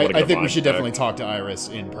 I think we should definitely talk to Iris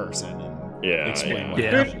in person and explain what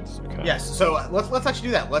happens. Okay. Yes, so let's actually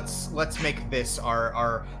do that. Let's make this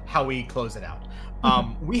our how we close it out.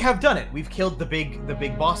 We have done it. We've killed the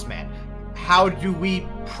big boss man. How do we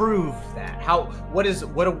prove that?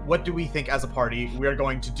 What do we think as a party we are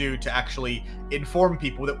going to do to actually inform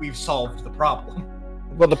people that we've solved the problem?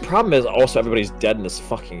 Well, the problem is also everybody's dead in this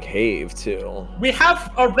fucking cave too. We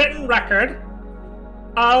have a written record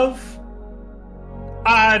of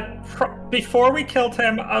before we killed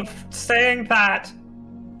him of saying that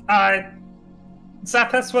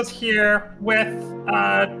Zethus was here with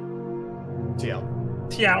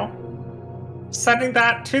TL, sending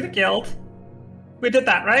that to the guild. We did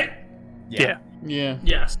that, right? Yeah.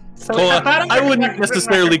 Yes. So Well, I wouldn't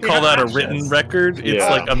necessarily call that a written record. It's Yeah.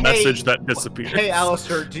 like a message that disappears. Hey,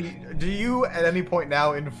 Alistair, do you at any point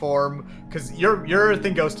now inform, because your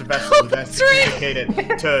thing goes to Vestal, that's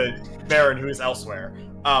communicated to Baron, who is elsewhere.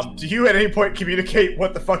 Do you at any point communicate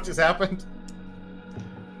what the fuck just happened?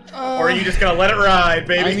 Or are you just gonna let it ride,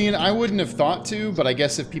 baby? I mean, I wouldn't have thought to, but I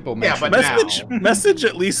guess if people mention but Message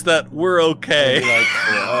at least that we're okay.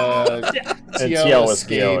 And TL TL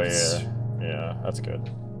escaped, yeah, that's good.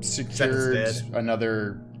 secured Dead.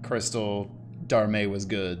 another crystal. Darme was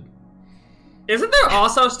good. Isn't there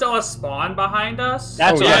also still a spawn behind us?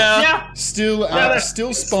 That's Oh, what yeah. Yeah.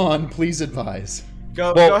 Still spawn. Please advise.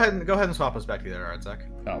 Go Well- ahead and swap us back to there, Artzak.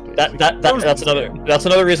 Oh, please. That's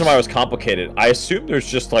another reason why it was complicated. I assume there's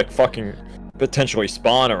just like fucking potentially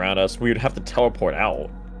spawn around us. We would have to teleport out.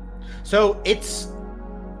 So it's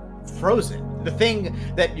frozen. The thing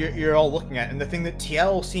that you're all looking at, and the thing that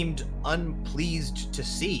TL seemed unpleased to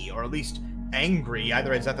see, or at least angry,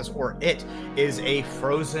 either at Zethus or it, is a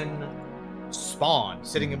frozen spawn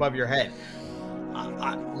sitting above your head.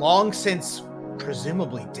 Long since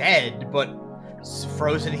presumably dead, but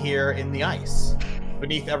frozen here in the ice,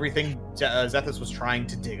 beneath everything Zethus was trying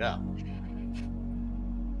to dig up.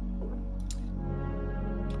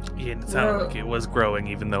 Yeah, it sounded like it was growing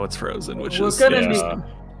even though it's frozen, which is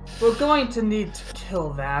We're going to need to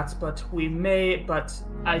kill that, but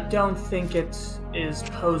I don't think it is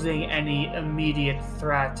posing any immediate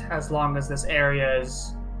threat as long as this area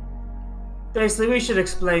is... Basically, we should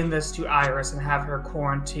explain this to Iris and have her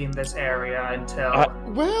quarantine this area until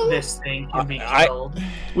this thing can be killed.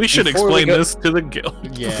 we should Before we explain go- this to the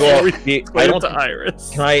guild. Yeah. Before we I explain it don't to think- Iris.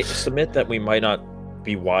 Can I submit that we might not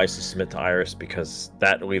be wise to submit to Iris because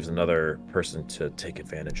that leaves another person to take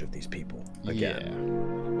advantage of these people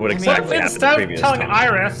again? What So exactly happened the instead of previous telling time?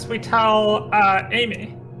 Iris, we tell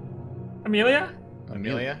Amy. Amelia?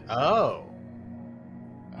 Amelia? Oh.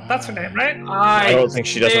 That's her name, right? I don't think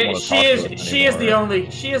she doesn't want to talk to us She is the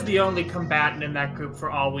anymore. only combatant in that group for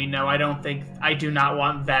all we know. I do not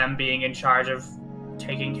want them being in charge of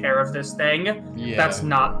taking care of this thing. Yeah. That's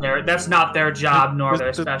not their job nor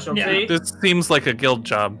their specialty. This seems like a guild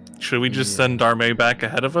job. Should we just send Darme back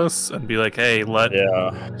ahead of us and be like, hey, let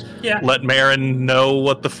Marin know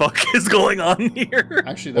what the fuck is going on here?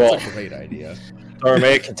 Actually, that's a great idea.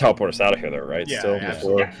 Darme can teleport us out of here, though, right? Yeah, Still yeah.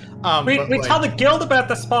 before. Yeah. We tell the guild about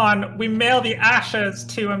the spawn, we mail the ashes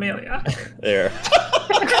to Amelia. There.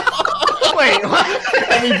 Wait.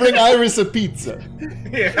 And we bring Iris a pizza.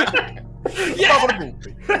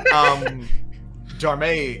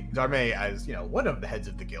 Darme, as you know, one of the heads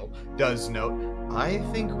of the guild, does note, I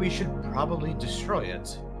think we should probably destroy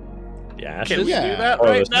it. Yeah, Can we Yeah. do that Oh,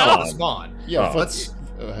 right the now? The spawn. Yeah, Oh. let's.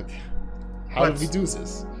 How do we do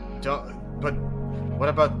this? But what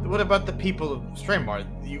about the people of Straymar?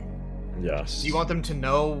 Yes. Do you want them to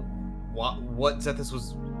know what Zethus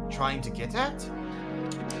was trying to get at?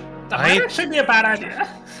 That might actually be a bad idea.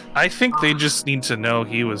 I think they just need to know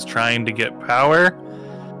he was trying to get power.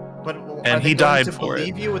 But And are they he going died to for it.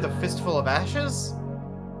 believe you with a fistful of ashes?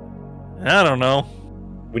 I don't know.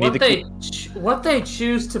 We need What they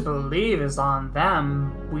choose to believe is on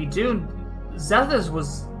them. Zethus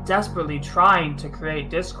was desperately trying to create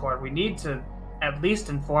discord. We need to at least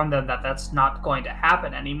inform them that that's not going to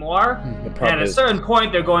happen anymore. The And problem at a is, certain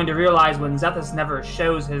point, they're going to realize when Zethus never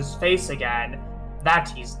shows his face again, that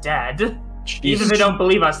he's dead. Even if they don't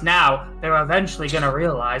believe us now, they're eventually going to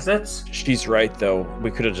realize it. She's right, though. We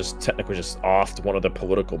could have just technically just offed one of the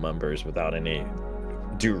political members without any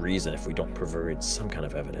due reason if we don't provide some kind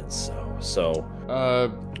of evidence. So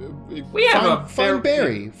We have find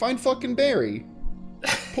Barry. Find fucking Barry.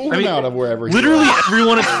 Pull him out of wherever. he Literally was.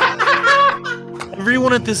 everyone.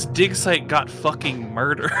 Everyone at this dig site got fucking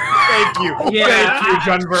murdered. Thank you. Yeah. Thank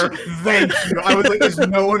you, Junver. Thank you. I was like, is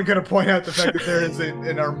no one going to point out the fact that there is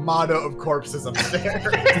an armada of corpses upstairs?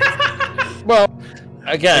 Well,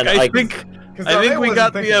 again, I think we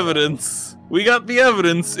got the evidence. We got the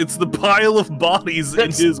evidence. It's the pile of bodies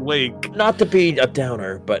in his wake. Not to be a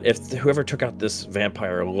downer, but if whoever took out this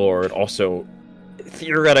vampire lord also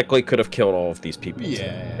theoretically could have killed all of these people,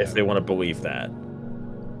 if they want to believe that.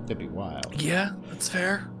 That'd be wild. Yeah, that's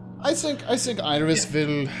fair. I think Iris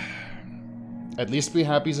will at least be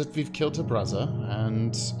happy that we've killed her brother,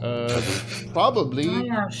 and probably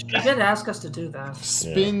she did ask us to do that.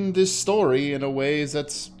 Spin this story in a way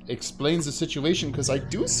that explains the situation, because I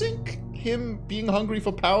do think him being hungry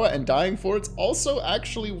for power and dying for it also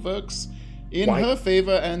actually works in her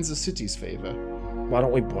favor and the city's favor. Why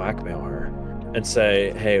don't we blackmail her and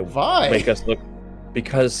say, hey, why? Make us look...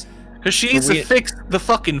 Because she needs to fix the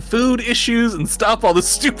fucking food issues and stop all the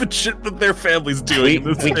stupid shit that their family's doing.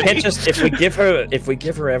 We can't just if we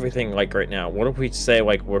give her everything like right now. What if we say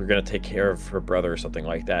like we're gonna take care of her brother or something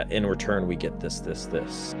like that? In return, we get this.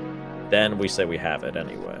 Then we say we have it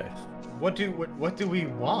anyway. What do we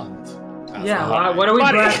want? Yeah, what are we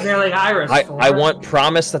blackmailing Iris for? I want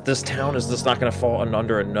promise that this town is just not gonna fall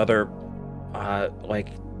under another like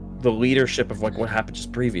the leadership of like what happened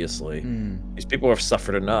just previously. These people have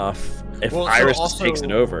suffered enough. If Iris just takes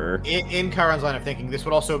it over, in Chiron's line of thinking, this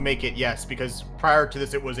would also make it because prior to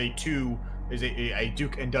this it was a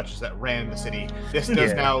Duke and Duchess that ran the city. This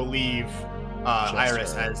does now leave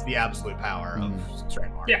Iris as the absolute power of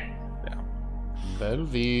Stranmore. Yeah. Well,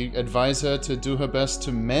 we advise her to do her best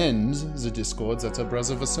to mend the discords that her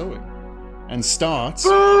brother was sowing, and start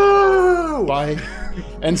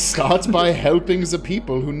by helping the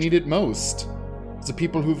people who need it most. The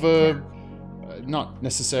people who were not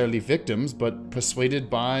necessarily victims, but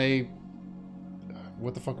persuaded by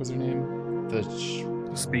what the fuck was her name? The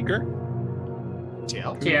speaker?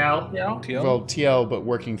 TL. Well, TL, but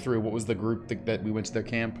working through what was the group that we went to their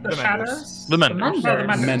camp? The Shadows? The Menders.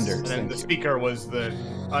 Menders. And the speaker was the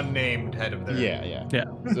unnamed head of their... Yeah.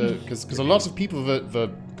 Because a lot of people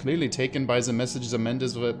were clearly taken by the message the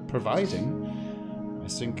Menders were providing. I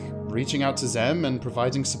think reaching out to them and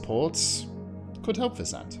providing support could help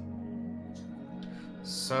with that.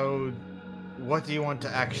 So, what do you want to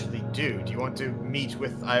actually do? Do you want to meet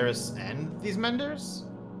with Iris and these Menders?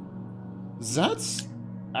 That's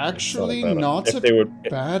actually not a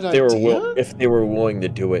bad idea. If they were willing to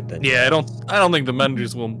do it, then I don't think the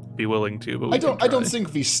Menders will be willing to. But I don't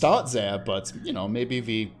think we start there, but maybe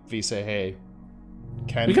we say, hey,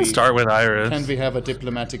 we can start with Iris. Can we have a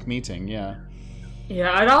diplomatic meeting? Yeah.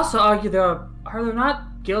 Yeah, I'd also argue are there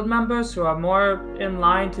not guild members who are more in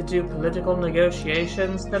line to do political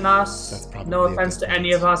negotiations than us? That's probably no offense to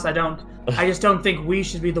any of us. I just don't think we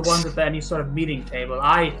should be the ones at any sort of meeting table.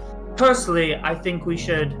 Personally, I think we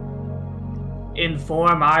should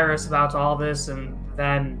inform Iris about all this and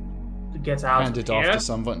then get out Hand it off to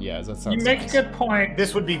someone. Yeah, that sounds You make nice. a good point.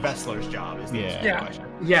 This would be Vessler's job, is the question.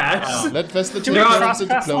 Yes. Let Vessler Do take we care of trust the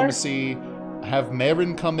Vessler? diplomacy, have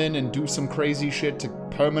Marin come in and do some crazy shit to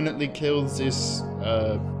permanently kill this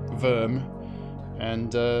worm,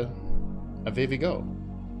 and away we go.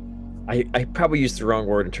 I probably used the wrong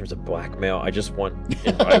word in terms of blackmail. I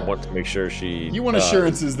want to make sure she. You want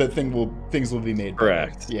assurances that things will be made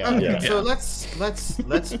correct. Yeah. Okay, so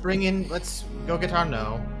let's bring in. Let's go get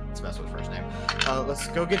Arnaud. That's Vessler's first name. Let's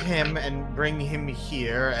go get him and bring him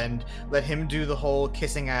here and let him do the whole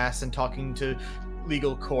kissing ass and talking to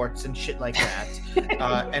legal courts and shit like that.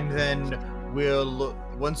 And then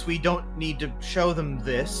once we don't need to show them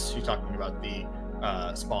this, you're talking about the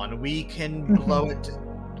spawn, we can blow it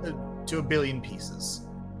to a billion pieces.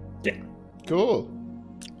 Yeah. Cool.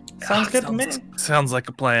 Sounds good to me. Sounds like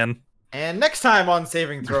a plan. And next time on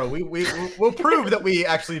Saving Throw, we'll prove that we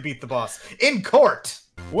actually beat the boss in court.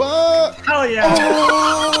 What? Hell yeah.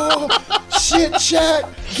 Oh, shit, chat.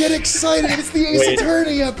 Get excited. It's the Ace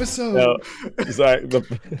Attorney episode. No, Zach,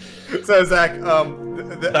 So, Zach,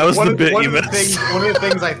 that was the bit you missed. One of the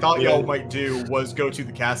things I thought y'all might do was go to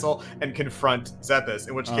the castle and confront Zethus,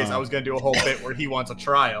 in which case I was going to do a whole bit where he wants a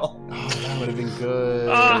trial. Oh, that would have been good.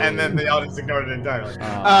 And then the audience ignored it entirely.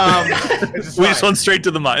 We just went straight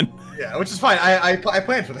to the mine. Yeah, which is fine. I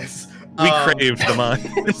planned for this. We craved the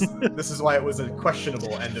mine. This is why it was a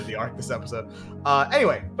questionable end of the arc this episode.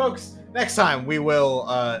 Anyway, folks, next time we will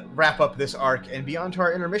wrap up this arc and be on to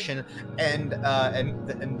our intermission, and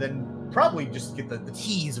then probably just get the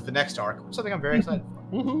tease of the next arc, something I'm very excited for.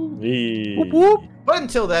 Woohoo! But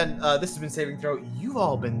until then, this has been Saving Throw. You've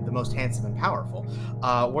all been the most handsome and powerful.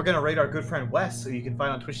 We're going to raid our good friend Wes, who you can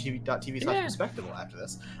find on twitch.tv/respectable after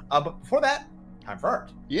this. But before that, time for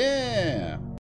art. Yeah.